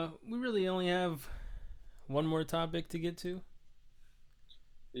 We really only have one more topic to get to.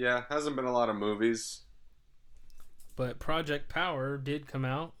 Yeah, hasn't been a lot of movies. But Project Power did come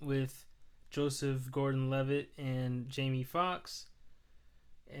out with Joseph Gordon-Levitt and Jamie Foxx.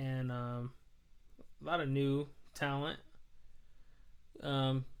 And a lot of new talent.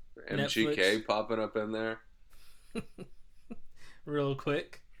 MGK Netflix. popping up in there. Real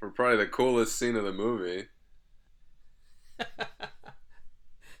quick. For probably the coolest scene of the movie.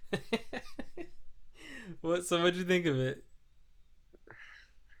 What'd you think of it?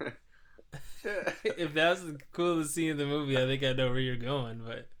 If that's the coolest scene in the movie, I think I know where you're going,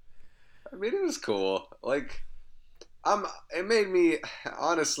 but I mean, it was cool. Like, it made me,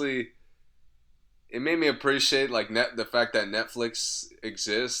 honestly, it made me appreciate, like, the fact that Netflix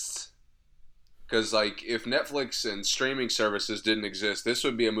exists. Because, like, if Netflix and streaming services didn't exist, this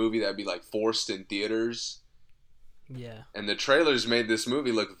would be a movie that'd be, like, forced in theaters. yeah. And the trailers made this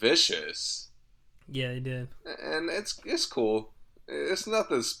movie look vicious. Yeah, they did. And it's cool. It's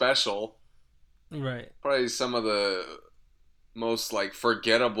nothing special. Right. Probably some of the most, like,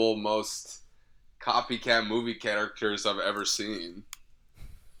 forgettable, most copycat movie characters I've ever seen.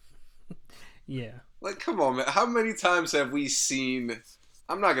 Yeah. Like, come on, man. How many times have we seen...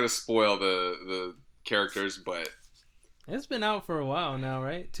 I'm not going to spoil the characters, but... It's been out for a while now,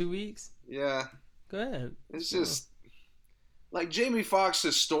 right? 2 weeks? Yeah. Go ahead. It's just... Like, Jamie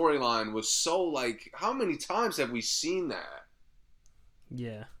Foxx's storyline was so, like... How many times have we seen that?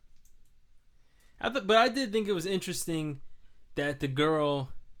 Yeah. But I did think it was interesting that the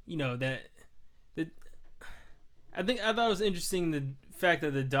girl, you know, I thought it was interesting the fact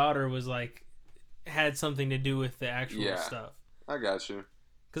that the daughter was, like, had something to do with the actual stuff. I got you.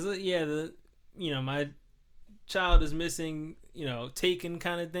 Because, my child is missing, taken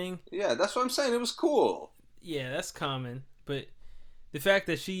kind of thing. Yeah, that's what I'm saying. It was cool. Yeah, that's common. But the fact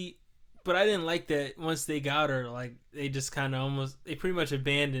that but I didn't like that once they got her, like, they just kind of they pretty much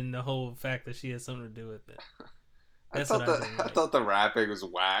abandoned the whole fact that she had something to do with it. I thought the rapping was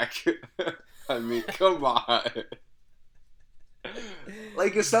whack. I mean, come on.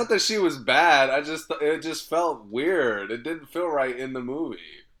 Like, it's not that she was bad. It just felt weird. It didn't feel right in the movie.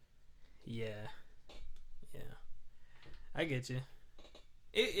 Yeah. I get you.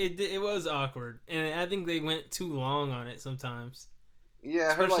 It was awkward, and I think they went too long on it sometimes.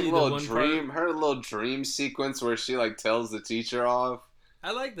 Yeah, her little dream sequence where she, like, tells the teacher off.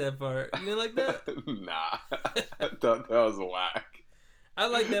 I like that part. You didn't like that? Nah, I thought that was whack. I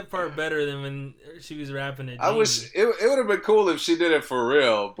like that part better than when she was rapping it. I wish it would have been cool if she did it for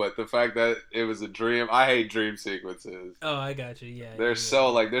real, but the fact that it was a dream, I hate dream sequences. Oh, I got you. Yeah, they're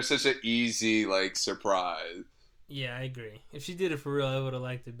they're such an easy, like, surprise. Yeah, I agree. If she did it for real, I would have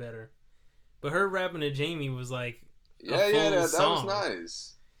liked it better. But her rapping to Jamie was like that song. was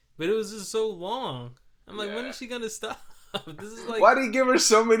nice. But it was just so long. I'm like, when is she gonna stop? This is like, why do you give her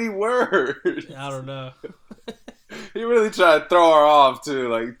so many words? I don't know. He really tried to throw her off too,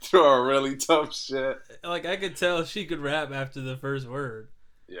 like throw her really tough shit. Like, I could tell she could rap after the first word.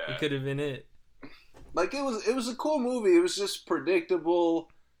 Yeah, it could have been it. Like, it was a cool movie. It was just predictable.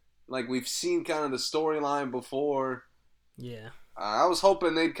 Like, we've seen kind of the storyline before. Yeah. I was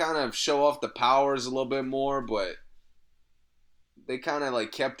hoping they'd kind of show off the powers a little bit more, but they kind of,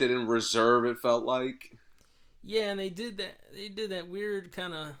 like, kept it in reserve, it felt like. Yeah, and they did that weird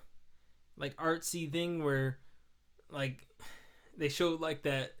kind of, like, artsy thing where, like, they showed, like,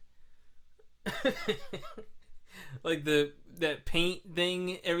 that like that paint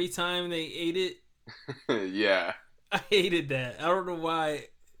thing every time they ate it. Yeah. I hated that. I don't know why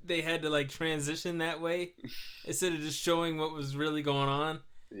they had to, like, transition that way instead of just showing what was really going on.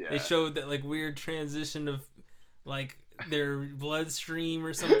 Yeah. They showed that, like, weird transition of, like, their bloodstream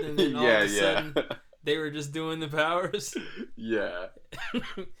or something, and then all of a sudden they were just doing the powers. Yeah.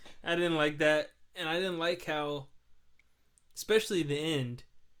 I didn't like that, and I didn't like how, especially the end,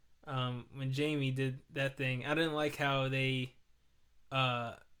 when Jamie did that thing, I didn't like how they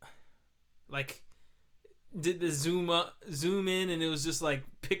like, did the zoom in, and it was just like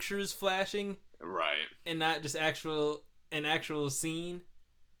pictures flashing, right, and not just an actual scene.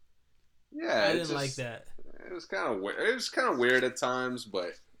 Yeah, I didn't like that. It was kind of weird. It was kind of weird at times,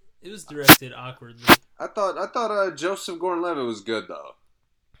 but it was directed awkwardly. I thought Joseph Gordon-Levitt was good though.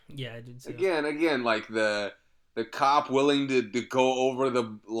 Yeah, I did too. Again, like the cop willing to go over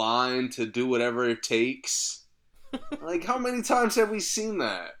the line to do whatever it takes. Like, how many times have we seen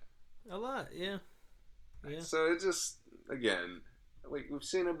that? A lot, yeah. So it just, again, like, we've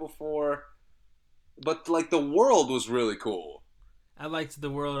seen it before, but, like, the world was really cool. I liked the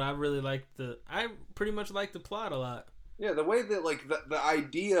world. I pretty much liked the plot a lot. Yeah, the way that, like, the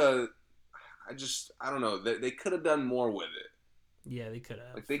idea, I don't know, they could have done more with it. Yeah, they could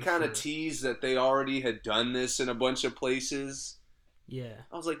have. Like, they kind of teased that they already had done this in a bunch of places. Yeah.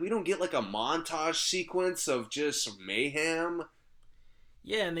 I was like, we don't get, like, a montage sequence of just mayhem?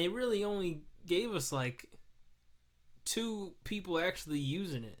 Yeah, and they really only gave us, like, 2 people actually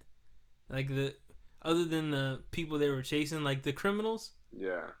using it. Like, other than the people they were chasing, like the criminals.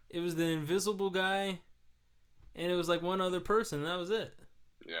 Yeah. It was the invisible guy and it was like one other person, and that was it.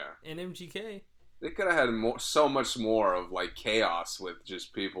 Yeah. And MGK. They could have had so much more of like chaos with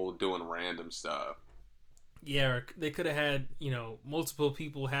just people doing random stuff. Yeah, or they could have had, multiple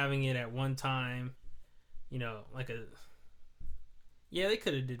people having it at one time. Yeah, they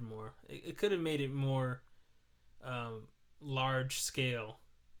could have did more. It could have made it more large scale.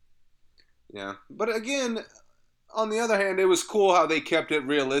 Yeah, but again, on the other hand, it was cool how they kept it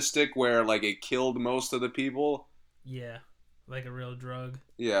realistic, where like it killed most of the people. Yeah, like a real drug.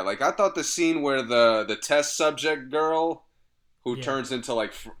 Yeah, like I thought the scene where the test subject girl, who turns into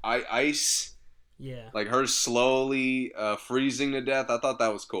like ice, like her slowly freezing to death. I thought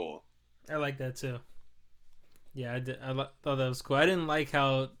that was cool. I like that too. Yeah, I did. Thought that was cool. I didn't like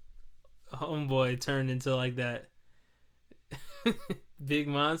how Homeboy turned into like that big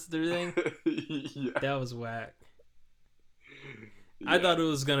monster thing. Yeah. That was whack. Yeah. I thought it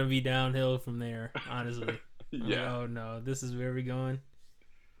was gonna be downhill from there. Honestly. Yeah. Like, oh no, this is where we're going.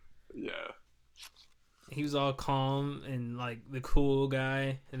 Yeah. He was all calm and like the cool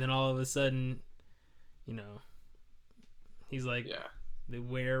guy, and then all of a sudden, he's like the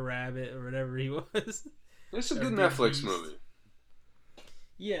were rabbit or whatever he was. It's a good Netflix movie.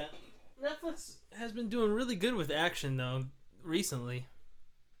 Yeah, Netflix has been doing really good with action though recently.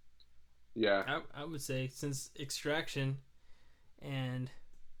 Yeah, I would say since Extraction, and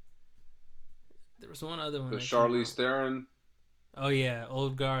there was one other one. The Charlize Theron. Oh yeah,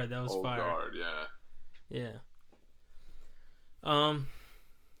 Old Guard. That was fire. Old Guard, yeah. Yeah.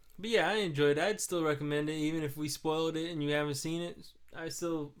 But yeah, I enjoyed it. I'd still recommend it, even if we spoiled it and you haven't seen it. I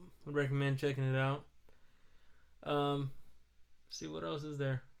still would recommend checking it out. See what else is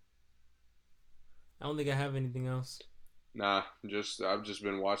there. I don't think I have anything else. Nah, I've just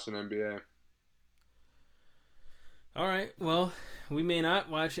been watching NBA. All right. Well, we may not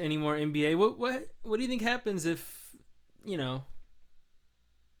watch any more NBA. What do you think happens if,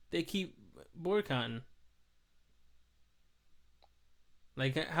 they keep boycotting?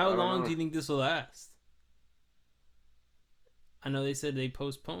 Like, how long do you think this will last? I know they said they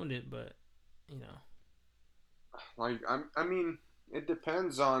postponed it, but Like, I mean, it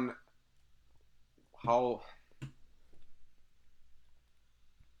depends on how.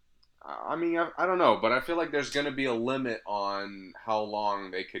 I mean, I don't know, but I feel like there's going to be a limit on how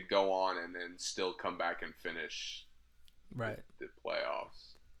long they could go on and then still come back and finish the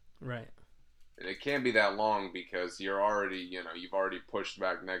playoffs. Right. And it can't be that long because you've already pushed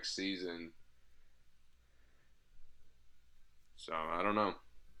back next season. So, I don't know.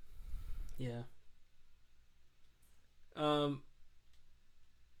 Yeah. I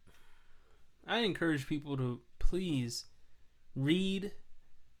encourage people to please read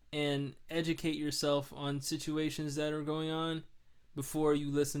and educate yourself on situations that are going on before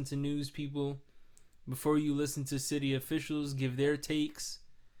you listen to news people, before you listen to city officials give their takes,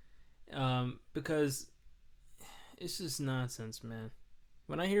 because it's just nonsense, man.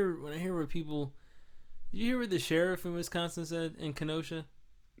 When I hear what people, did you hear what the sheriff in Wisconsin said in Kenosha?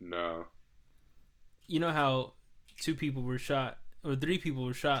 No. You know how 2 people were shot, or 3 people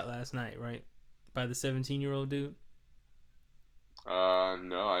were shot last night, right? By the 17-year-old dude?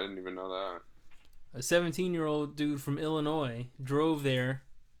 No, I didn't even know that. A 17-year-old dude from Illinois drove there,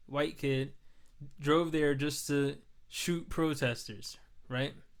 white kid, drove there just to shoot protesters,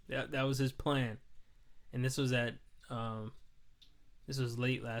 right? That was his plan. And this was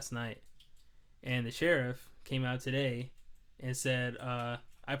late last night. And the sheriff came out today and said, I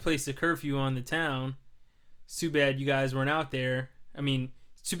placed a curfew on the town. It's too bad you guys weren't out there. I mean,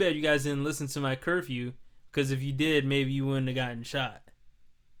 it's too bad you guys didn't listen to my curfew, because if you did, maybe you wouldn't have gotten shot.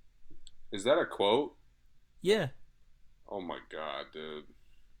 Is that a quote? Yeah. Oh my god, dude.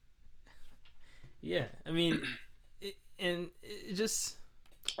 Yeah, I mean, it just...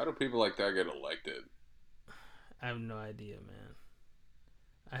 How do people like that get elected? I have no idea, man.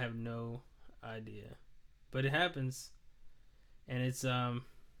 I have no idea. But it happens. And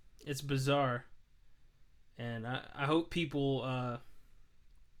it's bizarre. And I hope people, I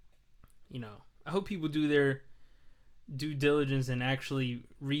hope people do their due diligence and actually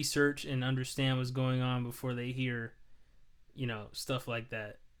research and understand what's going on before they hear, stuff like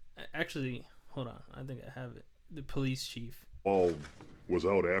that. Actually, hold on. I think I have it. The police chief. All was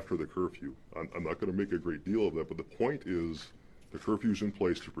out after the curfew. I'm not going to make a great deal of that, but the point is the curfew's in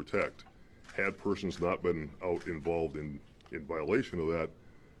place to protect. Had persons not been out involved in violation of that,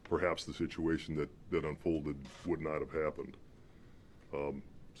 perhaps the situation that unfolded would not have happened.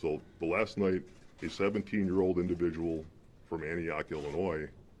 So the last night, a 17-year-old individual from Antioch, Illinois,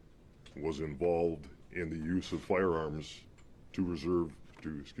 was involved in the use of firearms to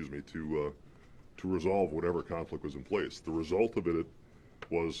to resolve whatever conflict was in place. The result of it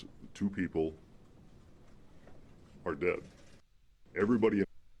was 2 people are dead. Everybody.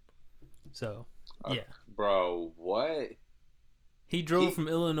 So, yeah. Bro, what? He drove from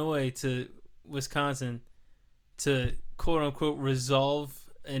Illinois to Wisconsin to quote unquote resolve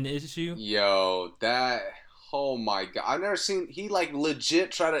an issue. Yo, that, oh my God. I've never seen, he like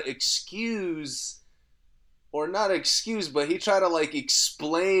legit try to excuse, or not excuse, but he tried to like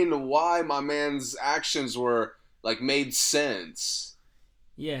explain why my man's actions were like made sense.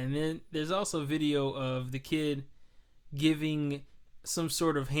 Yeah, and then there's also video of the kid giving some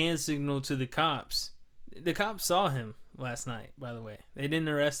sort of hand signal to the cops. The cops saw him last night, by the way. They didn't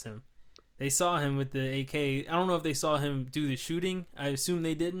arrest him. They saw him with the AK. I don't know if they saw him do the shooting. I assume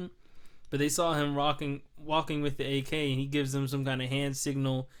they didn't. But they saw him walking with the AK, and he gives them some kind of hand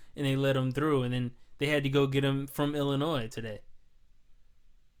signal, and they let him through. And then they had to go get him from Illinois today.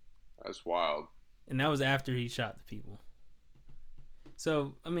 That's wild. And that was after he shot the people.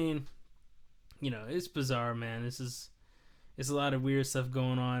 So, I mean, you know, it's bizarre, man. It's a lot of weird stuff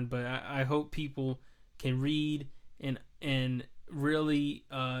going on, but I hope people can read and really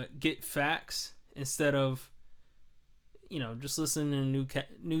get facts instead of, you know, just listening to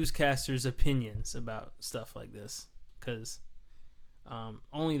newscasters' opinions about stuff like this. Because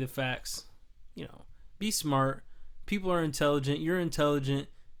only the facts, you know, be smart. People are intelligent. You're intelligent.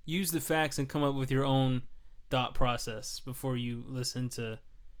 Use the facts and come up with your own thought process before you listen to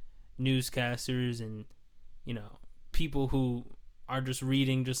newscasters and, you know, people who are just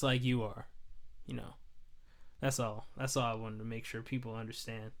reading just like you are. You know, that's all I wanted to make sure people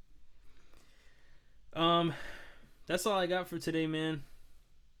understand. That's all I got for today, man.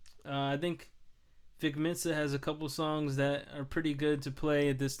 I think Vic Mensa has a couple songs that are pretty good to play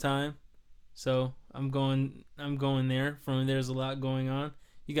at this time, so I'm going there. From There's a Lot Going On.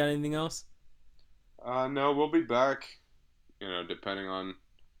 You got anything else? No, we'll be back, you know, depending on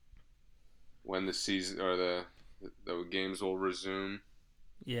when the season or the games will resume.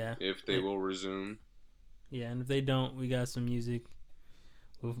 Yeah. If they will resume. Yeah, and if they don't, we got some music.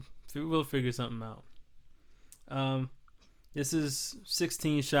 We'll figure something out. This is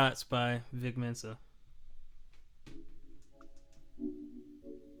 16 Shots by Vic Mensa.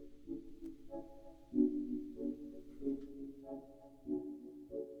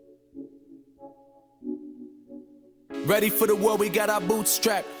 Ready for the war, we got our boots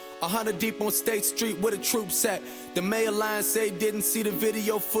strapped. 100 deep on State Street where the troops at. The mayor line say didn't see the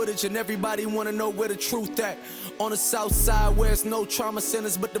video footage, and everybody wanna know where the truth at. On the south side where it's no trauma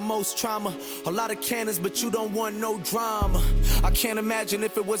centers but the most trauma. A lot of cannons but you don't want no drama. I can't imagine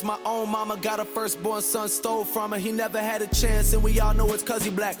if it was my own mama. Got her firstborn son stole from her. He never had a chance and we all know it's cause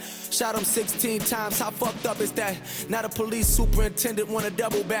he black. Shot him 16 times, how fucked up is that? Now the police superintendent wanna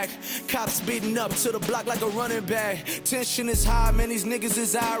double back. Cops beating up to the block like a running back. Tension is high, man, these niggas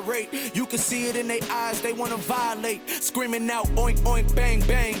is irate. You can see it in their eyes, they wanna violate. Screaming out oink oink bang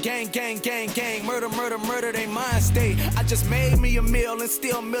bang, gang gang gang gang. Murder murder murder, they mind state. I just made me a meal and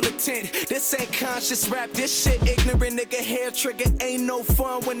still militant. This ain't conscious rap, this shit ignorant. Nigga hair trigger ain't no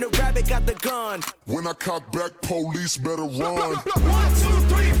fun when the rabbit got the gun. When I cock back, police better run. 1, 2,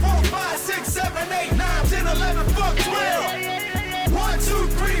 3, 4, 5, 6, 7, 8, 9, 10, 11, fuck 12. 1, 2,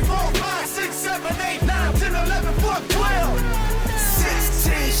 3, 4, 5, 6, 7, 8, 9, 10, 11, fuck 12.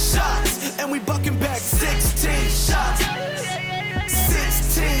 16 shots, and we bucking back 16 shots.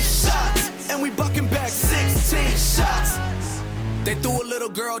 16 shots, and we bucking back 16 shots. They threw a little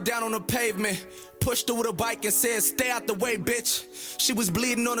girl down on the pavement, pushed her with a bike and said, stay out the way, bitch. She was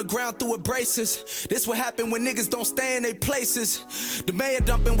bleeding on the ground through her braces. This what happen when niggas don't stay in their places. The mayor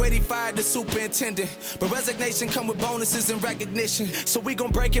dumping weight, he fired the superintendent. But resignation come with bonuses and recognition. So we gon'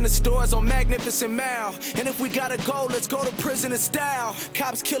 break in the stores on Magnificent Mile. And if we gotta go, let's go to prison in style.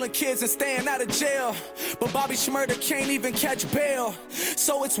 Cops killing kids and staying out of jail. But Bobby Schmurder can't even catch bail.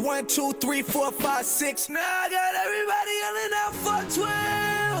 So it's 1, 2, 3, 4, 5, 6. Now I got everybody yelling out, fuck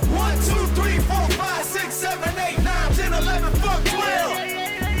 12. 1, 2, 3, 4, 5, 6, 7, 8, 9, 10, 11, fuck 12.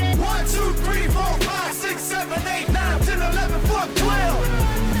 1, 2, 3, 4, 5, 6, 7, 8, 9, 10, 11, fuck 12.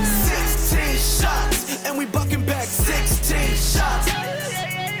 16 shots, and we bucking back 16 shots.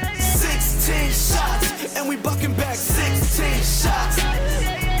 16 shots, and we bucking back 16 shots.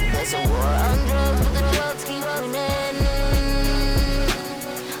 There's a war on drugs, but the drugs keep running.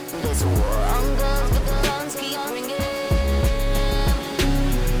 There's a war on drugs, but the guns keep ringing.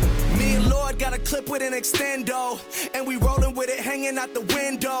 Me and Lord got a clip with an extendo, and we rolling with it hanging out the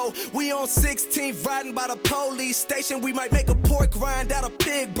window. We on 16th riding by the police station. We might make a pork rind out of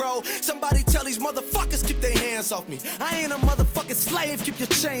pig, bro. Somebody tell these motherfuckers keep their hands off me. I ain't a motherfucking slave, keep your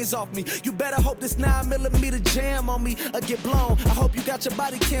chains off me. You better hope this 9mm jam on me or get blown. I hope you got your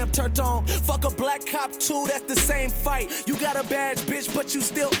body cam turned on. Fuck a black cop too, that's the same fight. You got a badge, bitch, but you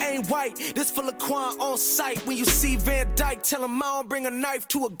still ain't white. This for Laquan on sight. When you see Van Dyke, tell him I don't bring a knife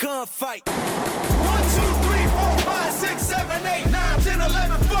to a gunfight. 1, 2, 3, 4, 5, 6, 7, 8, 9, 10,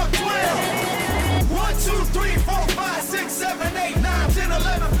 11, fuck 12. 1, 2, 3, 4, 5, 6, 7, 8, 9, 10,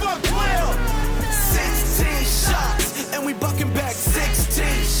 11, fuck 12. 16 shots, and we bucking back 16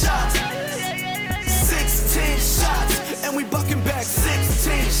 shots. 16 shots, and we bucking back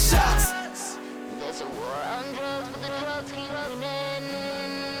 16 shots. There's a war on drugs, but the drugs keep running.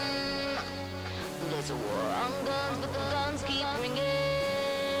 There's a war on guns, but the guns keep ringing.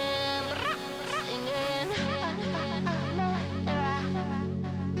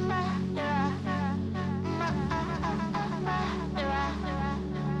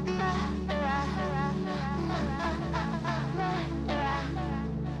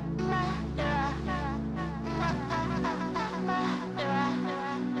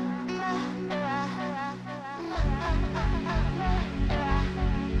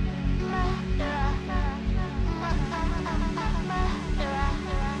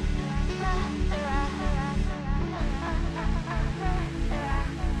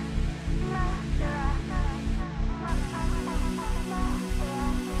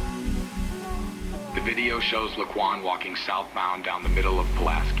 The video shows Laquan walking southbound down the middle of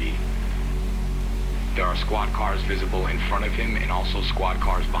Pulaski. There are squad cars visible in front of him and also squad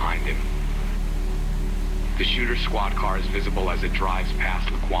cars behind him. The shooter's squad car is visible as it drives past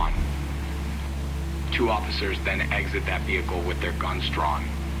Laquan. 2 officers then exit that vehicle with their guns drawn.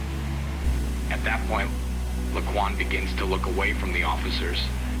 At that point, Laquan begins to look away from the officers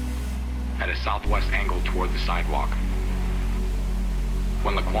at a southwest angle toward the sidewalk.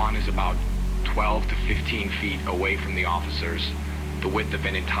 When Laquan is about 12 to 15 feet away from the officers, the width of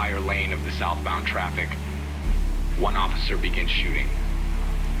an entire lane of the southbound traffic, one officer begins shooting.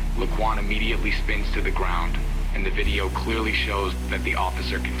 Laquan immediately spins to the ground, and the video clearly shows that the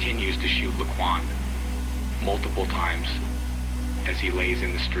officer continues to shoot Laquan multiple times as he lays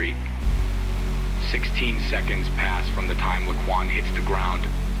in the street. 16 seconds pass from the time Laquan hits the ground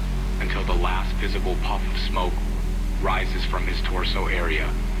until the last visible puff of smoke rises from his torso area.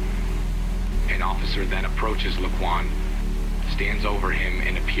 An officer then approaches Laquan, stands over him,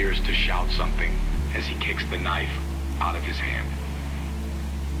 and appears to shout something as he kicks the knife out of his hand.